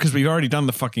British, because we've already done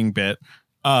the fucking bit,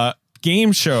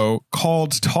 game show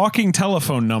called Talking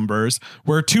Telephone Numbers,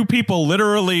 where two people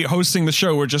literally hosting the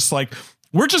show were just like,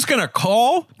 we're just going to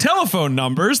call telephone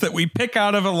numbers that we pick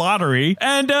out of a lottery,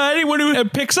 and anyone who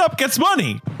picks up gets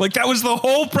money. Like, that was the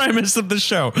whole premise of the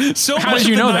show. So How much did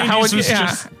you of the know that? 90s How was would you,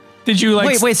 just... Did you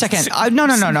like? Wait a second. No,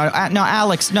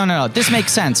 Alex. No. This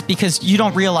makes sense because you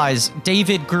don't realize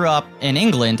David grew up in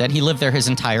England and he lived there his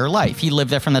entire life. He lived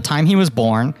there from the time he was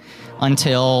born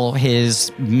until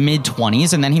his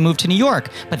mid-20s, and then he moved to New York.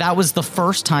 But that was the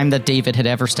first time that David had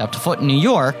ever stepped foot in New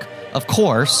York, of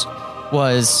course,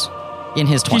 was in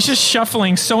his 20s. He's just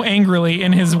shuffling so angrily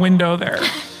in his window there.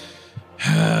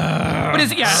 What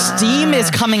is it? Yeah. Steam is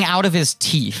coming out of his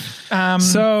teeth.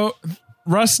 So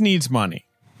Russ needs money.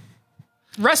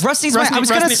 Russ needs money. I was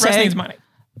going to say, Russ needs money.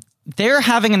 They're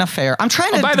having an affair. I'm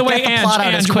trying to by the way, get the plot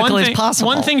out as quickly as possible.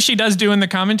 One thing she does do in the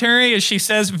commentary is she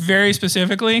says very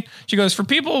specifically, she goes, for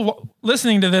people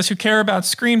listening to this who care about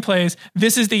screenplays,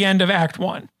 this is the end of Act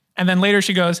 1. And then later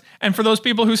she goes, and for those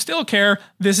people who still care,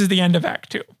 this is the end of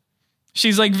Act 2.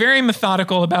 She's like very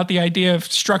methodical about the idea of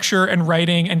structure and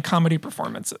writing and comedy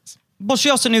performances. Well, she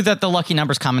also knew that the Lucky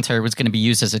Numbers commentary was going to be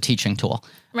used as a teaching tool.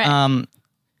 Right.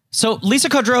 So Lisa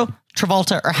Kudrow,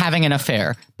 Travolta are having an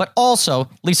affair, but also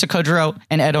Lisa Kudrow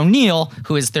and Ed O'Neill,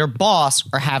 who is their boss,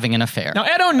 are having an affair. Now,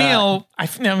 Ed O'Neill, I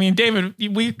mean, David,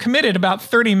 we committed about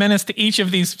 30 minutes to each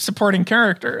of these supporting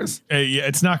characters. Yeah,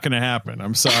 it's not going to happen.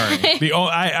 I'm sorry.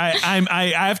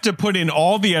 I have to put in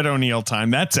all the Ed O'Neill time.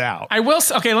 That's out. I will.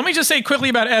 Okay, let me just say quickly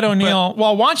about Ed O'Neill.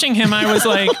 While watching him, I was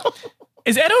like,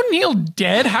 is Ed O'Neill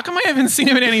dead? How come I haven't seen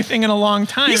him in anything in a long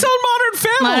time? He's on Modern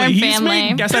Family. Modern He's Family.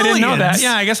 made Guess I didn't know that.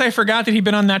 Yeah, I guess I forgot that he'd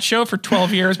been on that show for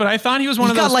 12 years, but I thought he was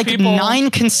one of those got like people. 9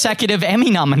 consecutive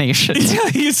Emmy nominations. Yeah,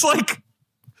 he's like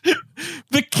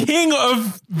the king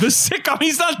of the sitcom.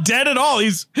 He's not dead at all.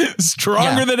 He's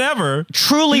stronger than ever.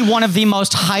 Truly one of the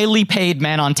most highly paid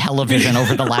men on television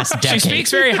over the last decade. She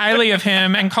speaks very highly of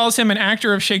him and calls him an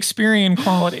actor of Shakespearean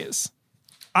qualities.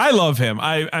 I love him.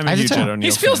 I'm a huge Ed O'Neill.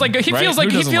 He feels like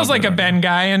a Ben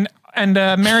guy, and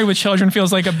Married with Children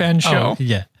feels like a Ben show. Oh,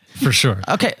 yeah, for sure.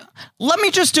 Okay, let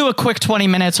me just do a quick 20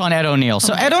 minutes on Ed O'Neill.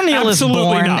 So Ed O'Neill is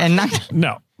born and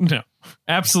No,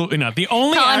 absolutely not. The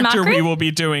only Colin actor Mockery? we will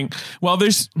be doing. Well,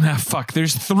 there's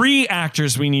 3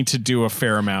 actors we need to do a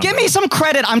fair amount. give me some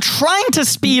credit. I'm trying to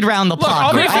speed round the Look,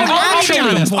 plot.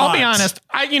 I'll be honest.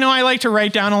 I like to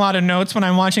write down a lot of notes when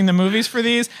I'm watching the movies for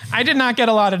these. I did not get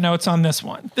a lot of notes on this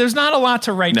one. There's not a lot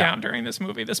to write down during this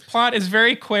movie. This plot is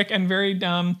very quick and very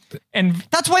dumb. And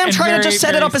That's why I'm trying to just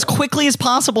set it up as quickly as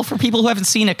possible for people who haven't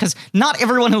seen it, because not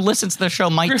everyone who listens to the show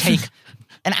might take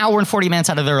an hour and 40 minutes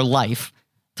out of their life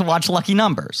to watch Lucky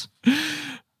Numbers.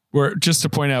 Just to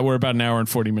point out, we're about an hour and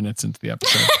 40 minutes into the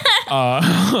episode.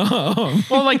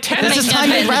 Well, like 10 This is time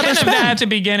you'd rather of spend. that at the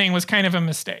beginning was kind of a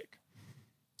mistake.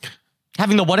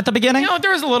 Having the what at the beginning?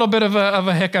 There was a little bit of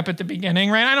a hiccup at the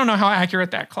beginning, right? I don't know how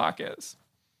accurate that clock is.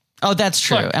 Oh, that's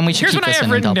true. Look, And we should here's keep what I this have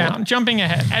in written double. down. Jumping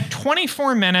ahead. At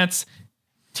 24 minutes,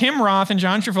 Tim Roth and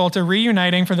John Travolta,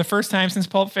 reuniting for the first time since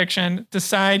Pulp Fiction,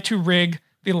 decide to rig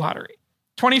the lottery.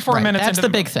 24 Right, minutes that's into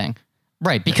the big movie. thing.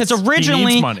 Right, because He originally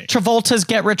needs money. Travolta's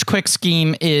get-rich-quick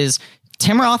scheme is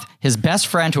Tim Roth, his best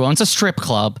friend who owns a strip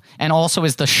club and also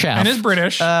is the chef. And is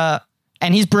British. And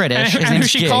he's British. and His who name's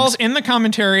she Giggs. calls in the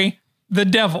commentary the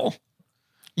devil.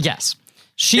 Yes.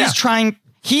 He's trying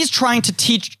to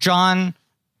teach John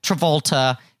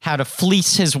Travolta how to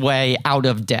fleece his way out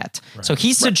of debt. Right. So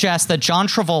he suggests that John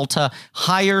Travolta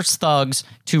hires thugs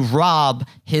to rob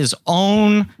his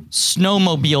own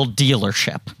snowmobile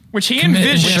dealership. Which he Commit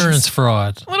envisions. insurance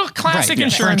fraud. A little classic Right, yeah.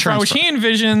 insurance fraud, Insurance which he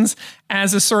envisions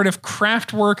as a sort of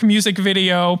Kraftwerk music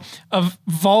video of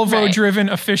Volvo-driven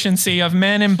efficiency of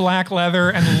men in black leather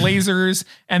and lasers,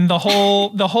 and the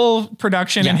whole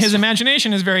production. And Yes. his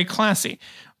imagination is very classy.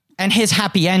 And his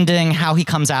happy ending, how he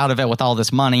comes out of it with all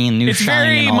this money and new It's shine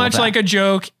very and all much of that. like a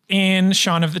joke in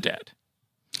Shaun of the Dead.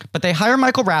 But they hire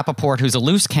Michael Rappaport, who's a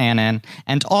loose cannon,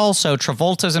 and also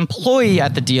Travolta's employee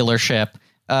at the dealership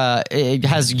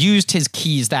has used his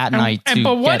keys that night to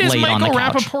But what get is laid on the Michael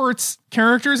couch. Rappaport's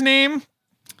character's name?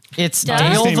 It's Doug? Dale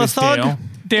His name the is Thug.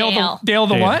 Dale. Dale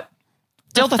the Dale. what?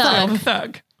 Dale the Thug. Dale Thug. the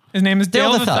Thug. His name is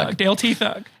Dale the Thug. Dale T.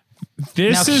 Thug.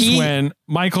 This Now is he- when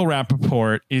Michael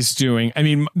Rappaport is doing. I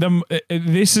mean,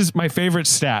 this is my favorite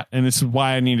stat, and this is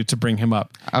why I needed to bring him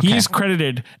up. Okay. He's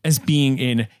credited as being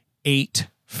in 8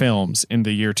 films in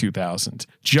the year 2000.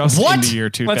 Just What? in the year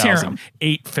 2000. Let's hear 'em.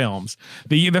 8 films.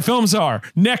 The films are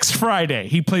Next Friday.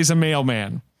 He plays a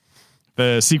mailman.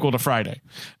 The sequel to Friday.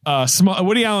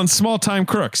 Woody Allen's Small Time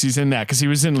Crooks. He's in that because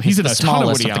he's in the a ton of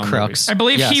smallest Woody of the Allen crooks. movies. I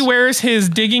believe Yes. he wears his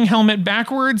digging helmet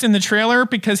backwards in the trailer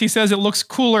because he says it looks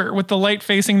cooler with the light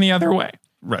facing the other way.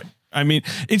 Right. I mean,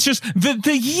 it's just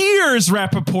the years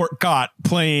Rappaport got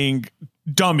playing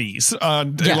dummies.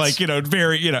 Yes. Like,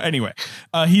 anyway.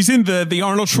 He's in the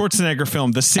Arnold Schwarzenegger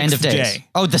film, The Sixth End of days. Day.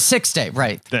 Oh, the 6th day,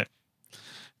 right.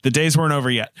 The days weren't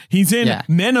over yet. He's in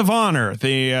Men of Honor,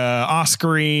 the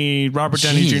Oscar-y Robert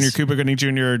Downey Jr., Cuba Gooding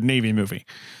Jr. Navy movie.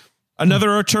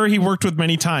 Another auteur he worked with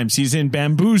many times. He's in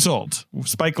Bamboozled,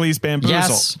 Spike Lee's Bamboozled.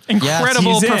 Yes.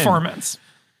 Incredible performance.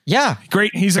 Yeah.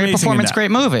 Great. He's great amazing performance,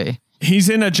 great movie. He's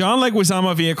in a John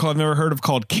Leguizamo vehicle I've never heard of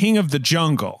called King of the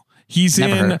Jungle. He's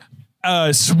in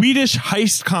a Swedish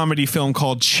heist comedy film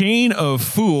called Chain of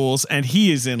Fools, and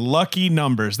he is in Lucky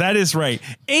Numbers. That is right.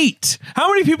 8. How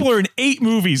many people are in 8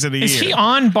 movies in a year? Is he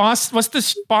on Boston? What's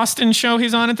this Boston show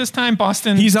he's on at this time?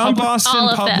 Boston. He's on Boston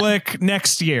Public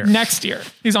next year. Next year.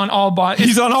 He's on all Boston.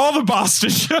 He's on all the Boston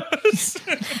shows.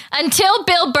 Until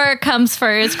Bill Burr comes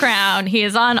for his crown, he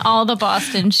is on all the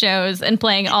Boston shows and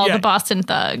playing all the Boston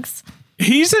thugs.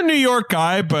 He's a New York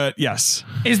guy, but yes.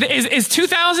 Is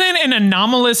 2000 an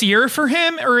anomalous year for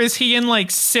him, or is he in like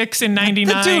 6 in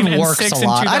 99 the dude and works 6 a in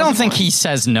lot. 2001? I don't think he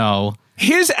says no.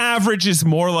 His average is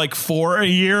more like 4 a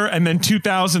year, and then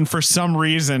 2000, for some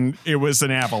reason, it was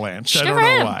an avalanche. I don't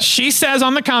know why. She says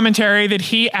on the commentary that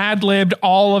he ad-libbed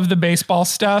all of the baseball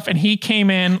stuff, and he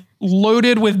came in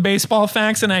loaded with baseball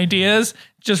facts and ideas,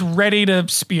 just ready to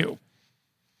spew.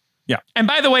 Yeah. And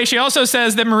by the way, she also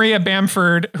says that Maria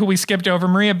Bamford, who we skipped over,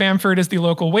 Maria Bamford is the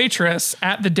local waitress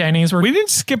at the Denny's. We didn't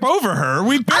skip over her.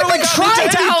 We barely I've been trying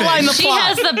to outline the plot. She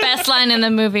has the best line in the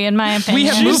movie, in my opinion. We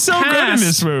have moved so good in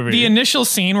this movie. the initial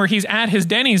scene where he's at his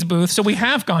Denny's booth, so we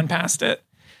have gone past it.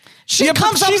 She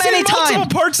comes up many times.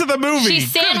 Multiple parts of the movie. She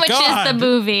sandwiches the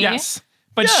movie. Yes.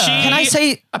 But she Can I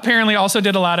say apparently also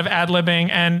did a lot of ad-libbing,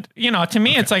 and to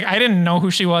me it's like I didn't know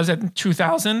who she was at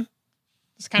 2000.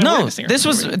 It's kind of weird to see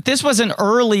her. This was an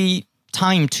early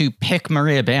time to pick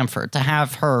Maria Bamford, to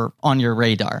have her on your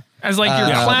radar. As like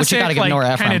your classic, like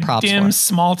kind of dim,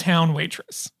 small town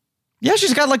waitress. Yeah,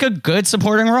 she's got like a good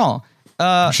supporting role.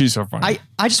 She's so funny.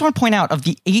 I just want to point out, of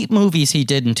the 8 movies he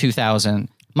did in 2000,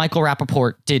 Michael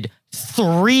Rappaport did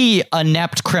 3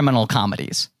 inept criminal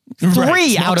comedies.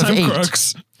 3 out of 8.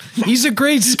 Crooks. He's a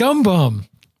great scumbum.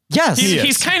 Yes.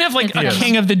 He's kind of like a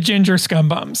king of the ginger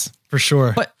scumbums. For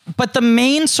sure. But the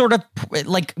main sort of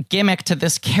like gimmick to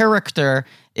this character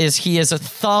is he is a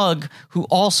thug who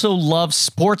also loves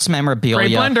sports memorabilia.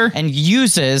 Great blender. And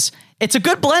it's a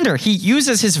good blender. He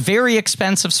uses his very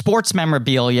expensive sports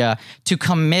memorabilia to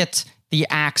commit the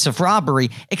acts of robbery,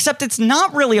 except it's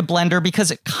not really a blender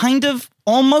because it kind of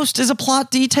almost is a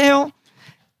plot detail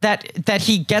that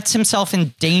he gets himself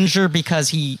in danger because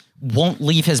he won't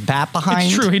leave his bat behind.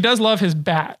 It's true. He does love his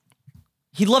bat.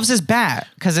 He loves his bat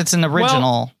because it's an original.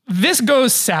 Well, this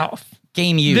goes south.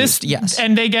 Game used, yes.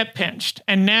 And they get pinched.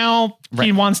 And now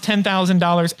he wants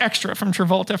 $10,000 extra from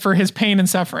Travolta for his pain and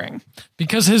suffering.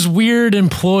 Because his weird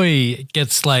employee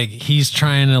gets like, he's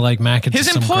trying to like mac it to some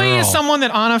His employee girl. is someone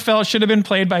that Anna felt should have been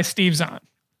played by Steve Zahn.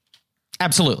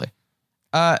 Absolutely.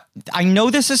 I know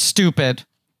this is stupid.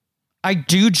 I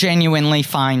do genuinely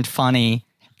find funny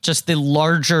just the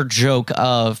larger joke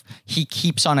of he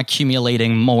keeps on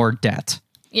accumulating more debt.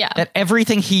 Yeah. That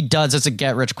everything he does as a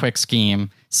get-rich-quick scheme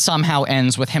somehow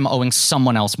ends with him owing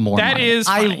someone else more money. That is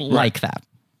I funny. like that.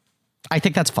 I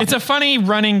think that's funny. It's a funny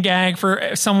running gag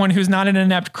for someone who's not an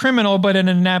inept criminal, but an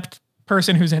inept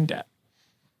person who's in debt.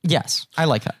 Yes, I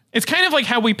like that. It's kind of like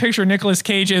how we picture Nicolas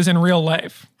Cage is in real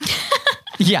life.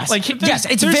 Yes, Like, yes,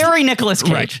 it's very Nicolas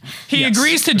Cage. Right. He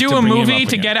agrees to do a bring him movie up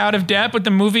to again. get out of debt, but the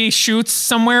movie shoots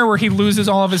somewhere where he loses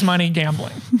all of his money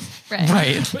gambling.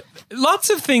 Right.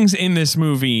 Lots of things in this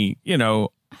movie,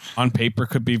 on paper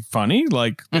could be funny.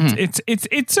 Like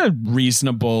it's a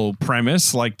reasonable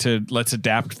premise. Like let's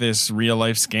adapt this real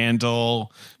life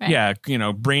scandal. Right.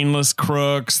 Yeah, brainless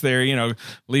crooks. There,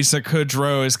 Lisa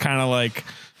Kudrow is kind of like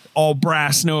all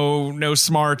brass, no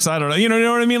smarts. I don't know. You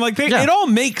know what I mean? Like it all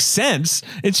makes sense.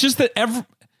 It's just that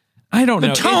I don't know.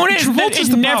 The tone Travolta's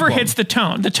it the never problem. hits the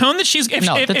tone. The tone that she's if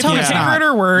No, you the take tone is her not. at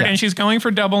her word Yeah. and she's going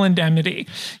for double indemnity,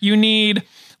 you need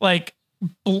like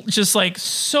just like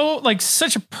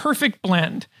such a perfect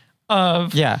blend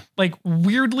of like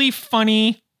weirdly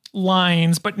funny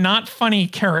lines but not funny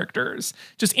characters,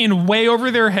 just in way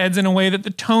over their heads in a way that the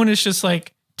tone is just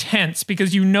like tense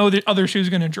because the other shoe's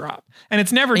going to drop, and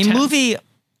it's never tense.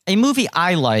 A movie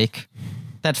I like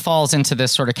that falls into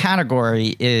this sort of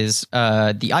category is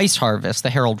The Ice Harvest, the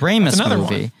Harold Ramis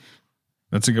movie. One.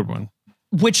 That's a good one.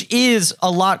 Which is a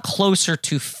lot closer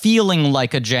to feeling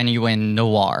like a genuine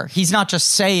noir. He's not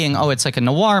just saying, oh, it's like a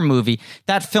noir movie.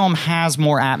 That film has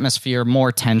more atmosphere,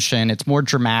 more tension. It's more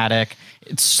dramatic.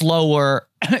 It's slower.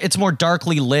 It's more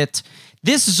darkly lit.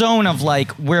 This zone of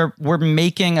like, we're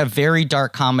making a very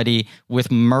dark comedy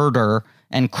with murder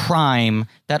and crime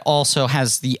that also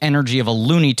has the energy of a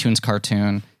Looney Tunes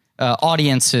cartoon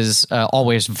audiences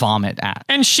always vomit at.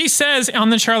 And she says on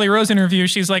the Charlie Rose interview,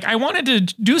 she's like, I wanted to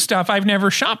do stuff I've never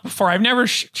shot before. I've never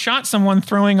shot someone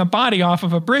throwing a body off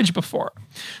of a bridge before,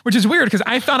 which is weird because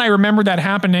I thought I remembered that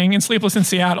happening in Sleepless in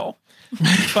Seattle.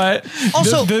 But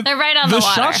also, they're right on the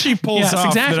water. shot she pulls off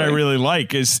exactly. that I really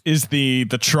like is the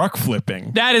truck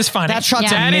flipping. That is funny. That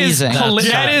shot's amazing.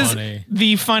 That is funny.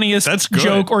 the funniest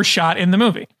joke or shot in the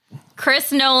movie.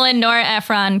 Chris Nolan, Nora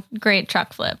Ephron, great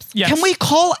truck flips. Yes. Can we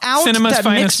call out Cinema's that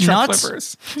finest Mixed truck Nuts?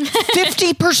 flippers.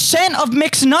 50% of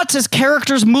Mixed Nuts is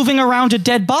characters moving around a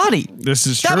dead body. This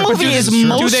is That true. movie This is true.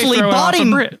 most- Do they Mostly throw it off body-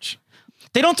 a bridge?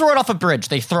 They don't throw it off a bridge.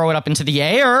 They throw it up into the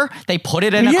air. They put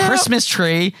it in a Yeah. Christmas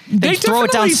tree. They throw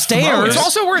it definitely downstairs. throw it. It's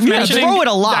also worth Yeah, mentioning. throw it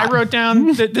a lot. I wrote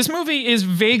down that this movie is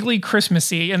vaguely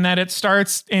Christmassy in that it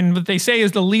starts in what they say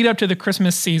is the lead up to the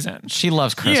Christmas season. She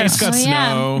loves Christmas. Yeah, it's got Oh,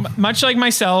 yeah. snow. Much like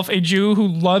myself, a Jew who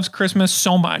loves Christmas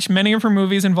so much. Many of her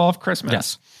movies involve Christmas.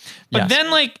 Yes. But Yes. then,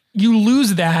 like, you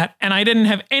lose that, and I didn't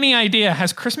have any idea.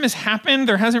 Has Christmas happened?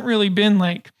 There hasn't really been,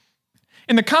 like...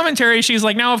 In the commentary, she's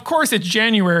like, now, of course, it's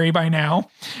January by now.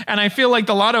 And I feel like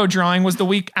the lotto drawing was the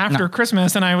week after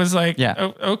Christmas. And I was like,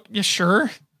 Yeah. yeah,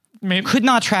 sure. Maybe. Could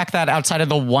not track that outside of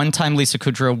the one time Lisa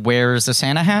Kudrow wears a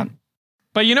Santa hat.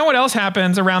 But you know what else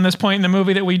happens around this point in the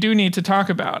movie that we do need to talk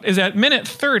about is at minute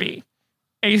 30,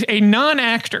 a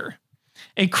non-actor,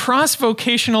 a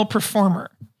cross-vocational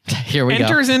performer Here we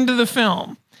enters into the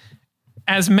film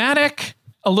asthmatic,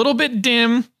 a little bit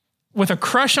dim, with a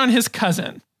crush on his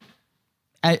cousin.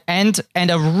 And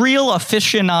a real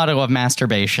aficionado of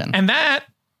masturbation. And that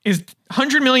is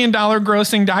 $100 million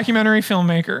grossing documentary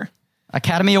filmmaker,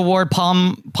 Academy Award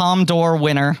Palme d'Or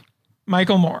winner.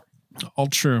 Michael Moore. All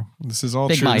true. This is all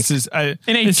Big true. Mike. This is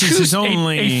In a, this is his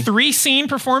only a 3-scene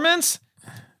performance.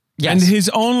 Yes. and his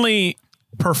only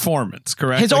performance.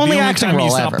 Correct. His Like, only the only acting time role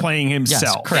he's ever. not playing Yes,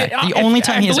 himself. correct. The only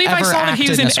time he has I believe ever I saw that he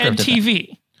was in acted in a scripted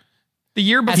NTV the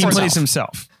year before. He himself. plays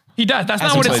himself. He does. That's As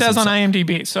not what it himself. says on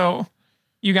IMDb. So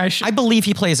you guys should. I believe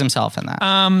he plays himself in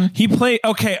that. He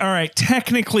okay, all right.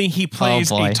 Technically, he plays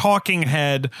boy. a talking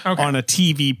head on a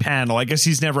TV panel. I guess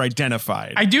he's never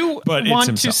identified. I do but it's want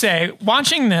to himself. say,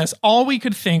 watching this, all we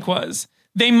could think was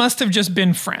they must have just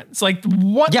been friends. Like,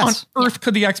 what Yes. on earth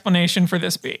could the explanation for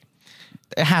this be?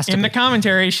 It has to In be. the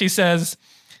commentary, she says,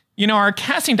 you know, our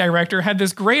casting director had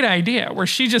this great idea where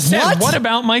she just said, what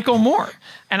about Michael Moore?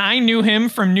 And I knew him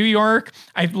from New York.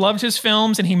 I loved his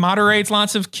films, and he moderates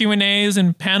lots of Q&As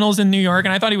and panels in New York.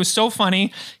 And I thought he was so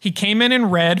funny. He came in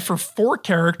red for 4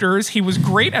 characters. He was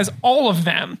great as all of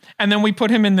them. And then we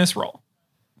put him in this role.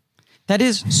 That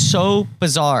is so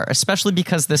bizarre, especially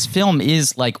because this film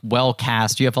is like well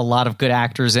cast. You have a lot of good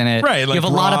actors in it. Right, you like have a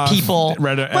lot of Roth, people. Ed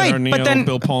Right, O'Neill, but then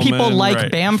Bill Pullman, people like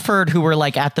right. Bamford who were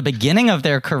like at the beginning of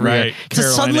their career Right. to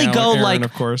Caroline suddenly go Aaron, like,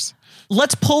 of course.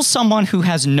 let's pull someone who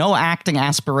has no acting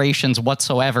aspirations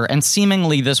whatsoever, and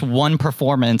seemingly this one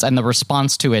performance and the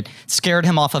response to it scared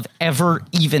him off of ever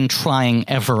even trying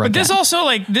ever But again. this also,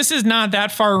 like, this is not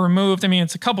that far removed. I mean,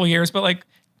 it's a couple years, but like,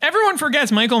 everyone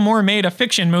forgets Michael Moore made a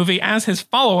fiction movie as his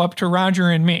follow-up to Roger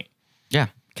and Me. Yeah,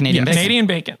 Canadian Bacon. Canadian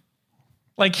Bacon.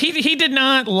 Like, he did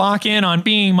not lock in on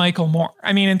being Michael Moore.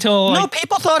 I mean, until No, like,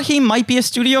 people thought he might be a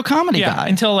studio comedy guy.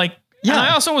 until like, Yeah. And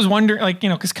I also was wondering, like, you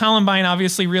know, because Columbine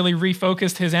obviously really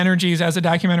refocused his energies as a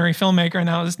documentary filmmaker, and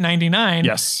that was 99.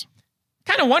 Yes.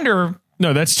 Kind of wonder,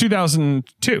 No, that's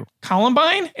 2002.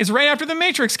 Columbine is right after The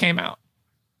Matrix came out.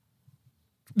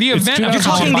 The It's event of You're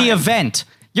talking Columbine. the event.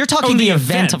 You're talking the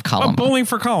event of Columbine. Bowling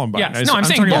for Columbine. Yes, no, I'm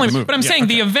saying talking about bowling, the movie. but I'm Yeah, saying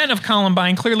okay. the event of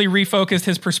Columbine clearly refocused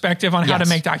his perspective on how to Yes.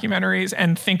 make documentaries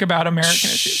and think about American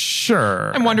issues.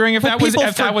 Sure. I'm wondering if But that was people on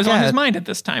his forget- mind at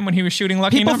this time when he was shooting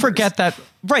Lucky People Numbers. forget that,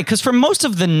 right? Because for most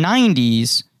of the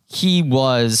 90s, he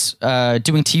was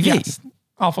doing TV. Yes.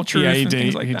 Awful Truth Yeah, he and did.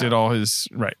 things like He that. did all his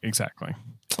right. Exactly.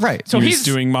 Right. So he he's was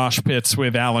doing mosh pits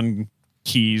with Alan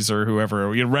Keyes or whoever.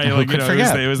 Right. Who Like, could you know,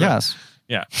 forget? it was Yes.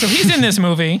 yeah. So he's in this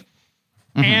movie,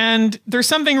 and there's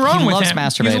something wrong He with loves him.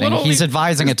 masturbating. He's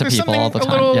advising it to there's people all the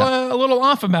something time. Yeah. A little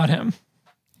off about him.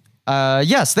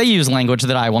 Yes, they use language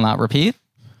that I will not repeat.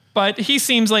 But he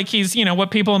seems like he's, you know,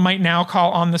 what people might now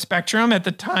call on the spectrum, at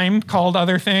the time called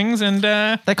other things, and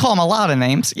They call him a lot of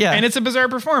names. Yeah. it's a bizarre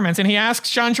performance. And he asks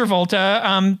John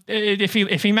Travolta if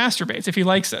he masturbates, if he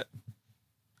likes it.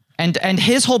 And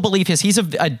his whole belief is he's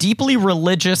a deeply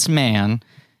religious man.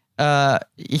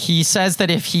 He says that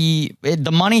if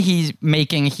the money he's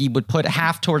making, he would put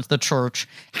half towards the church,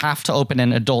 half to open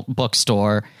an adult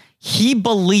bookstore. He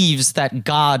believes that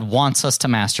God wants us to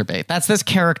masturbate. That's this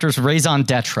character's raison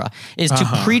d'etre, is to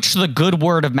preach the good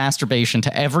word of masturbation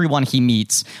to everyone he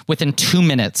meets within 2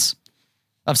 minutes.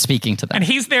 of speaking to them. And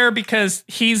he's there because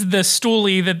he's the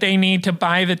stoolie that they need to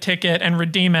buy the ticket and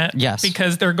redeem it. Yes.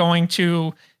 Because they're going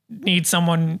to need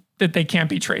someone that they can't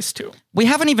be traced to. We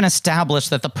haven't even established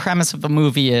that the premise of the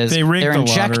movie is they're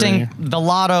injecting the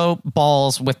lotto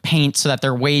balls with paint so that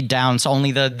they're weighed down, so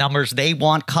only the numbers they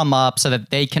want come up so that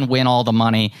they can win all the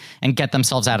money and get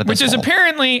themselves out of this Which is hole.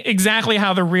 apparently exactly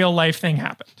how the real life thing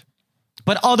happened.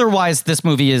 But otherwise, this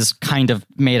movie is kind of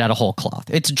made out of whole cloth.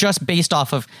 It's just based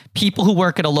off of people who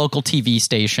work at a local TV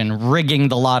station rigging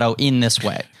the lotto in this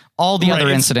way. All the other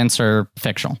incidents are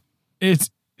fictional.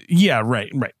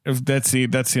 Right. That's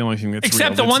the only thing that's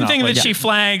except real. the one thing that she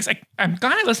flags. I'm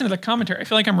glad I listened to the commentary. I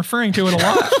feel like I'm referring to it a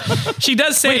lot. She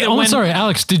does say that. Sorry,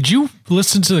 Alex. Did you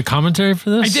listen to the commentary for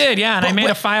this? I did, yeah, and I made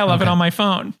a file of it on my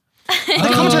phone.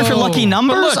 The commentary for Lucky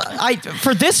Numbers?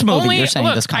 For this movie, you're saying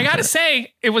this commentary. I gotta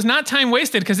say, it was not time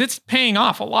wasted because it's paying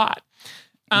off a lot.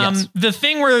 Yes. The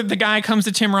thing where the guy comes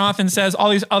to Tim Roth and says all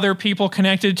these other people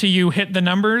connected to you hit the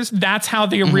numbers, that's how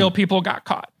the real people got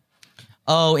caught.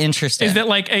 Oh, interesting. Is that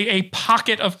like a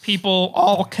pocket of people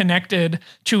all connected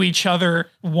to each other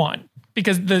won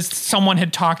because someone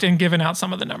had talked and given out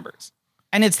some of the numbers.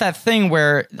 And it's that thing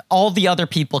where all the other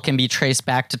people can be traced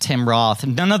back to Tim Roth.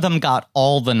 None of them got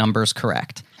all the numbers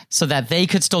correct so that they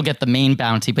could still get the main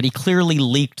bounty. But he clearly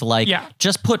leaked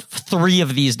just put 3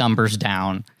 of these numbers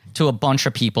down to a bunch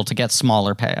of people to get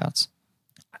smaller payouts.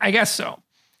 I guess so.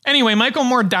 Anyway, Michael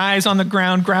Moore dies on the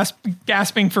ground,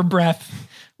 gasping for breath,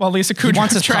 while Lisa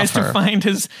Kudrow tries to find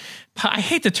his... I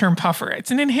hate the term puffer.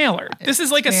 It's an inhaler. This is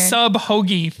like a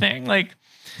sub-hoagie thing. Like,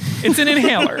 it's an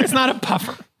inhaler. It's not a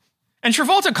puffer. And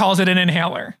Travolta calls it an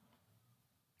inhaler.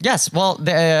 Yes, well,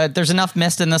 there's enough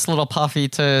mist in this little puffy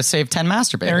to save 10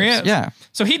 masturbators. There he is. Yeah.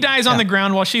 So he dies on the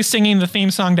ground while she's singing the theme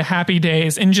song to Happy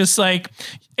Days in just like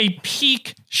a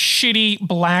peak shitty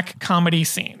black comedy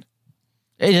scene.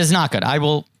 It is not good. I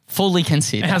will fully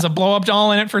concede. It has a blow-up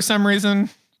doll in it for some reason.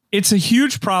 It's a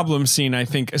huge problem scene, I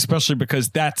think, especially because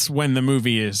that's when the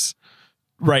movie is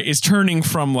turning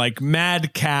from like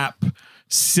madcap,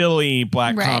 silly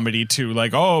black comedy to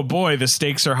like, oh boy, the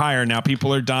stakes are higher now.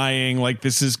 People are dying. Like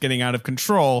this is getting out of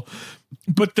control.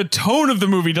 But the tone of the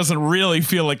movie doesn't really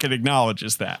feel like it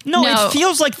acknowledges that. No, it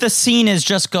feels like the scene is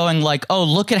just going like, oh,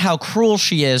 look at how cruel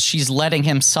she is. She's letting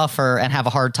him suffer and have a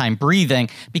hard time breathing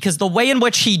because the way in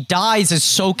which he dies is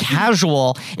so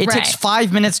casual. It takes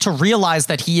 5 minutes to realize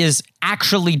that he is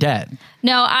actually dead.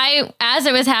 No, as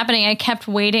it was happening, I kept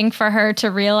waiting for her to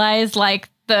realize like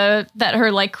that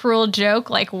her like cruel joke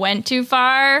like went too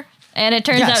far. And it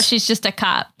turns out she's just a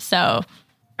cop. So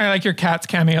I like your cat's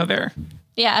cameo there.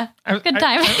 Yeah, good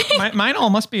time. Mine all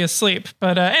must be asleep.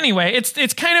 But anyway,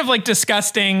 it's kind of like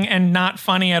disgusting and not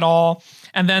funny at all.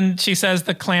 And then she says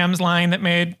the clams line that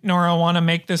made Nora want to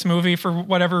make this movie for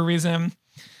whatever reason.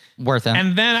 Worth it.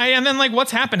 And then like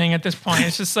what's happening at this point?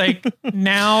 It's just like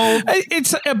now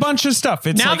it's a bunch of stuff.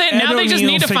 It's now like they just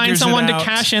need to find someone to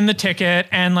cash in the ticket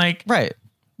and like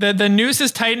The noose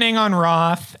is tightening on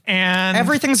Roth and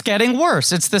everything's getting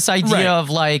worse. It's this idea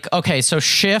of like, okay, so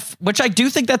Schiff, which I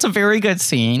do think that's a very good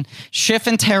scene. Schiff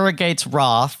interrogates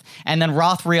Roth and then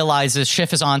Roth realizes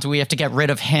Schiff is on, so we have to get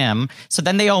rid of him. So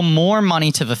then they owe more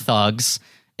money to the thugs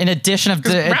in addition of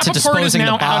to disposing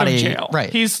the body. Out of jail.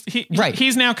 Right.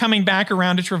 He's now coming back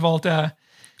around to Travolta.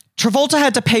 Travolta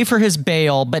had to pay for his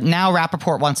bail, but now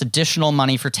Rappaport wants additional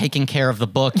money for taking care of the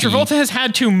bookie. Travolta has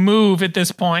had to move at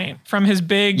this point from his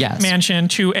big mansion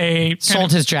to a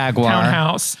sold his Jaguar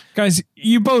townhouse. Guys,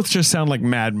 you both just sound like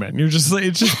madmen. You're just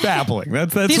it's just babbling.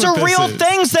 That's these are real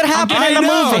things that happen in the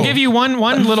movie. I'll give you one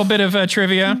little bit of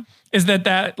trivia is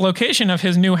that location of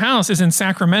his new house is in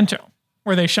Sacramento,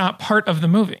 where they shot part of the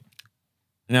movie.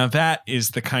 Now that is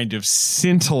the kind of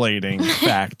scintillating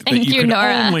fact that you can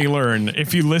only learn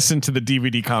if you listen to the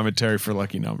DVD commentary for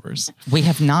Lucky Numbers. We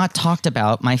have not talked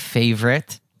about my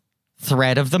favorite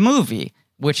thread of the movie,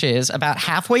 which is about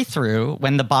halfway through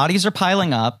when the bodies are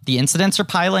piling up, the incidents are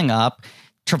piling up,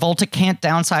 Travolta can't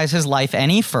downsize his life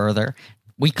any further.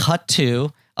 We cut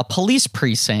to a police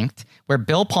precinct where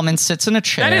Bill Pullman sits in a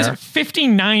chair. That is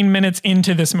 59 minutes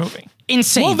into this movie.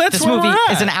 Insane. Well, that's this movie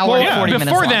is an hour and 40 minutes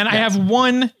long. Before then, I have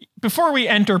one, before we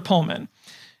enter Pullman.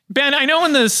 Ben, I know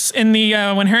in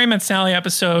the When Harry Met Sally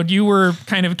episode, you were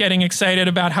kind of getting excited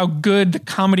about how good the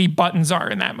comedy buttons are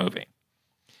in that movie.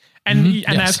 And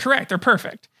that's correct. They're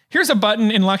perfect. Here's a button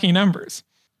in Lucky Numbers.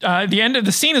 The end of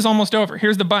the scene is almost over.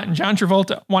 Here's the button. John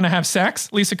Travolta. Want to have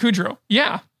sex? Lisa Kudrow.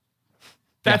 Yeah.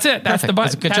 That's it. That's the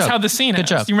button. That's how the scene is.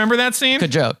 Joke. You remember that scene?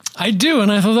 Good joke. I do,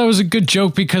 and I thought that was a good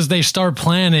joke because they start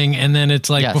planning, and then it's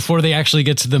like before they actually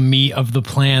get to the meat of the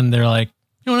plan, they're like,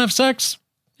 "You want to have sex?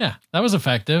 Yeah, that was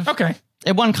effective." Okay.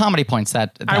 It won comedy points.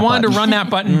 That I wanted to run that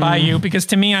button by you because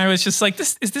to me, I was just like,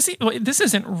 this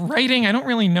isn't writing. I don't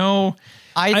really know.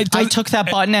 I took that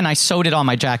button and I sewed it on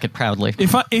my jacket proudly.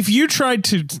 If you tried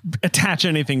to attach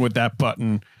anything with that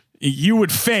button, you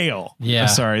would fail. Yeah.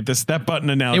 Sorry, that button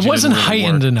analogy. It wasn't really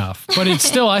heightened work. enough, but it's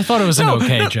still. I thought it was an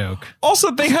okay joke. Also,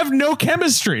 they have no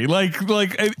chemistry. Like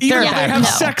even they have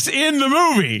sex in the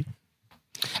movie.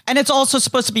 And it's also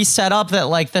supposed to be set up that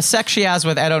like the sex she has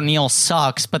with Ed O'Neill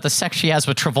sucks, but the sex she has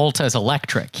with Travolta is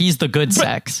electric. He's the good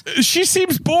sex. She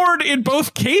seems bored in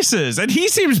both cases, and he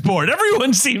seems bored.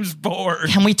 Everyone seems bored.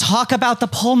 Can we talk about the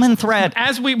Pullman thread?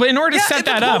 In order to set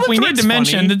that up, we need to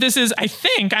mention that this is, I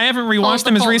haven't rewatched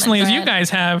them as recently as you guys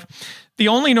have, the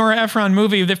only Nora Ephron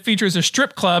movie that features a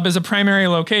strip club as a primary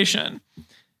location.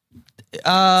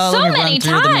 So many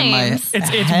times. It's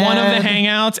one of the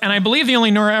hangouts, and I believe the only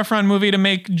Nora Ephron movie to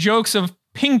make jokes of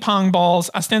ping pong balls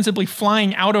ostensibly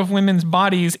flying out of women's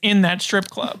bodies in that strip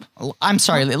club. I'm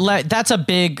sorry, that's a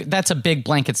big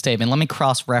blanket statement. Let me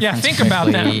cross-reference. Yeah, think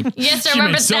about that. Yes,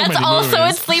 remember that's also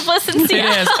in Sleepless in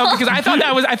Seattle. It is. Oh, because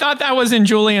I thought that was in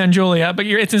Julia and Julia, but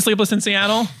it's in Sleepless in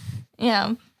Seattle.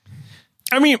 Yeah.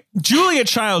 I mean, Julia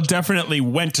Child definitely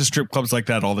went to strip clubs like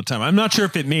that all the time. I'm not sure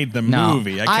if it made the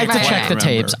movie. I have to check the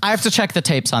tapes. I have to check the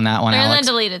tapes on that one, They're Alex. in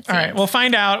the deleted scenes. All right, we'll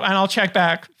find out, and I'll check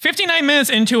back. 59 minutes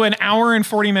into an hour and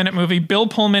 40-minute movie, Bill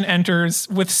Pullman enters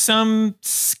with some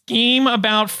scheme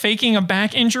about faking a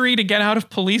back injury to get out of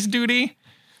police duty.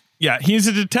 Yeah, he's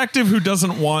a detective who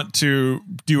doesn't want to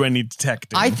do any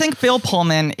detecting. I think Bill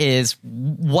Pullman is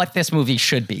what this movie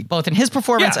should be, both in his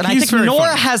performance and I think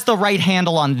Nora has the right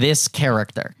handle on this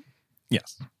character.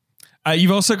 Yes.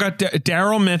 You've also got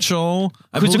Daryl Mitchell.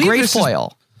 Who's a great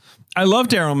foil. I love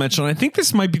Daryl Mitchell, and I think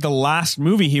this might be the last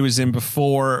movie he was in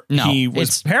before he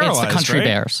was paralyzed. It's the Country right?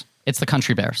 Bears. It's the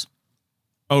Country Bears.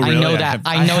 Oh, really? I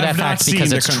know that fact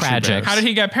because it's tragic. How did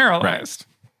he get paralyzed?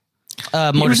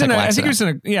 Motorcycle accident. I think he was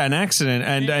in an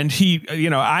accident, and he,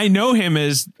 I know him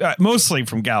as mostly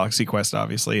from Galaxy Quest,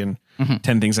 obviously, and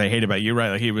 10 Things I Hate About You,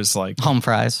 right? Like he was like Home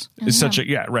Fries. Such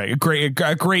a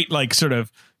great like sort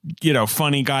of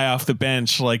funny guy off the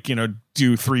bench, like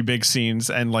do 3 big scenes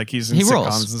and like he's in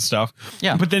sitcoms and stuff.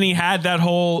 Yeah, but then he had that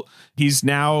whole. He's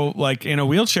now like in a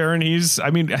wheelchair, and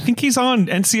I think he's on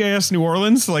NCIS New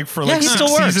Orleans like for like 6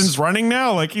 seasons running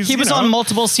now. Like he was on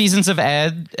multiple seasons of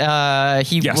Ed.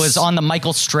 He was on the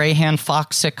Michael Strahan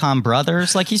Fox sitcom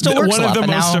Brothers. Like he still works one a lot, of the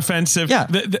most offensive. Yeah,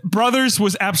 the Brothers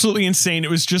was absolutely insane.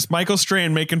 It was just Michael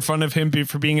Strahan making fun of him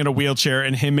for being in a wheelchair,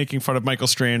 and him making fun of Michael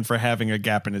Strahan for having a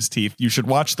gap in his teeth. You should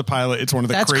watch the pilot. It's one of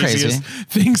the craziest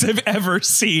things I've ever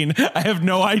seen. I have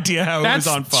no idea how it was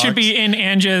on Fox. Should be in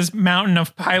Anja's mountain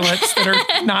of pilots that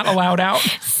are not allowed out.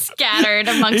 Scattered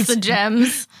amongst the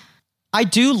gems. I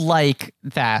do like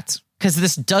that because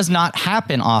this does not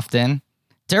happen often.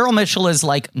 Daryl Mitchell is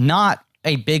like not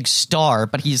a big star,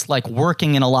 but he's like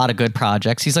working in a lot of good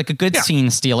projects. He's like a good scene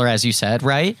stealer, as you said,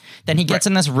 right? Then he gets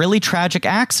in this really tragic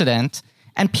accident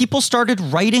and people started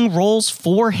writing roles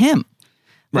for him.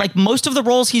 Right. Like most of the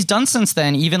roles he's done since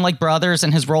then, even like Brothers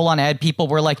and his role on Ed, people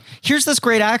were like, here's this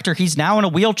great actor. He's now in a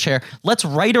wheelchair. Let's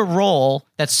write a role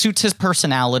that suits his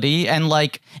personality and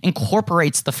like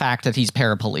incorporates the fact that he's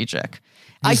paraplegic.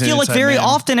 I feel like very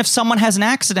often if someone has an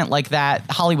accident like that,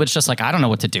 Hollywood's just like, I don't know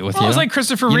what to do with you. It was like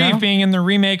Christopher Reeve being in the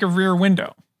remake of Rear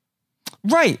Window.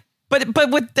 Right. But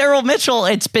with Daryl Mitchell,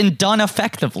 it's been done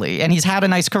effectively and he's had a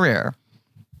nice career.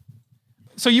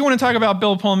 So you want to talk about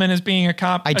Bill Pullman as being a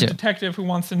cop, a detective who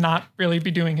wants to not really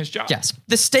be doing his job. Yes.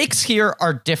 The stakes here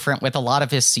are different with a lot of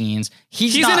his scenes.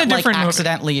 He's not in a different like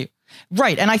accidentally movie.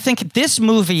 Right. And I think this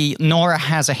movie Nora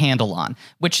has a handle on,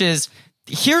 which is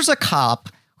here's a cop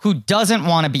who doesn't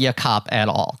want to be a cop at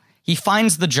all. He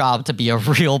finds the job to be a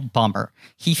real bummer.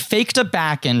 He faked a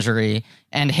back injury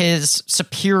and his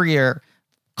superior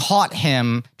caught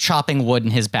him chopping wood in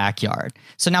his backyard.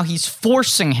 So now he's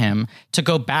forcing him to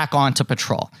go back onto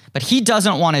patrol. But he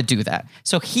doesn't want to do that.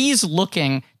 So he's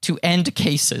looking to end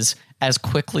cases as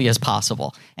quickly as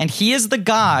possible. And he is the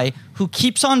guy who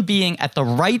keeps on being at the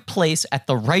right place at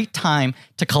the right time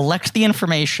to collect the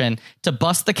information, to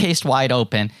bust the case wide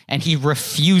open, and he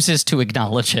refuses to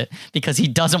acknowledge it because he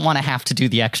doesn't want to have to do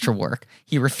the extra work.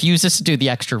 He refuses to do the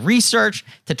extra research,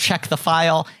 to check the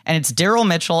file, and it's Daryl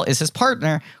Mitchell is his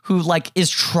partner who like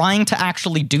is trying to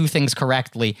actually do things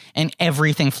correctly, and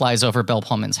everything flies over Bill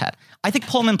Pullman's head. I think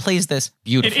Pullman plays this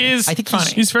beautifully. It is I think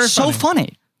funny. He's very so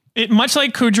funny. Much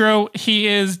like Kudrow, he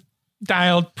is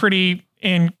dialed pretty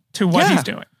into what he's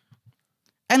doing.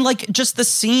 And like just the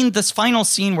scene, this final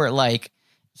scene where like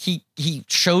he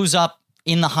shows up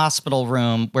in the hospital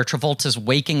room where Travolta's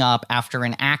waking up after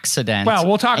an accident. Well,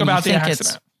 we'll talk about the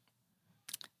accident.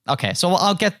 Okay, so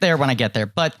I'll get there when I get there.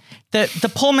 But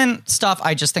the Pullman stuff,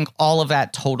 I just think all of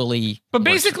that totally. But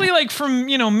basically, like from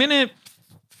minute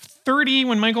 30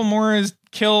 when Michael Moore is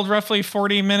killed, roughly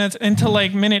 40 minutes into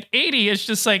like minute 80, it's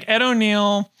just like Ed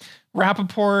O'Neill,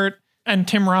 Rappaport, and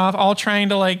Tim Roth all trying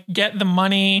to like get the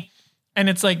money, and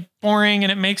it's like boring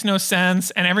and it makes no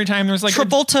sense. And every time there's like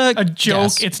Travolta, a joke,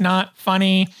 yes. It's not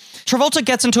funny. Travolta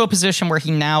gets into a position where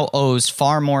he now owes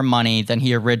far more money than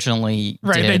he originally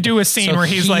did. They do a scene where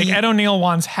he's like, Ed O'Neill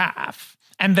wants half.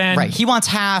 And then he wants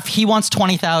half, he wants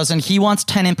 20,000, he wants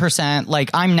 10%.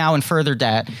 Like, I'm now in further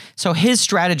debt. So his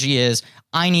strategy is,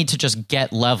 I need to just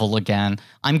get level again.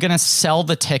 I'm going to sell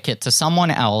the ticket to someone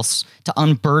else to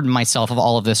unburden myself of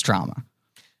all of this drama.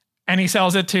 And he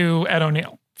sells it to Ed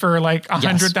O'Neill for like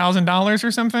 $100,000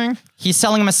 or something. He's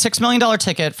selling him a $6 million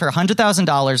ticket for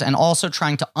 $100,000 and also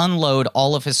trying to unload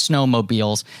all of his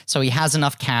snowmobiles so he has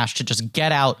enough cash to just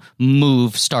get out,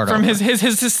 move, start from over. his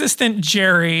assistant,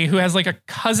 Jerry, who has like a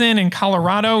cousin in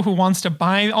Colorado who wants to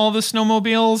buy all the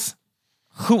snowmobiles.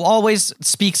 Who always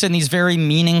speaks in these very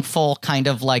meaningful kind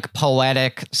of like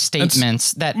poetic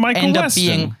statements that Michael end up Weston.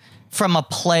 being from a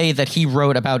play that he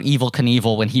wrote about Evel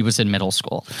Knievel when he was in middle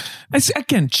school.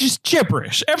 Again, just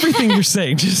gibberish. Everything you're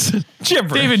saying, just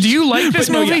gibberish. David, do you like this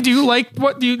movie? Do you like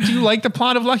do you like the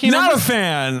plot of Lucky Not Number? a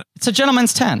fan. It's a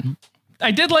gentleman's 10. I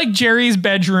did like Jerry's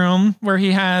bedroom where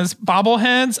he has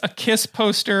bobbleheads, a Kiss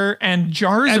poster, and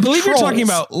jars of I believe trolls. you're talking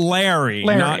about Larry,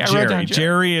 Larry, not I wrote Jerry. down Jerry.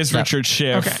 Jerry is Richard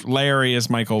Schiff. Okay. Larry is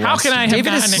Michael How Weston. can I have David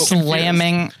gotten it is confused?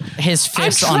 slamming his I'm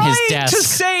fist on his trying desk. to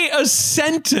say a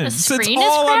sentence. The That's screen is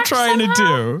all I'm cracked trying to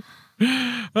somehow?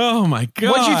 do. Oh my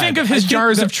god! What do you think of his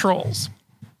jars of trolls?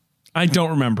 I don't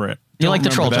remember it. You Don't like the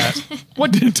remember troll that. jars?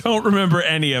 What Don't remember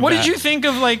any of What that. did you think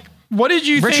of like? What did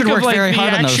you Richard think of worked like very the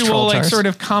hard on those actual troll like jars. sort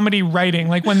of comedy writing?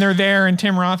 Like when they're there and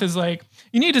Tim Roth is like,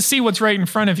 you need to see what's right in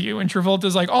front of you, and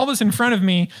Travolta's like, all this in front of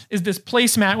me is this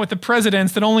placemat with the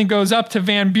presidents that only goes up to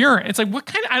Van Buren. It's like, what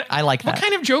kind of I like what that.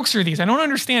 kind of jokes are these? I don't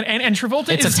understand. And Travolta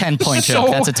It's a is 10-point so joke.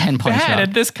 That's a 10-point bad joke.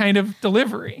 at this kind of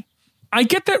delivery. I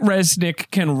get that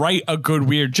Resnick can write a good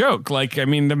weird joke. Like, I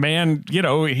mean, the man,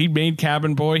 he made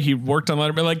Cabin Boy. He worked on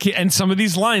Letterman. Like, and some of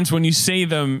these lines, when you say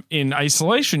them in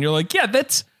isolation, you're like, yeah,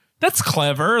 that's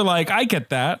clever. Like, I get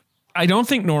that. I don't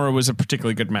think Nora was a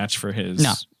particularly good match for his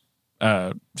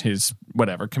his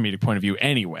whatever comedic point of view.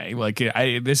 Anyway, like,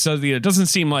 it doesn't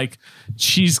seem like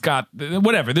she's got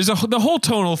whatever. There's the whole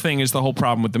tonal thing is the whole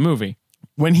problem with the movie.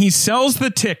 When he sells the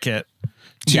ticket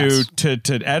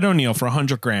to Ed O'Neill for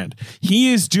 $100,000.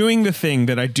 He is doing the thing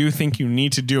that I do think you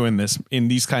need to do in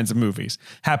these kinds of movies.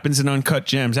 Happens in Uncut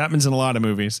Gems. Happens in a lot of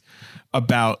movies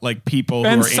about like people.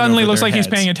 Ben who are suddenly in over looks their like he's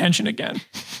heads. paying attention again.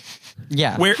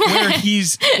 Yeah. Where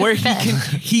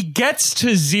he gets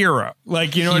to zero.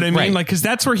 Like, you know what I mean? right. Like, because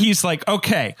that's where he's like,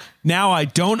 okay, now I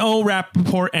don't owe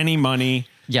Rappaport any money.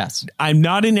 Yes. I'm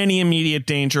not in any immediate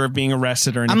danger of being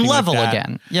arrested or anything. I'm level like that.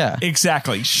 again. Yeah.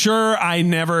 Exactly. Sure, I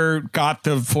never got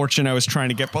the fortune I was trying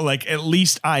to get, but like at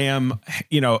least I am,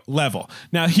 level.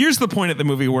 Now, here's the point of the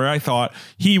movie where I thought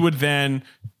he would then,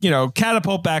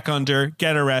 catapult back under,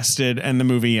 get arrested, and the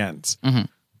movie ends. Mm-hmm.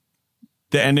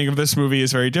 The ending of this movie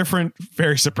is very different,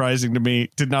 very surprising to me.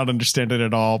 Did not understand it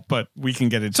at all, but we can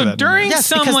get into So that. during Yes,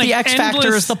 some because like the X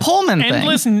Factor is the Pullman thing.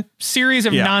 endless series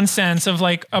of Yeah. nonsense of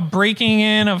like a breaking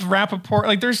in of Rappaport.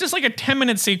 Like there's just like a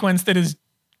 10-minute sequence that is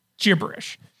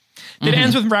gibberish that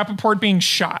ends with Rappaport being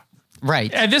shot.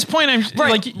 Right. At this point, I'm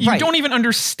like, you don't even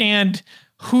understand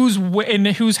who's in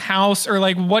whose house or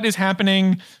like what is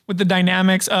happening with the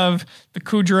dynamics of the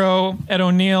Kudrow, Ed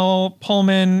O'Neill,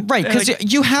 Pullman. Right, because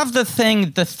Like, you have the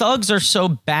thing, the thugs are so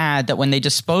bad that when they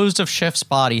disposed of Schiff's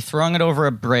body, throwing it over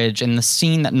a bridge in the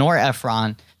scene that Nora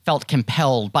Ephron felt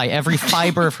compelled by every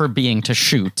fiber of her being to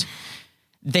shoot,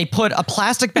 they put a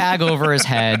plastic bag over his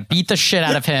head, beat the shit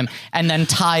out of him, and then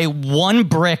tie one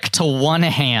brick to one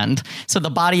hand so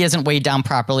the body isn't weighed down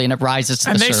properly and it rises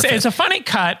to and the they surface. say it's a funny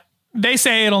cut. They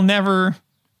say it'll never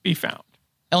be found.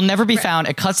 It'll never be found.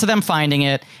 It cuts to them finding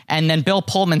it, and then Bill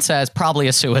Pullman says, probably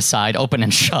a suicide, open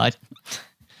and shut.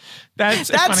 That's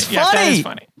That's funny. Yeah, that is funny.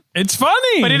 funny. It's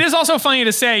funny, But it is also funny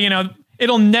to say,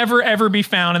 it'll never ever be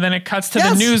found. And then it cuts to the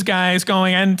Yes. news guys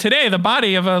going, and today the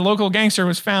body of a local gangster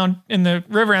was found in the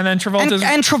river. And then Travolta's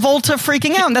And Travolta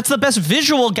freaking out. And that's the best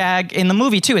visual gag in the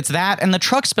movie, too. It's that and the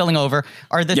truck spilling over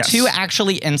are the Yes. two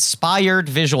actually inspired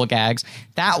visual gags.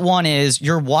 That one is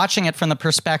you're watching it from the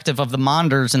perspective of the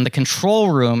monitors in the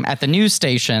control room at the news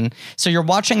station. So you're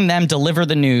watching them deliver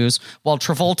the news while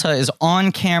Travolta is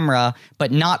on camera,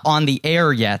 but not on the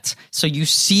air yet. So you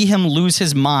see him lose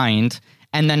his mind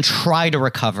and then try to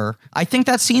recover. I think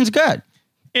that scene's good.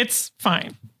 it's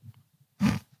fine.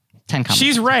 10 comments.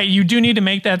 She's right. You do need to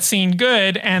make that scene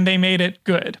good, and they made it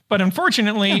good. But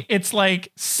unfortunately, it's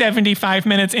like 75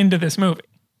 minutes into this movie.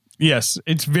 Yes,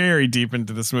 it's very deep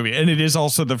into this movie. And it is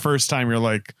also the first time you're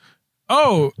like,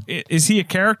 oh, is he a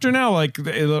character now? Like,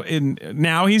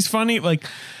 now he's funny? Like,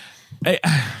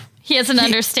 he has an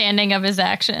understanding of his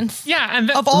actions. Yeah. And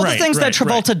of all the things that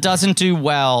Travolta doesn't do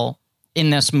well in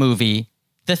this movie,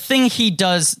 the thing he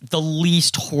does the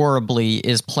least horribly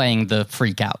is playing the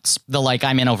freakouts. The like,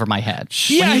 I'm in over my head.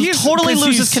 Yeah, he totally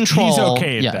loses control. He's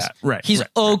okay at that. Right. He's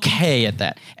okay at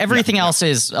that. Everything else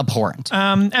is abhorrent.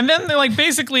 And then like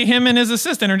basically him and his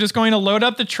assistant are just going to load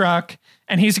up the truck,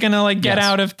 and he's going to like get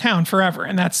out of town forever.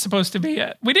 And that's supposed to be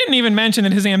it. We didn't even mention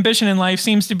that his ambition in life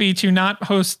seems to be to not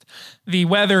host the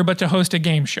weather, but to host a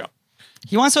game show.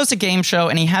 He wants to host a game show,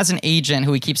 and he has an agent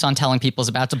who he keeps on telling people is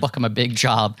about to book him a big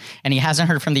job, and he hasn't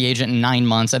heard from the agent in 9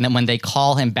 months, and then when they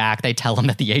call him back, they tell him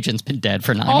that the agent's been dead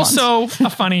for 9 months. Also, a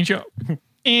funny joke.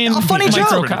 A funny joke.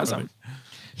 Microcosm.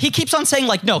 He keeps on saying,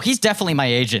 like, no, he's definitely my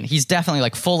agent. He's definitely,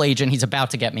 like, full agent. He's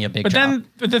about to get me a big job.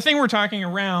 But the thing we're talking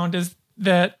around is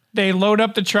that they load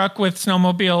up the truck with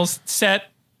snowmobiles set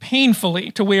painfully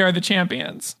to We Are the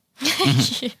Champions.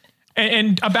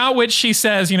 And about which she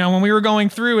says, you know, when we were going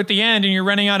through at the end and you're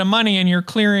running out of money and you're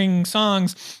clearing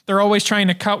songs, they're always trying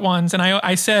to cut ones. And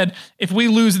I said, if we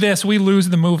lose this, we lose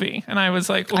the movie. And I was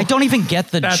like, I don't even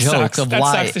get the joke of why.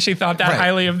 That sucks that she thought that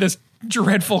highly of this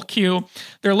dreadful cue.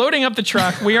 They're loading up the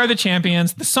truck. We Are the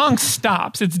Champions. The song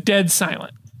stops. It's dead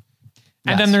silent.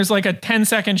 And then there's like a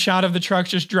 10-second shot of the truck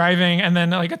just driving, and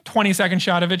then like a 20-second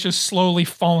shot of it just slowly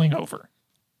falling over.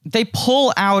 They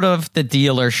pull out of the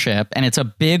dealership, and it's a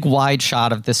big wide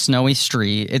shot of the snowy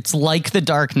street. It's like the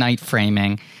Dark Knight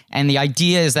framing. And the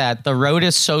idea is that the road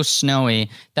is so snowy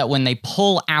that when they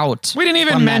pull out, we didn't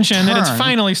even mention that it's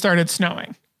finally started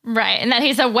snowing. Right. And that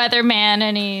he's a weatherman,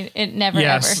 and it never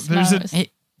ever snows.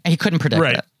 He couldn't predict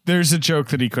it. There's a joke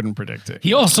that he couldn't predict it.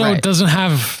 He also doesn't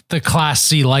have the Class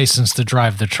C license to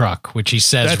drive the truck, which he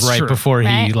says before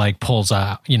he like pulls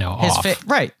out, off.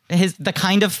 The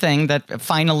kind of thing that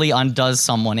finally undoes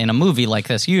someone in a movie like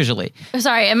this, usually.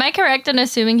 Sorry, am I correct in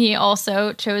assuming he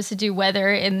also chose to do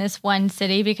weather in this one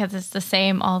city because it's the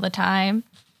same all the time?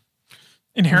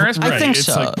 In Harrisburg? I think it's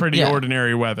so. It's like pretty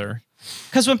ordinary weather.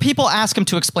 Because when people ask him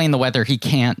to explain the weather, he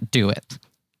can't do it.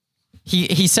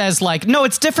 He says like, no,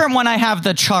 it's different when I have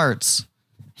the charts.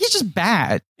 He's just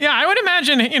bad. Yeah, I would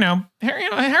imagine,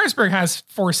 Harrisburg has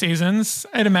 4 seasons.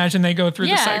 I'd imagine they go through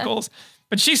the cycles.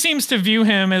 But she seems to view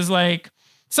him as like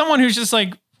someone who's just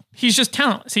like, he's just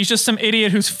talentless. He's just some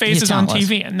idiot whose face is on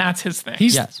TV, and that's his thing.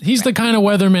 He's the kind of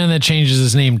weatherman that changes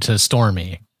his name to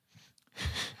Stormy.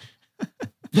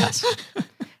 Yes.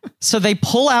 So they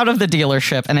pull out of the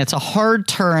dealership, and it's a hard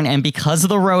turn, and because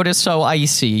the road is so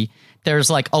icy,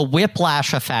 there's like a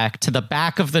whiplash effect to the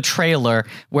back of the trailer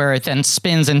where it then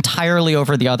spins entirely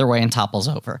over the other way and topples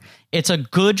over. It's a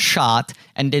good shot,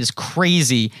 and it is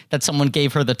crazy that someone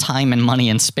gave her the time and money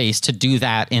and space to do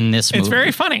that in this movie. It's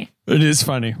very funny. It is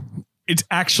funny. It's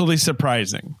actually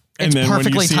surprising. It's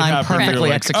perfectly timed,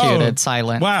 perfectly executed,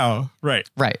 silent. Wow. Right.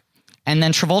 And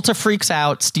then Travolta freaks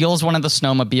out, steals one of the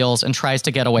snowmobiles, and tries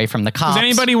to get away from the cops. Does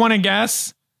anybody want to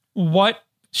guess what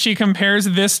she compares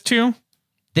this to?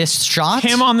 This shot?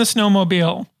 Him on the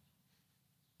snowmobile.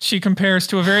 She compares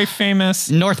to a very famous...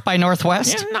 North by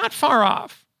Northwest? Yeah, not far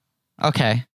off.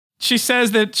 Okay. She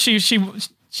says that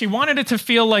she wanted it to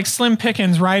feel like Slim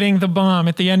Pickens riding the bomb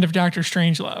at the end of Dr.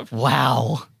 Strangelove.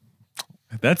 Wow.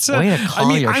 That's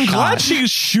I'm glad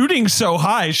she's shooting so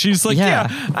high. She's like,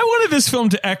 I wanted this film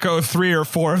to echo 3 or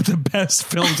 4 of the best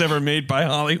films ever made by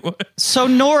Hollywood. So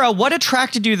Nora, what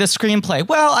attracted you to the screenplay?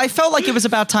 Well, I felt like it was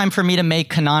about time for me to make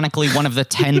canonically one of the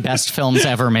 10 best films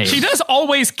ever made. She does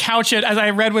always couch it, as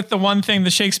I read with the one thing,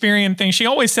 the Shakespearean thing. She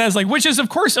always says, like, which is of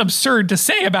course absurd to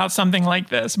say about something like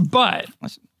this, but...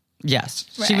 Yes,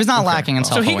 she was not lacking in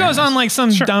self-awareness. So he goes on like some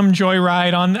dumb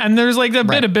joyride and there's like a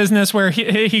bit of business where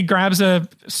he grabs a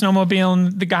snowmobile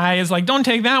and the guy is like, don't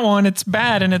take that one, it's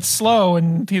bad and it's slow.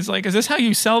 And he's like, is this how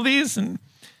you sell these? And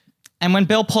when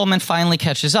Bill Pullman finally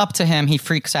catches up to him, he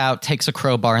freaks out, takes a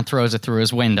crowbar and throws it through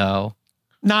his window.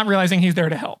 Not realizing he's there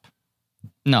to help.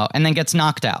 No, and then gets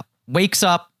knocked out. Wakes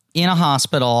up in a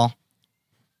hospital.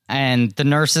 And the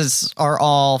nurses are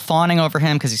all fawning over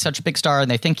him because he's such a big star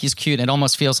and they think he's cute. And it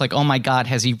almost feels like, oh my God,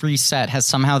 has he reset? Has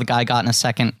somehow the guy gotten a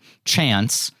second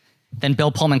chance? Then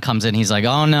Bill Pullman comes in. He's like,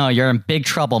 oh no, you're in big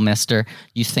trouble, mister.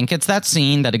 You think it's that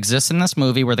scene that exists in this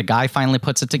movie where the guy finally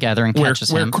puts it together and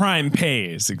catches him. Where crime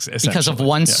pays, because of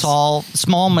one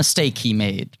small mistake he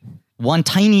made. One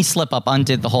tiny slip up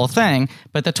undid the whole thing.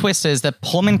 But the twist is that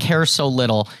Pullman cares so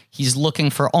little, he's looking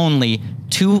for only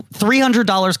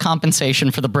 $300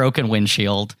 compensation for the broken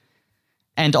windshield.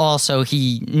 And also,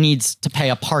 he needs to pay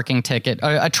a parking ticket,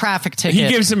 a traffic ticket. He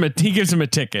gives him a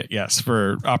ticket, yes,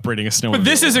 for operating a snowmobile. But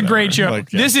this is a great joke.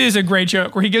 This is a great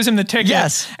joke where he gives him the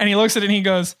ticket, and he looks at it and he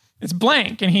goes, "It's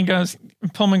blank," and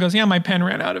Pullman goes, "Yeah, my pen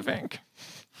ran out of ink."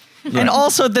 Right. And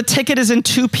also, the ticket is in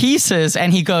 2 pieces,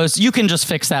 and he goes, "You can just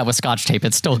fix that with Scotch tape.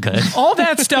 It's still good." All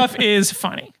that stuff is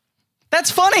funny.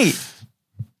 That's funny.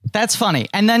 That's funny.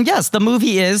 And then, yes, the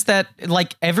movie is that,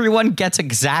 like, everyone gets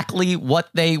exactly what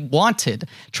they wanted.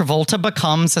 Travolta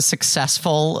becomes a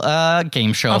successful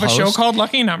game show host. Of a show called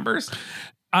Lucky Numbers.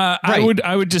 Right.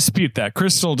 I would dispute that.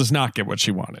 Crystal does not get what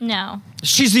she wanted. No.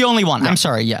 She's the only one. No. I'm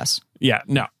sorry, yes. Yeah,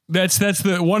 no. That's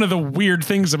the one of the weird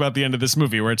things about the end of this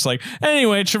movie, where it's like,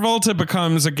 anyway, Travolta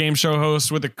becomes a game show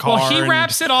host with a car. Well, he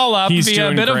wraps it all up via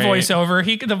a bit of voiceover.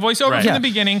 The voiceover from the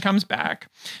beginning comes back.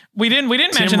 We didn't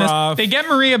mention this. They get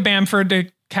Maria Bamford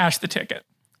to cash the ticket.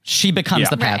 She becomes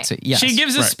the patsy. Yes. She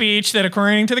gives a speech that,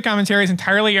 according to the commentary, is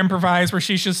entirely improvised, where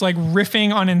she's just like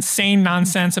riffing on insane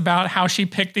nonsense about how she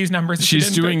picked these numbers.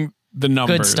 She's doing the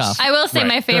numbers. Good stuff. I will say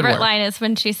my favorite line is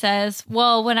when she says,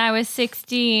 "Well, when I was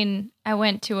 16, I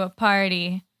went to a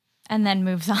party," and then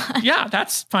moves on. Yeah,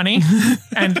 that's funny.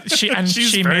 And she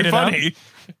made it funny. Up.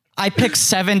 I picked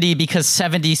 70 because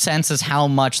 70 cents is how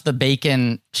much the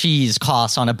bacon cheese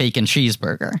costs on a bacon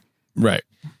cheeseburger. Right.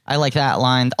 I like that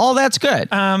line. Oh, that's good.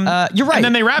 You're right. And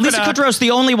then they wrap Lisa it up. Kudrow's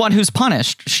the only one who's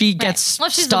punished. She gets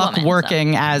stuck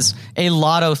working as a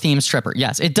lotto-themed stripper.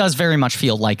 Yes, it does very much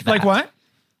feel like that. Like what?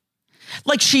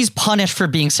 Like she's punished for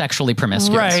being sexually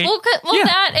promiscuous. Right. Well,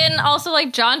 that and also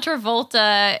like John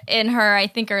Travolta and her, I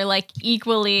think, are like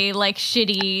equally like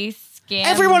shitty scam.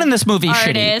 Everyone in this movie is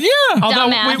shitty. Yeah. Although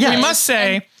we must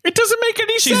say, it doesn't make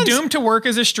any sense. She's doomed to work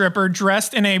as a stripper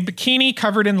dressed in a bikini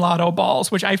covered in lotto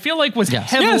balls, which I feel like was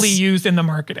heavily used in the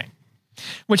marketing.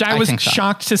 Which I was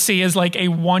shocked to see as like a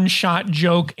one-shot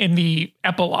joke in the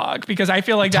epilogue, because I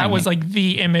feel like that was like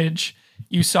the image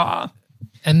you saw.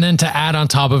 And then to add on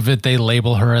top of it, they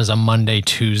label her as a Monday,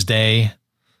 Tuesday,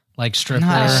 like stripper.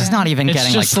 No, she's not even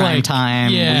getting like prime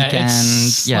time, weekend.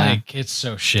 It's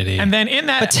so shitty. And then in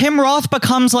that, but Tim Roth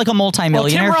becomes like a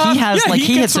multimillionaire. Tim Roth,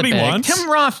 he hits it big.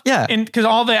 Tim Roth, because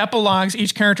all the epilogues,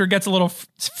 each character gets a little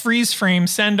freeze frame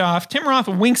send off. Tim Roth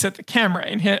winks at the camera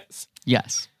in his.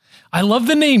 Yes, I love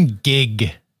the name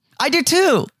Gig. I do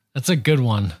too. That's a good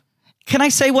one. Can I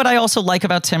say what I also like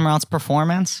about Tim Roth's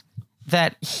performance?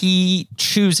 That he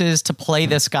chooses to play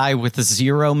this guy with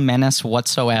zero menace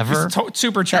whatsoever.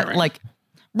 Super charming.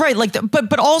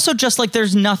 But also just like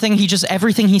there's nothing.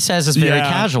 Everything he says is very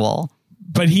casual.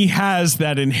 But he has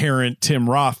that inherent Tim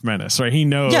Roth menace, right? He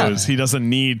knows he doesn't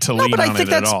need to lean on it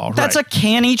at all. That's a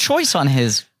canny choice on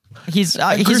his. He's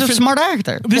a smart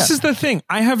actor. This is the thing.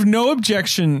 I have no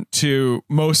objection to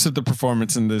most of the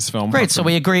performance in this film. Great. So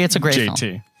we agree it's a great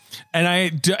film. And I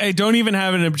don't even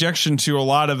have an objection to a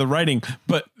lot of the writing,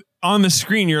 but on the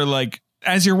screen, you're like,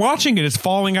 as you're watching it, it's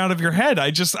falling out of your head.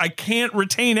 I can't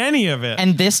retain any of it.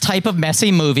 And this type of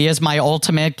messy movie is my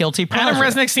ultimate guilty pleasure. Adam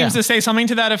Resnick seems to say something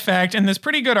to that effect in this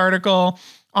pretty good article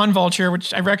on Vulture,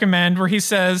 which I recommend, where he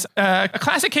says, a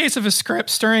classic case of a script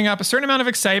stirring up a certain amount of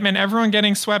excitement, everyone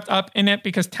getting swept up in it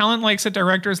because talent likes it,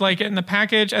 directors like it, and the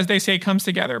package, as they say, comes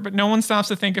together. But no one stops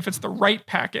to think if it's the right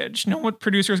package. No one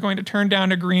producer is going to turn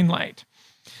down a green light.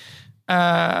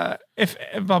 If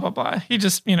blah, blah, blah. He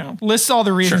just, lists all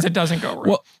the reasons it doesn't go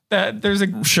wrong. Well,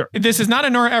 this is not a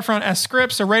Nora Ephron-esque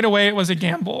script, so right away it was a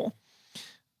gamble.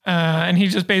 And he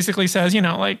just basically says,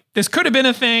 this could have been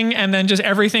a thing, and then just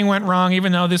everything went wrong,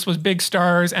 even though this was big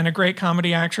stars and a great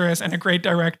comedy actress and a great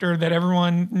director that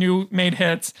everyone knew made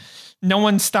hits. No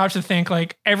one stopped to think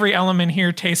like every element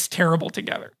here tastes terrible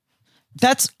together.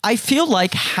 I feel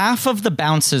like half of the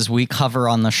bounces we cover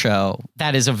on the show,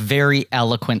 that is a very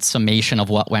eloquent summation of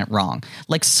what went wrong.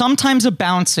 Like sometimes a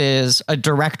bounce is a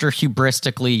director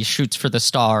hubristically shoots for the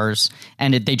stars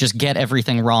and they just get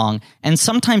everything wrong. And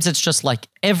sometimes it's just like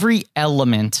every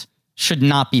element should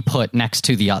not be put next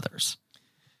to the others.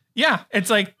 Yeah, it's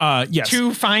like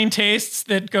two fine tastes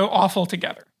that go awful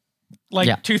together.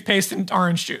 Like toothpaste and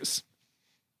orange juice.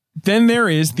 Then there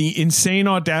is the insane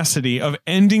audacity of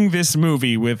ending this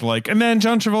movie with and then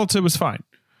John Travolta was fine.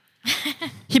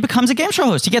 He becomes a game show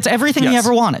host. He gets everything he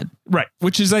ever wanted. Right.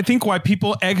 Which is, I think, why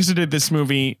people exited this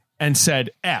movie and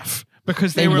said F,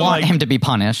 because they were want him to be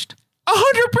punished.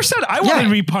 100%. I want him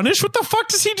to be punished. What the fuck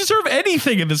does he deserve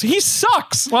anything in this? He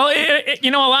sucks. Well, a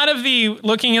lot of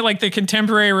looking at the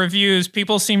contemporary reviews,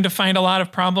 people seem to find a lot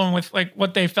of problem with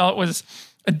what they felt was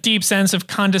a deep sense of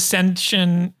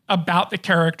condescension about the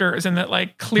characters, and that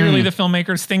like clearly the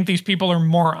filmmakers think these people are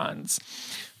morons,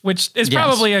 which is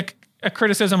probably a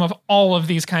criticism of all of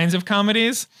these kinds of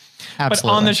comedies. Absolutely.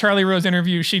 But on the Charlie Rose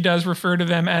interview, she does refer to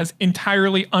them as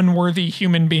entirely unworthy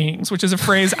human beings, which is a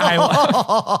phrase I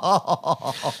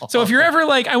love. So if you're ever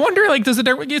like, I wonder, like,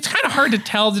 it's kind of hard to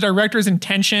tell the director's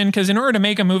intention, because in order to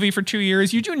make a movie for 2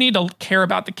 years, you do need to care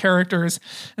about the characters.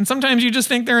 And sometimes you just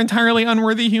think they're entirely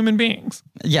unworthy human beings.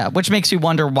 Yeah, which makes you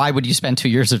wonder, why would you spend 2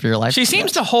 years of your life? She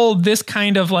seems to hold this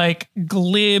kind of like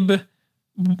glib,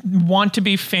 want to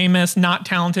be famous, not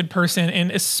talented person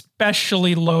in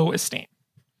especially low esteem.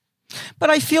 But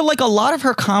I feel like a lot of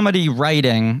her comedy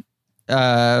writing,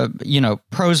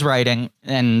 prose writing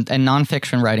and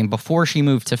nonfiction writing before she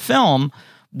moved to film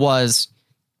was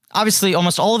obviously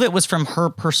almost all of it was from her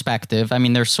perspective. I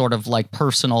mean, there's sort of like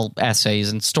personal essays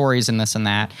and stories and this and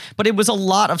that, but it was a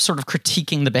lot of sort of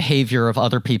critiquing the behavior of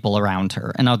other people around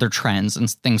her and other trends and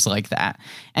things like that.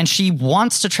 And she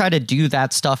wants to try to do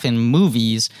that stuff in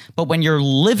movies, but when you're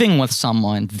living with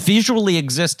someone, visually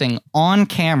existing on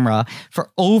camera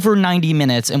for over 90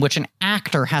 minutes, in which an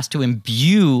actor has to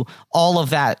imbue all of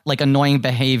that like annoying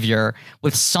behavior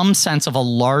with some sense of a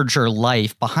larger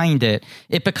life behind it,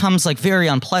 it becomes like very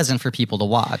unpleasant for people to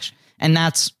watch. And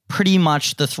that's pretty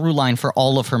much the through line for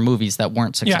all of her movies that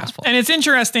weren't successful. Yeah. And it's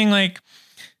interesting, like,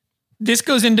 this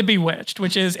goes into Bewitched,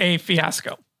 which is a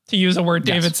fiasco, to use a word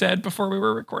David said before we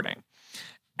were recording.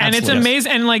 And Absolutely. It's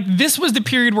amazing. And like, this was the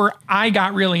period where I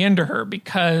got really into her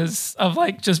because of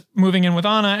like just moving in with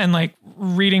Anna and like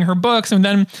reading her books. And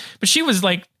then, but she was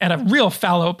like at a real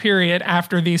fallow period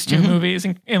after these two movies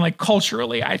and like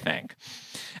culturally, I think.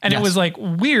 And it was like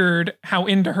weird how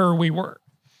into her we were.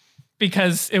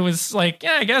 Because it was like,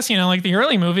 yeah, I guess, like the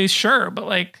early movies, sure. But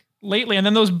like lately, and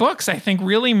then those books, I think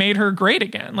really made her great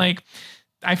again. Like,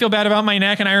 I Feel Bad About My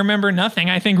Neck and I Remember Nothing,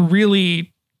 I think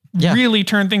really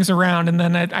turned things around. And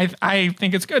then I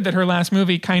think it's good that her last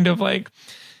movie kind of like,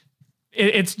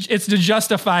 it's the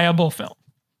justifiable film.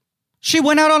 She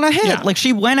went out on a hit. Yeah. Like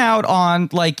she went out on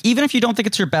like, even if you don't think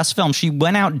it's her best film, she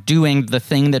went out doing the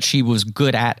thing that she was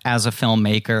good at as a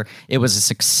filmmaker. It was a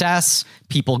success.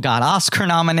 People got Oscar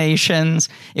nominations.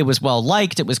 It was well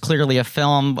liked. It was clearly a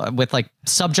film with like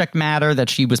subject matter that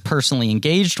she was personally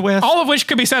engaged with. All of which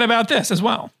could be said about this as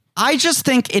well. I just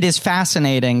think it is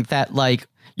fascinating that like,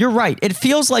 you're right. It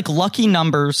feels like Lucky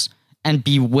Numbers and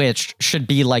Bewitched should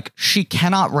be like, she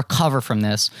cannot recover from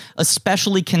this,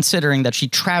 especially considering that she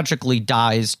tragically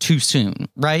dies too soon,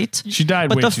 right? She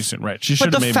died way too soon, right? She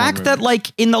should have made more movies. But the fact that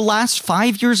like in the last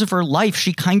 5 years of her life,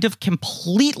 she kind of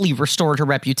completely restored her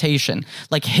reputation.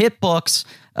 Like hit books,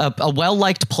 a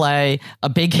well-liked play, a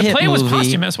big hit movie. The play was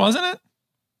posthumous, wasn't it?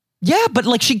 Yeah, but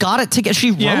like she got it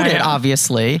she wrote it,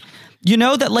 obviously. You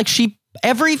know that like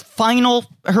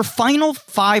her final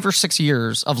 5 or 6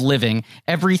 years of living,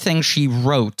 everything she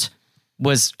wrote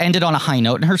ended on a high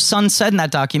note. And her son said in that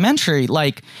documentary,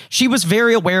 like she was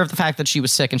very aware of the fact that she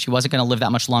was sick and she wasn't going to live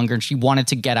that much longer. And she wanted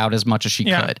to get out as much as she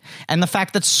could. And the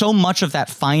fact that so much of that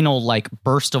final like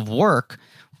burst of work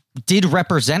did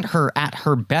represent her at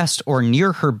her best or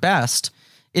near her best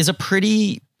is a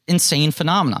pretty insane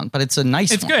phenomenon, but it's a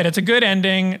nice It's good. It's a good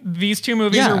ending. These two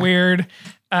movies are weird.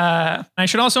 I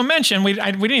should also mention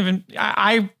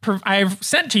I've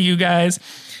sent to you guys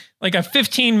like a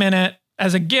 15-minute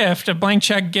as a gift, a blank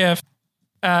check gift,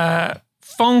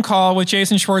 phone call with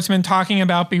Jason Schwartzman talking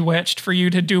about Bewitched for you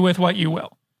to do with what you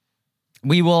will.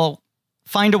 We will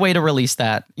find a way to release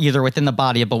that either within the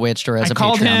body of Bewitched or as a Patreon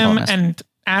bonus. I called him and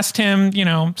asked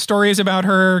him, stories about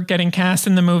her getting cast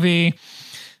in the movie.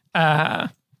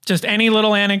 Just any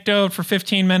little anecdote for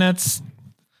 15 minutes.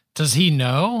 Does he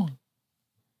know?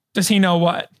 Does he know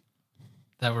what?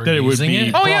 That we're using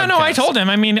it? Oh, yeah, no, I told him.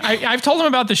 I mean, I've told him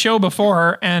about the show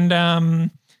before. And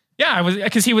I was,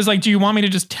 because he was like, do you want me to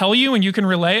just tell you and you can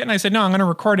relay it? And I said, no, I'm going to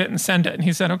record it and send it. And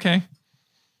he said, okay.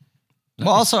 Well,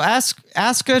 also ask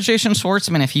Jason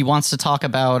Schwartzman if he wants to talk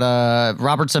about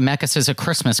Robert Zemeckis' A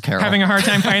Christmas Carol. Having a hard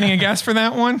time finding a guest for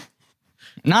that one?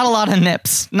 Not a lot of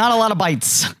nips. Not a lot of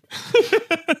bites.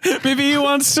 Maybe he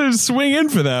wants to swing in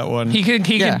for that one. He could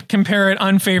compare it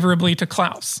unfavorably to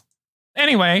Klaus.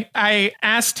 Anyway, I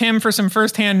asked him for some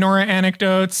firsthand Nora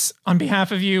anecdotes on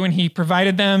behalf of you, and he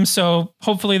provided them. So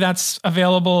hopefully that's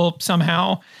available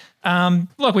somehow.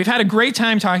 Look, we've had a great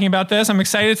time talking about this. I'm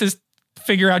excited to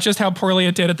figure out just how poorly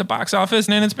it did at the box office,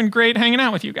 and it's been great hanging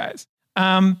out with you guys.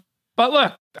 But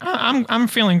look, I'm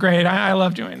feeling great. I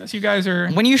love doing this. You guys are.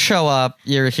 When you show up,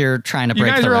 you're here trying to break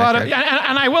the record. You guys are a lot of,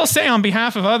 and I will say on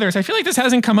behalf of others, I feel like this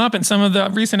hasn't come up in some of the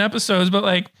recent episodes, but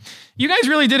like, you guys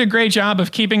really did a great job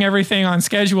of keeping everything on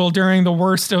schedule during the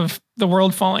worst of the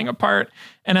world falling apart.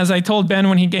 And as I told Ben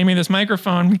when he gave me this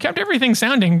microphone, we kept everything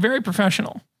sounding very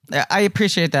professional. I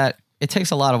appreciate that. It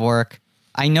takes a lot of work.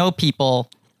 I know people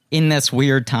in this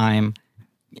weird time.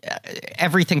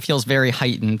 Everything feels very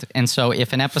heightened. And so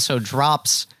if an episode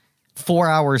drops 4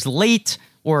 hours late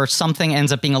or something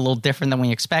ends up being a little different than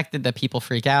we expected, that people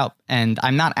freak out. And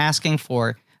I'm not asking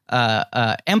for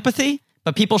empathy,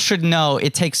 but people should know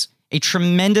it takes a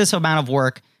tremendous amount of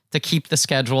work to keep the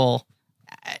schedule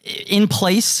in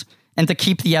place and to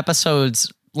keep the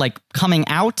episodes like coming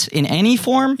out in any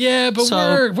form. Yeah, but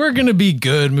we're gonna be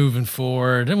good moving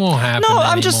forward. It won't happen. No, I'm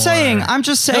anymore. just saying.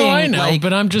 No, I know, like,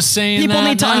 but I'm just saying. People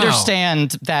need to now.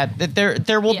 understand that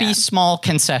there will be small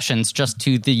concessions just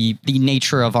to the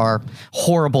nature of our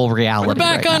horrible reality. We're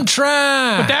back on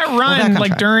track. But that run,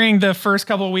 like during the first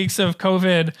couple of weeks of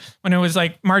COVID, when it was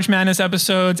like March Madness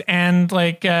episodes and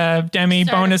like Demi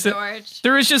bonus,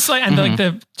 there was just like like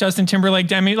the Justin Timberlake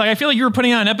Demi. Like I feel like you were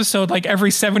putting out an episode like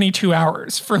every 72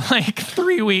 hours. For like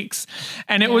 3 weeks,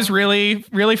 and it was really,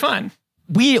 really fun.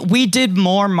 We did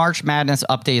more March Madness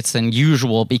updates than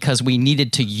usual because we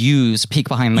needed to use Peek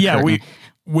Behind the Curtain.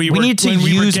 We need to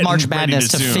use March Madness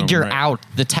to figure out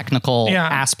the technical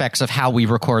aspects of how we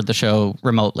record the show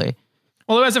remotely.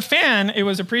 Well, as a fan, it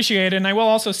was appreciated, and I will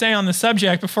also say on the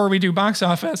subject before we do box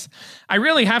office, I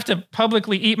really have to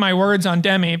publicly eat my words on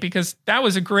Demi because that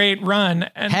was a great run.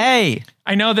 And hey,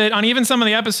 I know that on even some of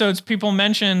the episodes, people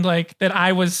mentioned like that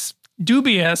I was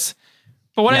dubious,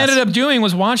 but what I ended up doing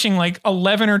was watching like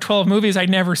 11 or 12 movies I'd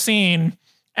never seen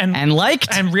and liked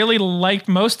and really liked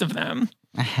most of them.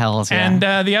 Hells yeah. And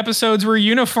the episodes were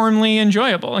uniformly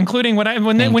enjoyable, including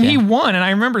when he won. And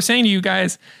I remember saying to you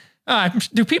guys,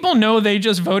 do people know they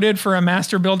just voted for a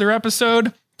Master Builder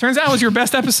episode? Turns out it was your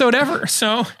best episode ever.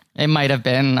 So it might have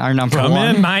been our number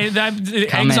one.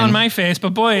 Eggs on my face,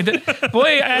 but boy,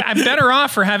 I'm better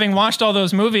off for having watched all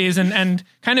those movies and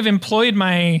kind of employed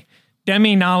my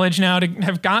Demi knowledge now to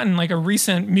have gotten like a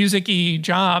recent music-y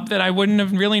job that I wouldn't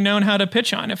have really known how to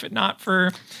pitch on if it not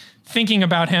for thinking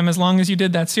about him as long as you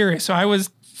did that series. So I was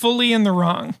fully in the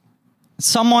wrong.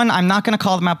 Someone, I'm not going to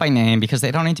call them out by name because they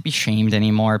don't need to be shamed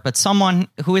anymore, but someone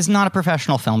who is not a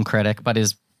professional film critic but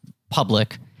is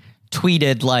public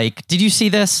tweeted like, did you see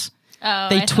this?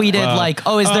 They tweeted like,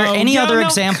 is there any other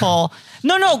example?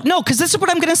 No, because this is what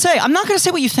I'm going to say. I'm not going to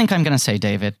say what you think I'm going to say,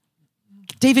 David.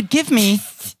 David, give me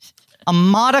a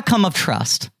modicum of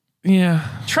trust. Yeah.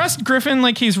 Trust Griffin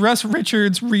like he's Russ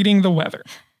Richards reading the weather.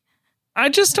 I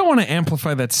just don't want to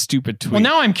amplify that stupid tweet. Well,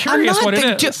 now I'm curious what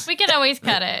it is. We can always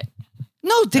cut it.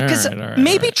 No, because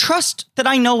maybe trust that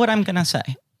I know what I'm going to say.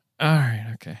 All right,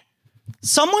 okay.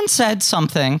 Someone said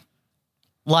something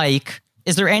like,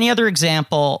 is there any other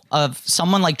example of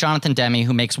someone like Jonathan Demme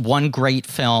who makes one great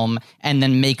film and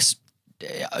then makes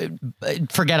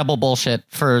forgettable bullshit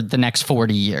for the next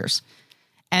 40 years?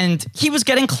 And he was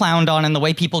getting clowned on in the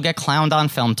way people get clowned on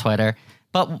film Twitter.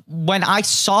 But when I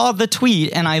saw the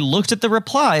tweet and I looked at the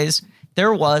replies,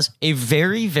 there was a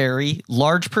very, very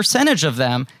large percentage of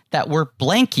them that were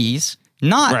blankies,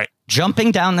 not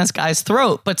jumping down this guy's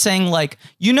throat, but saying like,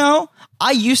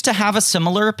 I used to have a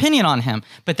similar opinion on him,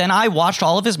 but then I watched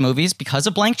all of his movies because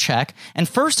of Blank Check. And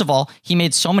first of all, he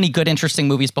made so many good, interesting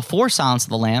movies before Silence of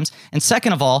the Lambs. And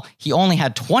second of all, he only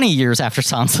had 20 years after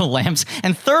Silence of the Lambs.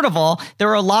 And third of all, there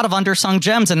were a lot of undersung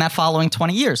gems in that following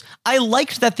 20 years. I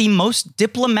liked that the most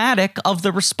diplomatic of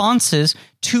the responses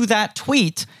to that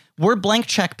tweet were Blank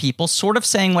Check people sort of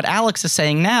saying what Alex is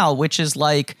saying now, which is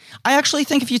like, I actually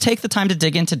think if you take the time to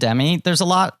dig into Demme, there's a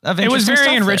lot of interesting stuff. It was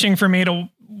very enriching for me to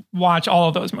watch all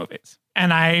of those movies.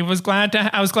 And I was glad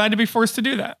to be forced to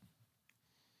do that.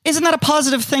 Isn't that a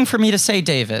positive thing for me to say,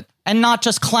 David? And not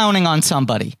just clowning on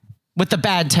somebody with the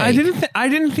bad take. I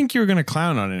didn't think you were going to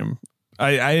clown on him.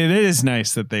 It is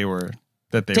nice that they were.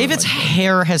 David's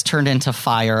hair has turned into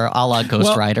fire a la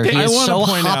Ghost Rider. He is so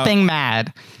hopping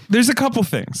mad. There's a couple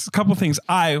things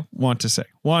I want to say.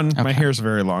 One, my hair is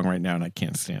very long right now and I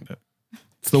can't stand it.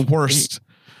 It's the worst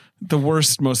the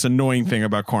worst, most annoying thing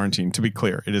about quarantine. To be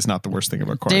clear, it is not the worst thing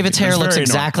about quarantine. David's hair looks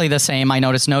exactly the same. I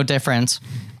noticed no difference,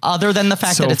 other than the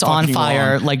fact that it's on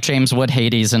fire like James Wood,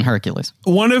 Hades, and Hercules.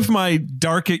 One of my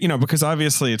darkest, because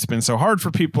obviously it's been so hard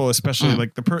for people, especially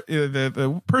like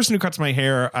the person who cuts my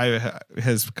hair.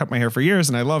 Has cut my hair for years,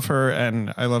 and I love her,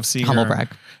 and I love seeing Humble her brag.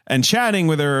 and chatting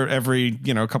with her every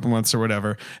couple months or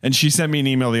whatever. And she sent me an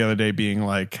email the other day being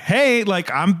like, "Hey, like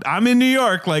I'm in New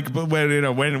York, like, but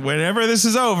whenever this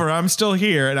is over, I'm still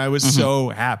here," and I was so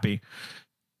happy.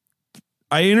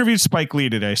 I interviewed Spike Lee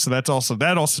today, so that also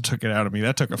took it out of me.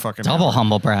 That took a fucking double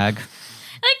humble brag.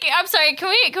 Like, I'm sorry. Can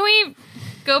we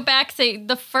go back? Say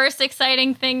the first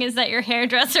exciting thing is that your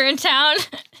hairdresser in town,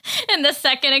 and the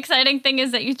second exciting thing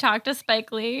is that you talked to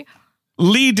Spike Lee.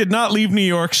 Lee did not leave New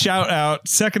York. Shout out.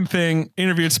 Second thing,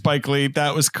 interviewed Spike Lee.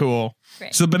 That was cool.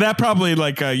 Great. So, but that probably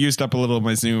used up a little of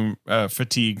my Zoom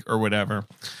fatigue or whatever.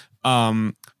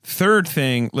 Third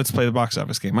thing, let's play the box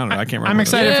office game. I don't know. I can't remember. I'm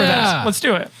excited for that. Let's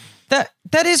do it.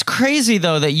 That is crazy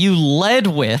though that you led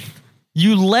with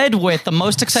the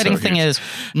most exciting thing is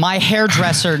my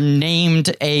hairdresser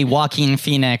named a Joaquin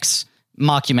Phoenix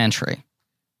mockumentary.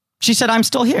 She said, "I'm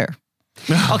still here."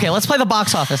 Okay, let's play the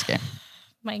box office game.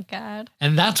 My God.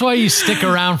 And that's why you stick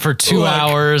around for 2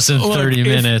 hours and 30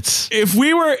 minutes. If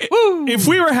we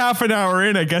were half an hour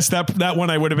in, I guess that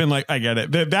one I would have been like, I get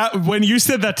it. That when you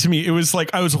said that to me, it was like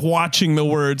I was watching the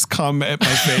words come at my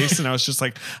face, and I was just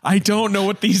like, I don't know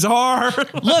what these are.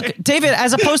 Look, David,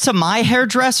 as opposed to my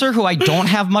hairdresser, who I don't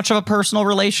have much of a personal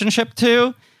relationship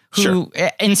to, who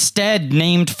instead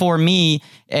named for me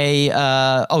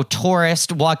a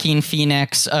tourist Joaquin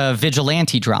Phoenix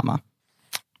vigilante drama.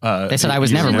 They said I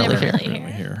was never really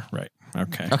here. Right.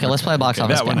 Okay. Okay, let's play a box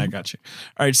office. That one I got you.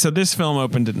 All right. So this film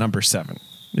opened at number 7.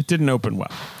 It didn't open well.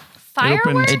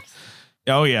 Fireworks?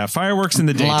 Oh, yeah. Fireworks in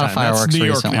the daytime. A lot of fireworks That's New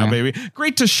York recently. now, baby.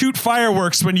 Great to shoot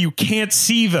fireworks when you can't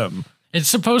see them. It's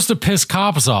supposed to piss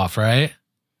cops off, right?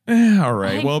 All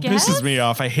right. I Well, it guess? pisses me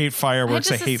off. I hate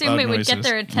fireworks. I just hate assume loud it would noises. get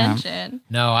their attention.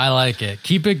 No, I like it.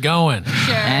 Keep it going.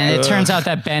 Sure. And it turns out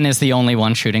that Ben is the only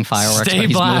one shooting fireworks, Stay but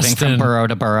he's moving blasting. from borough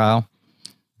to borough.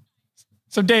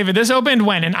 So, David, this opened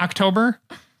when? In October?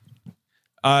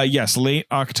 Yes, late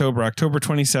October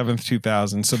 27th,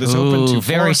 2000. So this opened to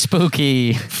very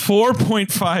spooky.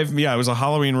 4.5. Yeah, it was a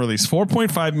Halloween release.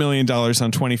 $4.5 million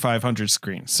on 2,500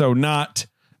 screens. So not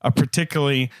a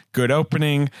particularly good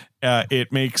opening.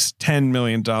 It makes $10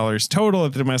 million total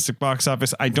at the domestic box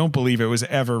office. I don't believe it was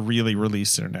ever really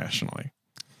released internationally.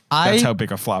 That's how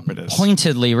big a flop it is.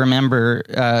 Pointedly remember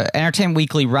Entertainment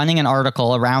Weekly running an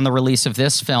article around the release of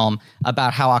this film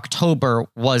about how October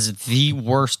was the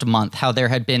worst month, how there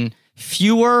had been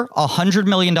fewer $100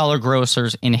 million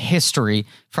grossers in history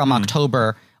from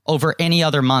October over any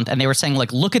other month. And they were saying,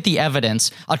 like, look at the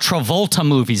evidence. A Travolta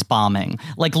movie's bombing.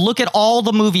 Like, look at all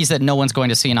the movies that no one's going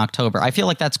to see in October. I feel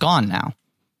like that's gone now.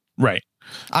 Right.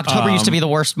 October used to be the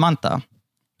worst month, though.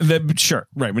 Sure.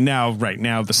 Right. But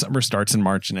now the summer starts in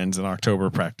March and ends in October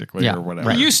practically or whatever.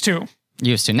 Right. Used to.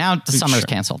 Now the summer's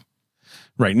canceled.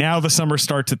 Right. Now the summer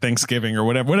starts at Thanksgiving or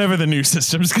whatever the new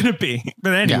system's going to be.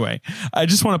 But anyway, I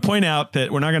just want to point out that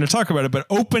we're not going to talk about it, but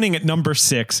opening at number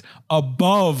 6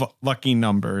 above lucky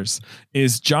numbers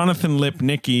is Jonathan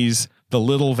Lipnicki's The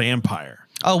Little Vampire.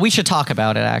 Oh, we should talk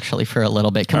about it actually for a little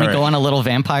bit. Can we go on a little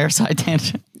vampire side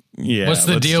tangent? Yeah. What's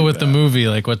the deal with the movie?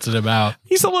 Like, what's it about?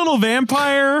 He's a little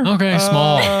vampire. Okay,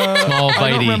 small, bitey. I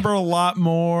don't remember a lot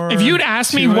more. If you'd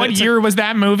asked me what year was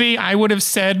that movie, I would have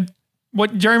said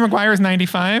what Jerry Maguire is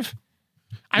 95.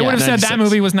 I would have 96. said that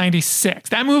movie was 96.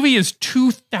 That movie is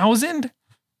 2000.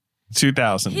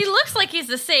 2000. He looks like he's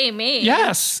the same age.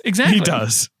 Yes, exactly. He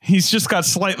does. He's just got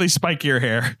slightly spikier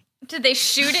hair. Did they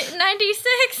shoot it in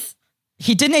 96?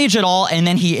 He didn't age at all, and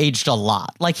then he aged a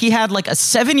lot. Like, he had like a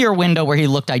 7-year window where he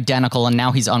looked identical, and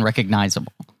now he's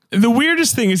unrecognizable. The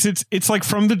weirdest thing is it's like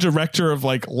from the director of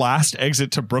like Last Exit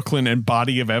to Brooklyn and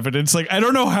Body of Evidence. Like, I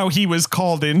don't know how he was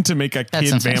called in to make a kid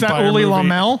insane. vampire Is that Uli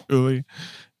movie.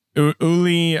 Lommel?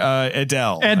 Uli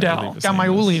Edel. Got my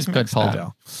Ulis Good mixed Paul.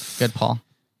 up. Good Paul.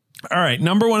 All right,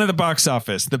 number 1 at the box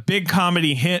office. The big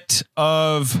comedy hit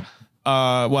of,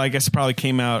 I guess it probably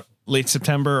came out late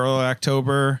September, early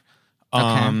October.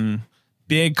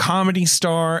 Big comedy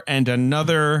star and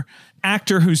another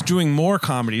actor who's doing more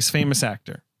comedies, famous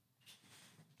actor.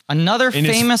 Another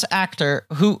famous actor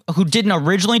who didn't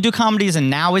originally do comedies and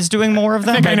now is doing more of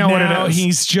them. I think I know what it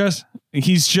is.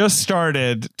 He's just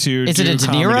started to. Is do it a De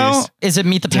Niro? comedies. Is it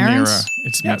Meet the De Parents? Niro.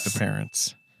 It's Yes. Meet the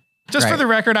Parents. Just for Right. the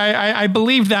record, I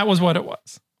believe that was what it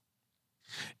was.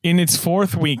 in its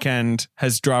fourth weekend,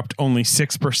 has dropped only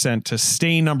 6% to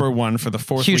stay number one for the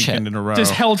fourth Huge weekend hit. in a row.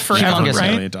 Just held forever, Humongous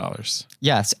right? $1 million.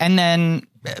 Yes, and then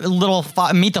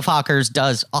Meet the Fockers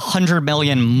does 100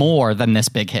 million more than this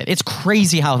big hit. It's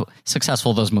crazy how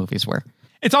successful those movies were.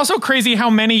 It's also crazy how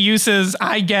many uses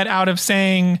I get out of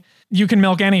saying you can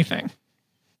milk anything.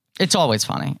 It's always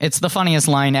funny. It's the funniest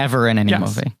line ever in any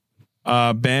movie.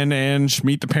 Ben and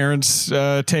Meet the Parents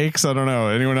takes. I don't know.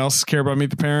 Anyone else care about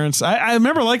Meet the Parents? I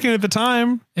remember liking it at the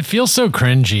time. It feels so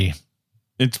cringy.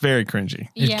 It's very cringy.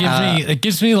 It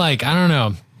gives me like, I don't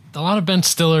know. A lot of Ben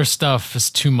Stiller stuff is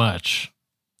too much.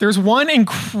 There's one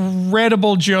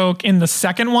incredible joke in the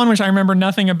second one, which I remember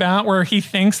nothing about, where he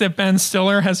thinks that Ben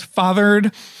Stiller has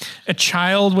fathered a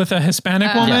child with a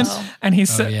Hispanic woman. Yes. And he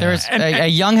said, There's a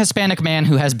young Hispanic man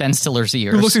who has Ben Stiller's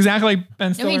ears. who looks exactly like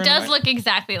Ben Stiller. He does look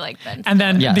exactly like Ben. And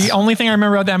then Yes. the only thing I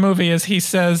remember about that movie is he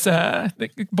says,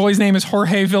 the boy's name is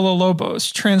Jorge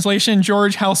Villalobos. Translation,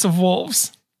 George House of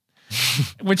Wolves,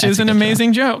 which is an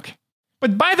amazing joke.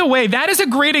 But by the way, that is a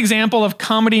great example of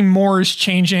comedy mores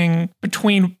changing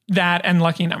between that and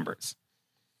Lucky Numbers.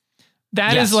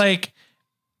 That is like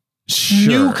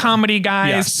new comedy guys,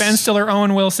 Yes. Ben Stiller,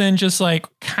 Owen Wilson, just like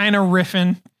kind of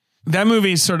riffing. That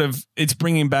movie is sort of, it's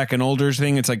bringing back an older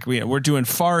thing. It's like we're doing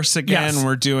farce again. Yes.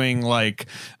 We're doing like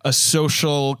a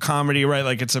social comedy, right?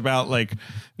 Like it's about like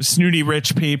snooty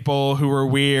rich people who are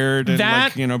weird. And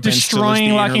That like, Ben Stiller's destroying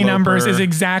the Lucky interloper. Numbers is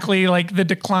exactly like the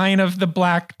decline of the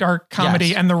black dark comedy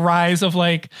Yes. and the rise of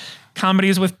like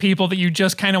comedies with people that you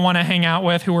just kind of want to hang out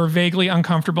with who are vaguely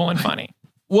uncomfortable and funny.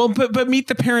 Well, but Meet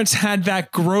the Parents had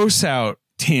that gross out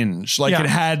tinge. Like it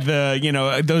had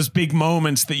the, those big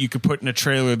moments that you could put in a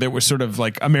trailer that were sort of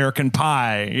like American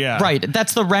Pie. Yeah. Right.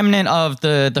 That's the remnant of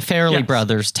the Farrelly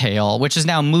Brothers tale, which is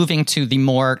now moving to the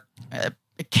more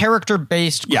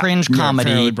character-based cringe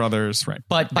comedy. Farrelly Brothers, right.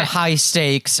 But high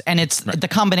stakes. And it's the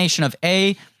combination of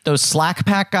those slack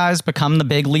pack guys become the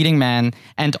big leading men.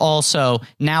 And also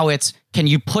now it's, can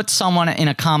you put someone in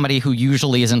a comedy who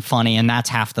usually isn't funny? And that's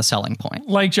half the selling point.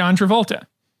 Like John Travolta.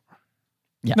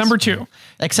 Yes. Number 2.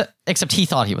 Except he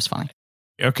thought he was funny.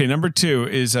 Okay, number 2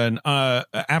 is an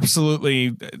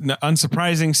absolutely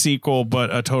unsurprising sequel,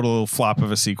 but a total flop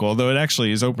of a sequel, although it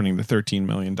actually is opening to $13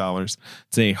 million.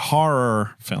 It's a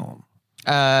horror film.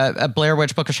 A Blair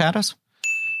Witch Book of Shadows?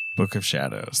 Book of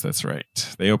Shadows, that's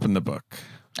right. They opened the book.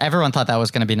 Everyone thought that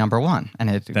was going to be number 1, and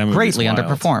it That movie's greatly wild.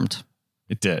 underperformed.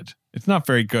 It did. It's not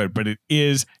very good, but it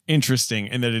is interesting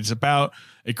in that it's about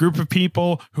a group of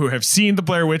people who have seen the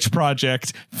Blair Witch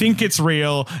Project, think it's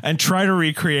real, and try to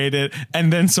recreate it,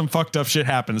 and then some fucked up shit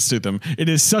happens to them. It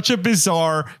is such a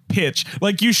bizarre pitch.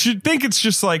 Like, you should think it's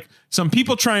just like some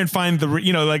people try and find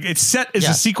like it's set as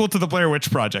a sequel to the Blair Witch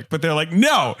Project, but they're like,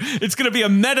 no, it's going to be a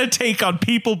meta take on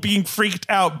people being freaked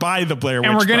out by the Blair Witch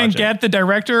Project. And we're going to get the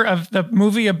director of the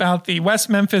movie about the West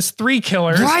Memphis 3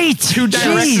 killers to direct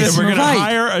this. We're going to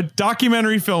hire a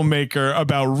documentary filmmaker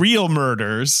about real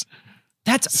murders.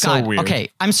 That's so weird. Okay,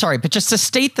 I'm sorry, but just to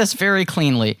state this very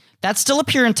cleanly, that's still a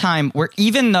period in time where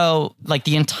even though like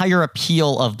the entire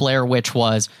appeal of Blair Witch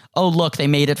was, oh, look, they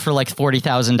made it for like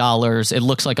 $40,000. It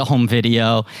looks like a home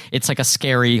video. It's like a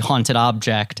scary haunted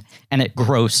object and it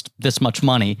grossed this much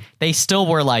money. They still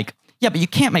were like, yeah, but you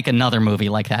can't make another movie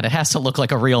like that. It has to look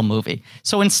like a real movie.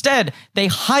 So instead, they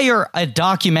hire a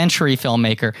documentary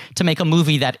filmmaker to make a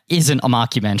movie that isn't a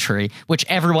mockumentary, which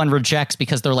everyone rejects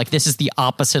because they're like, this is the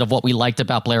opposite of what we liked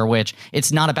about Blair Witch.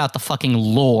 It's not about the fucking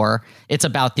lore. It's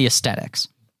about the aesthetics.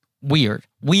 Weird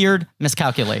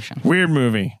miscalculation. Weird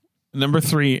movie. Number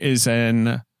 3 is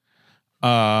an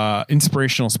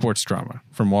inspirational sports drama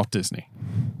from Walt Disney.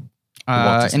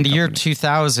 In the year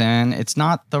 2000, it's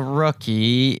not The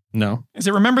Rookie. No. Is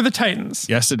it Remember the Titans?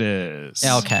 Yes, it is.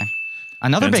 Yeah, okay.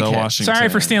 Another Denzel big hit. Washington. Sorry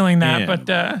for stealing that, Yeah.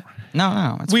 but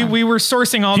No, it's we fine. were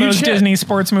sourcing all Huge those hit. Disney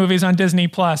sports movies on Disney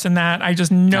Plus, and that I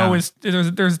just know is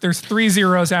there's 3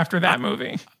 zeros after that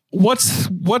movie. What's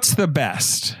the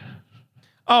best?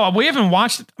 Oh, we haven't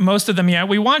watched most of them yet.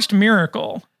 We watched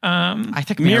Miracle. I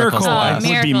think Miracle Miracle's the best.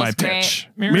 would be my Miracle's great. pitch.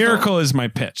 Miracle. Miracle is my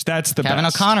pitch. That's the Kevin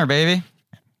best. O'Connor, baby.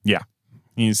 Yeah.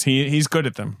 He's good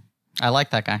at them. I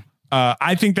like that guy.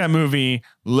 I think that movie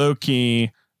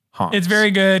low-key haunts. It's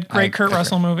very good. Great I Kurt agree.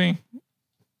 Russell movie.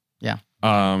 Yeah.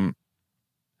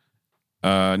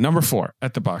 Number 4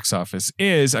 at the box office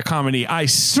is a comedy I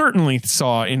certainly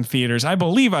saw in theaters. I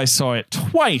believe I saw it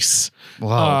twice.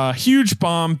 Whoa. Huge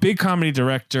bomb, big comedy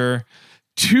director,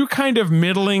 2 kind of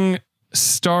middling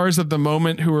stars of the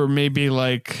moment who are maybe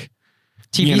like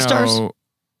TV stars?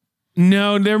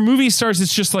 No, they're movie stars.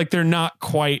 It's just like they're not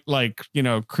quite like,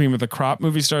 cream of the crop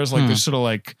movie stars. Like they're sort of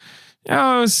like,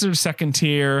 sort of second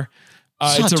tier.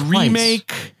 It's a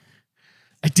remake.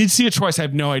 I did see it twice. I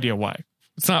have no idea why.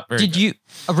 It's not very good.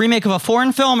 A remake of a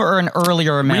foreign film or an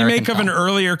earlier American remake film? of an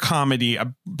earlier comedy, I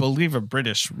believe a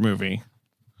British movie.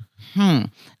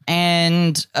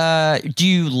 And do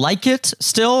you like it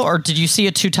still, or did you see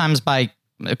it 2 times by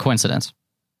coincidence?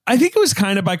 I think it was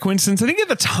kind of by coincidence. I think at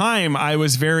the time I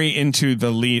was very into the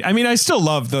lead. I mean, I still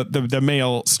love the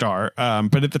male star,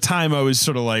 but at the time I was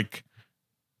sort of like,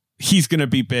 he's going to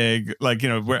be big. Like,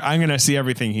 where I'm going to see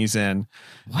everything he's in.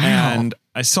 Wow. And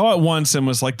I saw it once and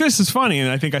was like, this is funny. And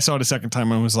I think I saw it a second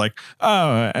time and was like,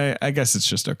 oh, I guess it's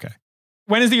just okay.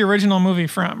 When is the original movie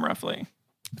from, roughly?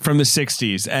 From the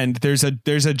 60s. And there's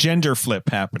a gender flip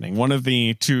happening. One of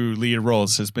the 2 lead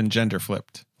roles has been gender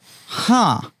flipped.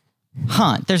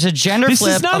 There's a gender flip.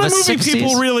 This is not of a movie 60s.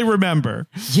 people really remember.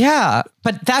 Yeah,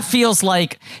 but that feels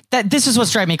like that. This is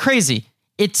what's driving me crazy.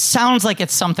 It sounds like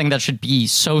it's something that should be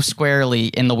so squarely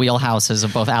in the wheelhouses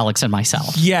of both Alex and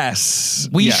myself. Yes.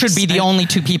 We should be the only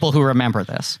 2 people who remember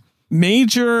this.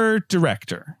 Major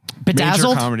director.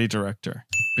 Bedazzled? Major comedy director.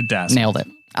 Bedazzled. Nailed it.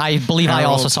 I believe I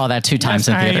also saw that 2 times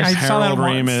in theaters. I saw that Harold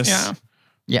once. Ramis.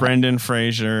 Yeah. Brendan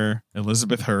Fraser,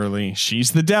 Elizabeth Hurley.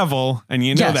 She's the devil, and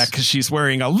you know that because she's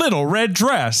wearing a little red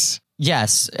dress.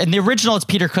 Yes. In the original, it's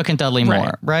Peter Cook and Dudley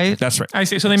Moore, right? That's right. I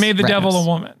see. So they made the devil a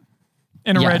woman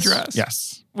in a red dress.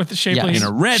 Yes. With the shapely, in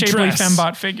a red dress.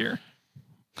 fembot figure.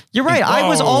 You're right. I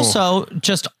was also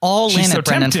just all in at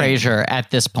Brendan Fraser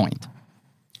at this point.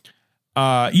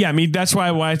 I mean, that's why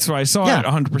I saw it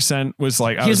 100% was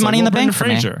like, he was Money in the Bank for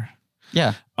Fraser. Me.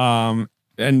 Yeah.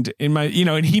 And in my,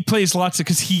 and he plays lots of,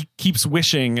 because he keeps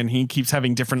wishing and he keeps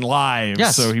having different lives.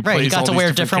 Yes, so he plays he got all to these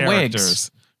wear different characters.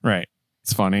 wigs. Right.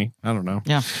 It's funny. I don't know.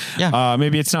 Yeah.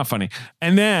 Maybe it's not funny.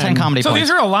 And then 10 comedy points.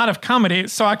 These are a lot of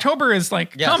comedies. So October is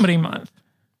like comedy month.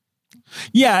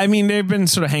 Yeah. I mean, they've been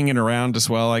sort of hanging around as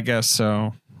well, I guess.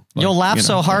 So you'll laugh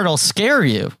so hard it'll scare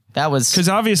you. That was because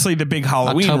obviously the big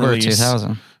Halloween October release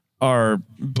 2000 are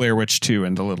Blair Witch 2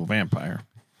 and The Little Vampire.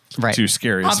 Right. 2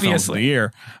 scariest films of the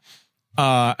year.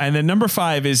 And then number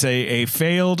 5 is a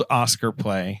failed Oscar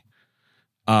play.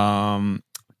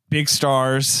 Big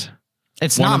stars.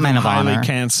 It's not Men of Honor. Highly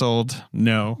canceled.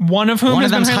 No. One of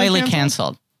them's highly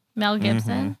canceled. Mel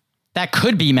Gibson. That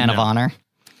could be Men of Honor.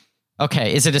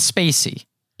 Okay. Is it a Spacey?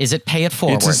 Is it Pay It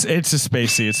Forward? It's a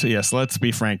Spacey. Yes. Let's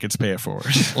be frank. It's Pay It Forward.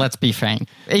 Let's be frank.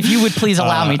 If you would please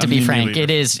allow me to be frank,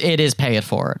 it is Pay It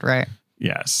Forward, right?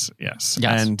 Yes.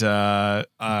 And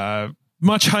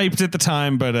much hyped at the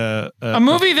time, but a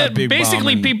movie that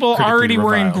basically people already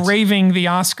were engraving the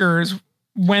Oscars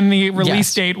when the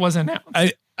release date was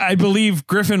announced. I believe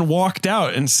Griffin walked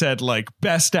out and said, like,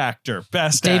 best actor,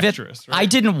 best actress. Right? I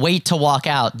didn't wait to walk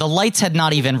out. The lights had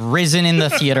not even risen in the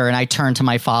theater, and I turned to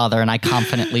my father and I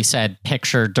confidently said,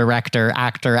 picture, director,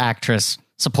 actor, actress,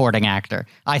 supporting actor.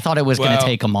 I thought it was going to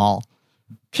take them all.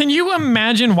 Can you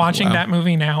imagine watching that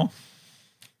movie now?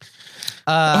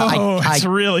 It's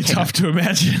really tough to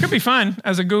imagine. Could be fun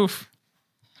as a goof.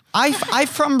 I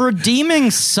from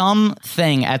redeeming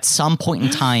something at some point in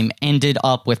time ended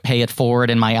up with Pay It Forward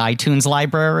in my iTunes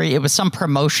library. It was some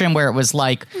promotion where it was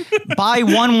like, buy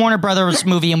one Warner Brothers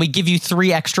movie and we give you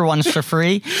 3 extra ones for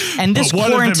free. And this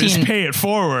one quarantine of them is Pay It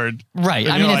Forward. Right.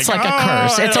 I mean, it's like a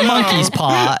curse. It's a monkey's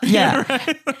paw. Yeah.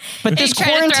 Right. But this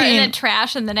quarantine, to throw it in a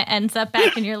trash and then it ends up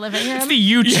back in your living room. It's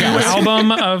the U2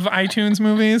 album of iTunes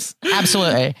movies.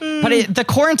 Absolutely. But the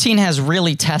quarantine has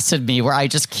really tested me where I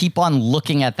just keep on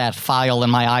looking at that file in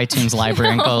my iTunes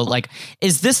library and go like,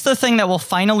 is this the thing that will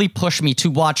finally push me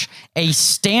to watch a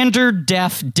standard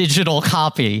def digital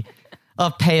copy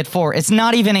of Pay It Forward? It's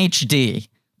not even HD.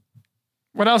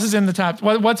 What else is in the top?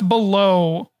 What's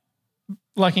below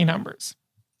Lucky Numbers?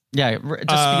 Yeah, just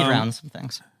speed around some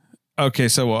things. Okay,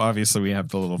 so obviously we have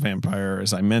The Little Vampire,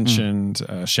 as I mentioned.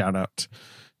 Shout out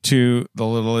to the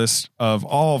littlest of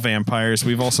all vampires.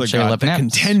 We've also got The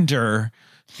Contender,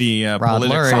 the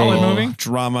political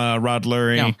drama, Rod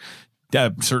Lurie. Yeah.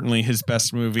 Certainly his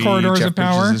best movie. Corridors Jeff of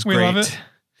Power. Bridges is we great. love it.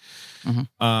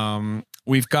 Mm-hmm.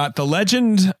 We've got The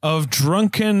Legend of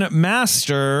Drunken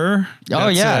Master.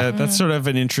 That's sort of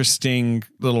an interesting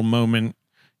little moment,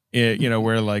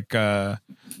 where like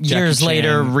years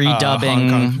later,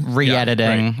 redubbing,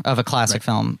 re-editing of a classic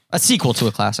film, a sequel to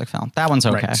a classic film. That one's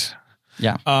okay. Right.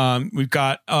 Yeah. We've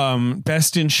got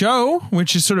Best in Show,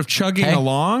 which is sort of chugging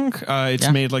along. It's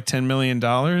made like $10 million.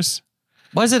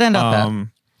 What does it end up at?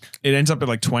 It ends up at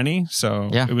like 20. So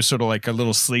it was sort of like a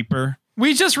little sleeper.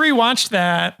 We just rewatched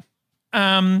that.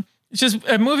 It's just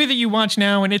a movie that you watch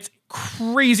now, and it's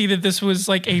crazy that this was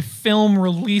like a film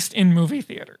released in movie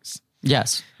theaters.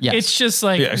 Yes. It's just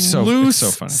like loose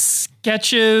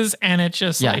sketches, and it's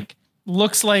just like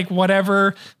looks like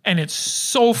whatever, and it's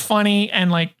so funny,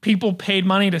 and like people paid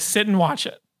money to sit and watch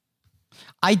it.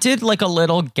 I did like a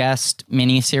little guest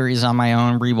miniseries on my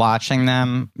own, rewatching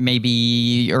them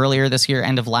maybe earlier this year,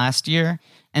 end of last year.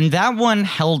 And that one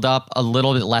held up a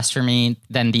little bit less for me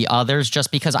than the others,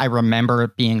 just because I remember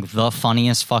it being the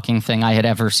funniest fucking thing I had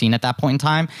ever seen at that point in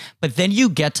time. But then you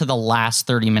get to the last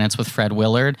 30 minutes with Fred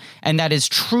Willard, and that is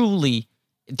truly...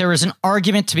 There is an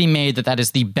argument to be made that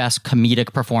is the best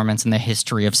comedic performance in the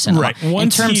history of cinema. Right.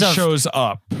 Once he shows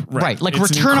up. Right. Like it's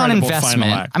return on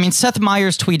investment. I mean, Seth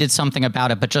Meyers tweeted something about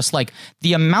it, but just like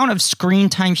the amount of screen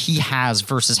time he has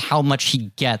versus how much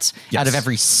he gets out of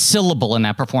every syllable in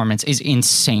that performance is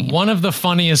insane. One of the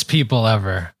funniest people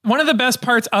ever. One of the best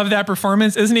parts of that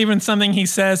performance isn't even something he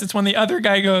says. It's when the other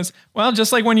guy goes, well,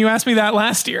 just like when you asked me that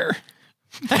last year.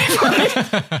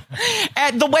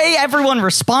 And the way everyone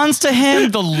responds to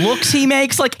him, the looks he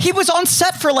makes, like he was on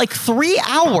set for like 3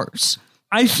 hours.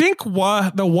 I think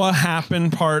what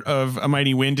happened part of A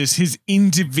Mighty Wind is his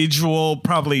individual,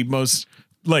 probably most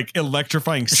like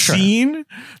electrifying scene.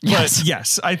 But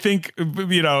yes, I think,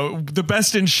 the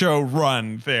Best in Show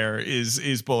run there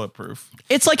is bulletproof.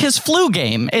 It's like his flu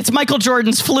game. It's Michael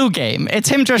Jordan's flu game. It's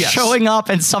him just showing up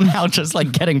and somehow just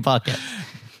like getting bucket.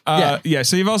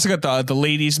 So you've also got the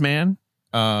Ladies' Man,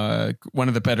 one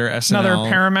of the better SNL another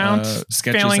Paramount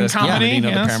sketches, failing comedy,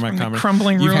 another Paramount comedy,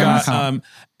 crumbling you've ruins. got,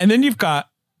 and then you've got,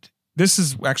 this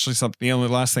is actually something, the only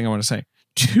last thing I want to say,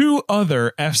 2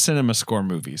 other F Cinema Score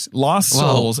movies, Lost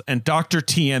Souls and Dr.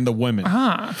 T and the Women.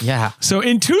 Yeah. So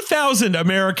in 2000,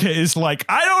 America is like,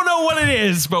 I don't know what it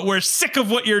is, but we're sick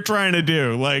of what you're trying to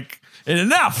do. Like,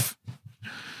 enough.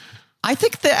 I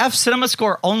think the F Cinema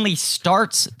Score only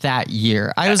starts that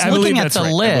year. I was looking at the list. I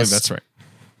believe that's right.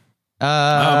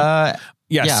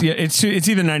 Yes, yeah, it's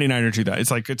either 99 or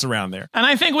 2000. It's around there. And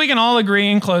I think we can all agree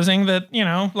in closing that,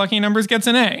 Lucky Numbers gets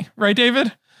an A. Right,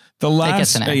 David? The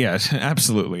last, yes,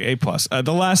 absolutely, A+.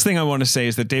 The last thing I want to say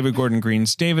is that David Gordon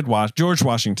Green's George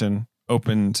Washington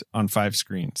opened on 5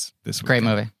 screens this week. Great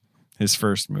movie. His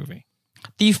first movie.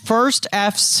 The first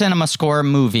F Cinema Score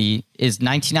movie is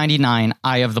 1999,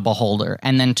 Eye of the Beholder,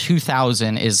 and then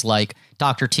 2000 is like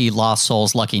Dr. T, Lost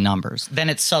Souls, Lucky Numbers.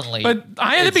 Then it's suddenly... But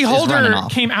Eye of the Beholder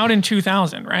came out in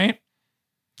 2000, right?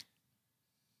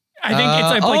 I think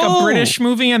it's like a British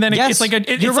movie, and then it's like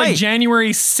like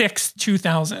January 6th,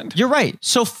 2000. You're right.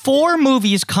 So 4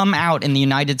 movies come out in the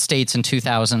United States in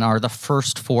 2000 are the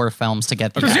first 4 films to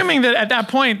get the Presuming that at that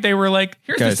point they were like,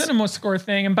 here's the Cinema Score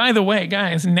thing, and by the way,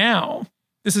 guys, now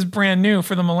this is brand new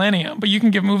for the millennium, but you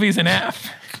can give movies an F.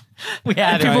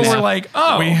 People were like,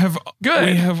 oh, we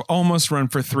have almost run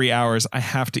for 3 hours. I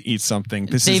have to eat something.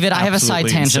 David, I have a side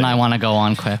tangent I want to go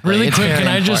on quick. Really quick, can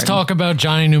I just talk about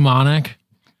Johnny Mnemonic?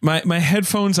 My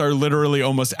headphones are literally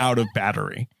almost out of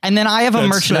battery. And then I have a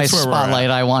merchandise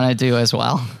spotlight I want to do as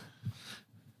well.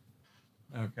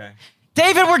 Okay.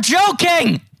 David, we're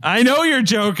joking! I know you're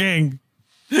joking.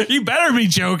 You better be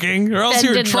joking, or else Ben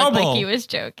you're in didn't trouble. Look like he was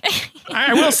joking.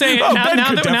 I will say, now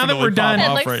that we're done,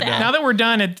 right now that we're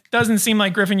done, it doesn't seem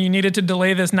like, Griffin, you needed to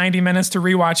delay this 90 minutes to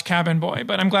rewatch Cabin Boy,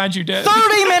 but I'm glad you did.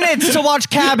 30 minutes to watch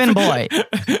Cabin Boy.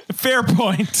 Fair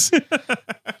point. 30.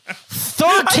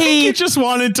 I think you just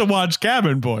wanted to watch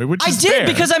Cabin Boy, which is fair.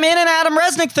 Because I'm in an Adam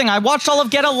Resnick thing. I watched all of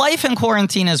Get a Life in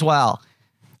quarantine as well.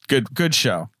 Good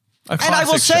show. And I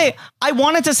will say, I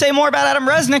wanted to say more about Adam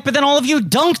Resnick, but then all of you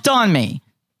dunked on me.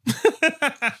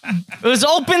 It was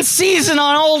open season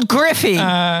on old Griffey.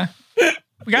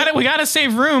 We got to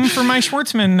save room for my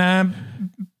Schwartzman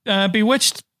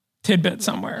Bewitched tidbit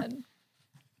somewhere.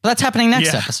 That's happening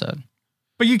next episode.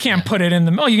 But you can't put it in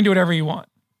the... Oh, you can do whatever you want.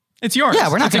 It's yours.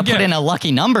 Yeah, we're not going to put in a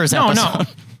Lucky Numbers episode. No.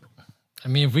 I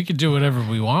mean, if we could do whatever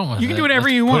we want with it. You can do whatever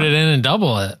you want. Put it in and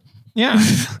double it. Yeah.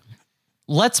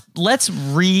 Let's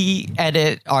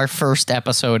re-edit our first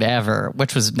episode ever,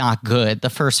 which was not good, the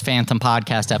first Phantom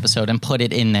podcast episode, and put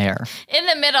it in there. In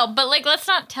the middle, but let's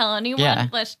not tell anyone. Yeah.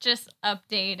 Let's just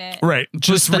update it. Right.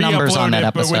 Just the numbers on that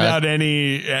episode. But without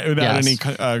any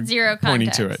zero pointing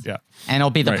context. to it. Yeah. And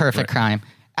it'll be the perfect crime.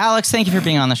 Alex, thank you for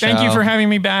being on the show. Thank you for having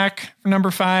me back for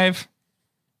number 5.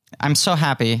 I'm so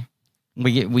happy.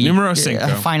 We Numero cinco.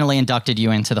 Finally inducted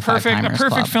you into the Five Timers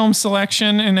perfect Club. film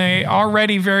selection in a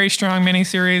already very strong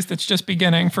miniseries that's just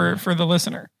beginning for the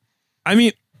listener. I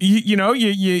mean,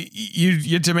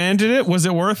 you demanded it. Was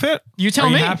it worth it? You tell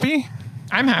me. Are you happy?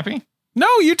 I'm happy. No,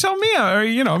 you tell me. Or,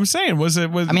 I'm saying, was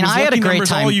I had a great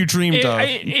time. All you dreamed of.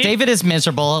 David is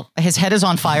miserable. His head is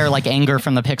on fire like anger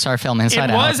from the Pixar film Inside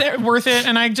Out. It was worth it,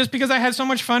 and because I had so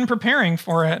much fun preparing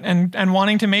for it and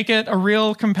wanting to make it a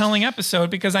real compelling episode,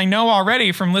 because I know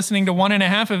already from listening to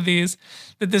 1.5 of these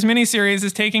that this miniseries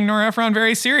is taking Nora Ephron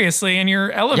very seriously, and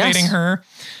you're elevating her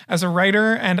as a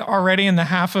writer and already in the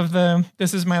half of the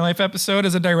This Is My Life episode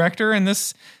as a director, and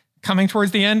this coming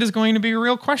towards the end is going to be a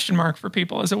real question mark for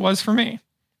people, as it was for me.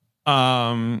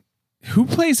 Who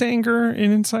plays Anger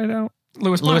in Inside Out?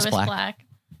 Lewis Black.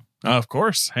 Oh, of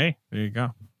course. Hey, there you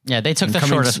go. Yeah, they took the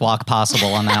shortest walk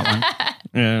possible on that one.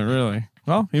 Yeah, really.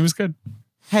 Well, he was good.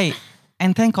 Hey,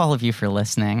 and thank all of you for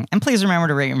listening. And please remember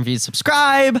to rate and review,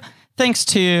 subscribe. Thanks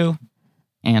to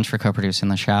Ange for co-producing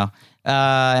the show.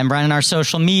 And Brian on our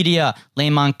social media.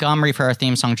 Lane Montgomery for our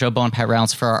theme song. Joe Bowen, Pat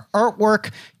Reynolds for our artwork.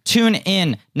 Tune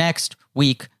in next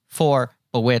week for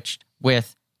Bewitched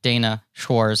with Dana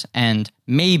Schwartz and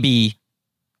maybe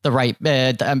the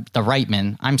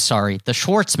Reitman. I'm sorry, the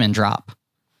Schwartzman drop.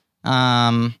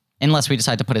 Unless we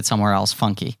decide to put it somewhere else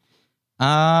funky.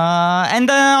 And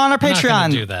on our Patreon,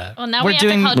 not gonna do that. Well, now we're not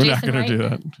going to do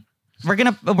that. We're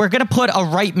gonna put a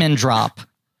Reitman drop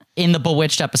in the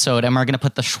Bewitched episode, and we're gonna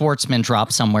put the Schwartzman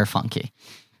drop somewhere funky,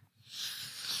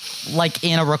 like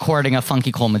in a recording of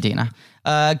Funky Cole Medina.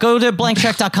 Go to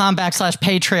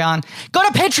blankcheck.com/Patreon. Go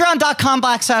to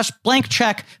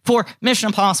patreon.com/blankcheck for Mission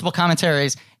Impossible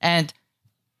commentaries, and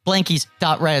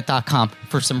blankies.reddit.com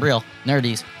for some real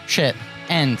nerdies shit.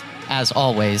 And as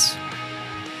always,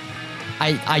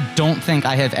 I don't think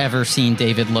I have ever seen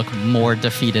David look more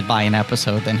defeated by an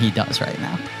episode than he does right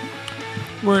now.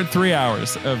 We're at 3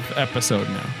 hours of episode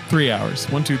now. 3 hours.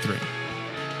 1, 2, 3.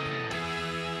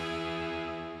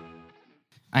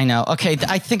 I know. Okay,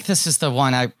 I think this is the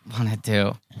one I want to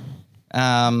do.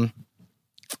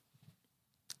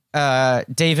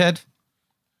 David?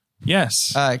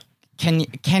 Yes.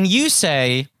 Can you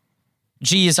say,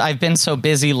 geez, I've been so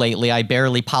busy lately, I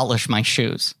barely polish my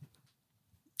shoes?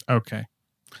 Okay.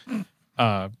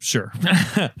 Sure.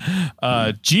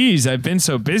 Geez, I've been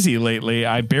so busy lately,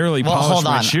 I barely polish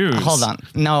my shoes. Hold on.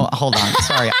 No, hold on.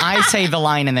 Sorry. I say the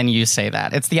line and then you say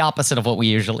that. It's the opposite of what we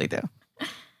usually do.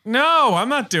 No, I'm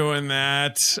not doing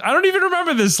that. I don't even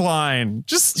remember this line.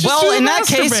 Just well, in that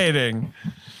case,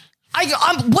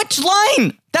 which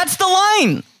line? That's the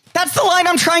line. That's the line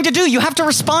I'm trying to do. You have to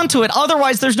respond to it.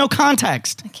 Otherwise, there's no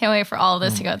context. I can't wait for all of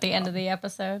this to go at the end of the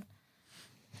episode.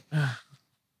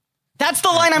 That's the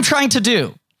line I'm trying to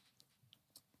do.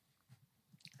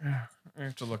 I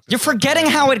have to look. You're forgetting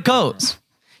how it goes.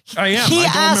 I am. I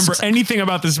don't remember anything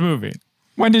about this movie.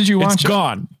 When did you watch it? It's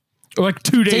gone. Like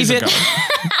 2 days ago.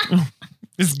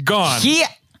 It's gone. He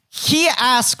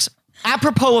asks,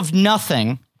 apropos of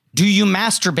nothing, do you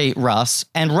masturbate, Russ?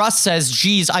 And Russ says,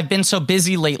 geez, I've been so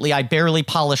busy lately, I barely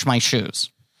polish my shoes.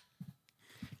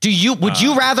 Would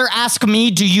you rather ask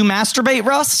me, do you masturbate,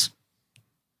 Russ?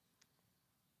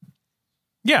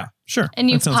 Yeah, sure. And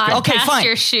you podcast okay, fine.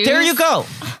 Your shoes. There you go.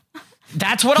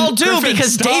 That's what I'll do. Griffin,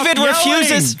 because David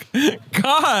refuses.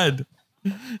 God.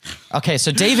 Okay,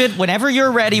 so David, whenever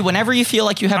you're ready, whenever you feel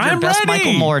like you have your best ready.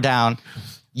 Michael Moore down,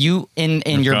 you in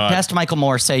your best Michael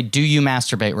Moore say, do you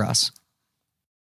masturbate, Russ?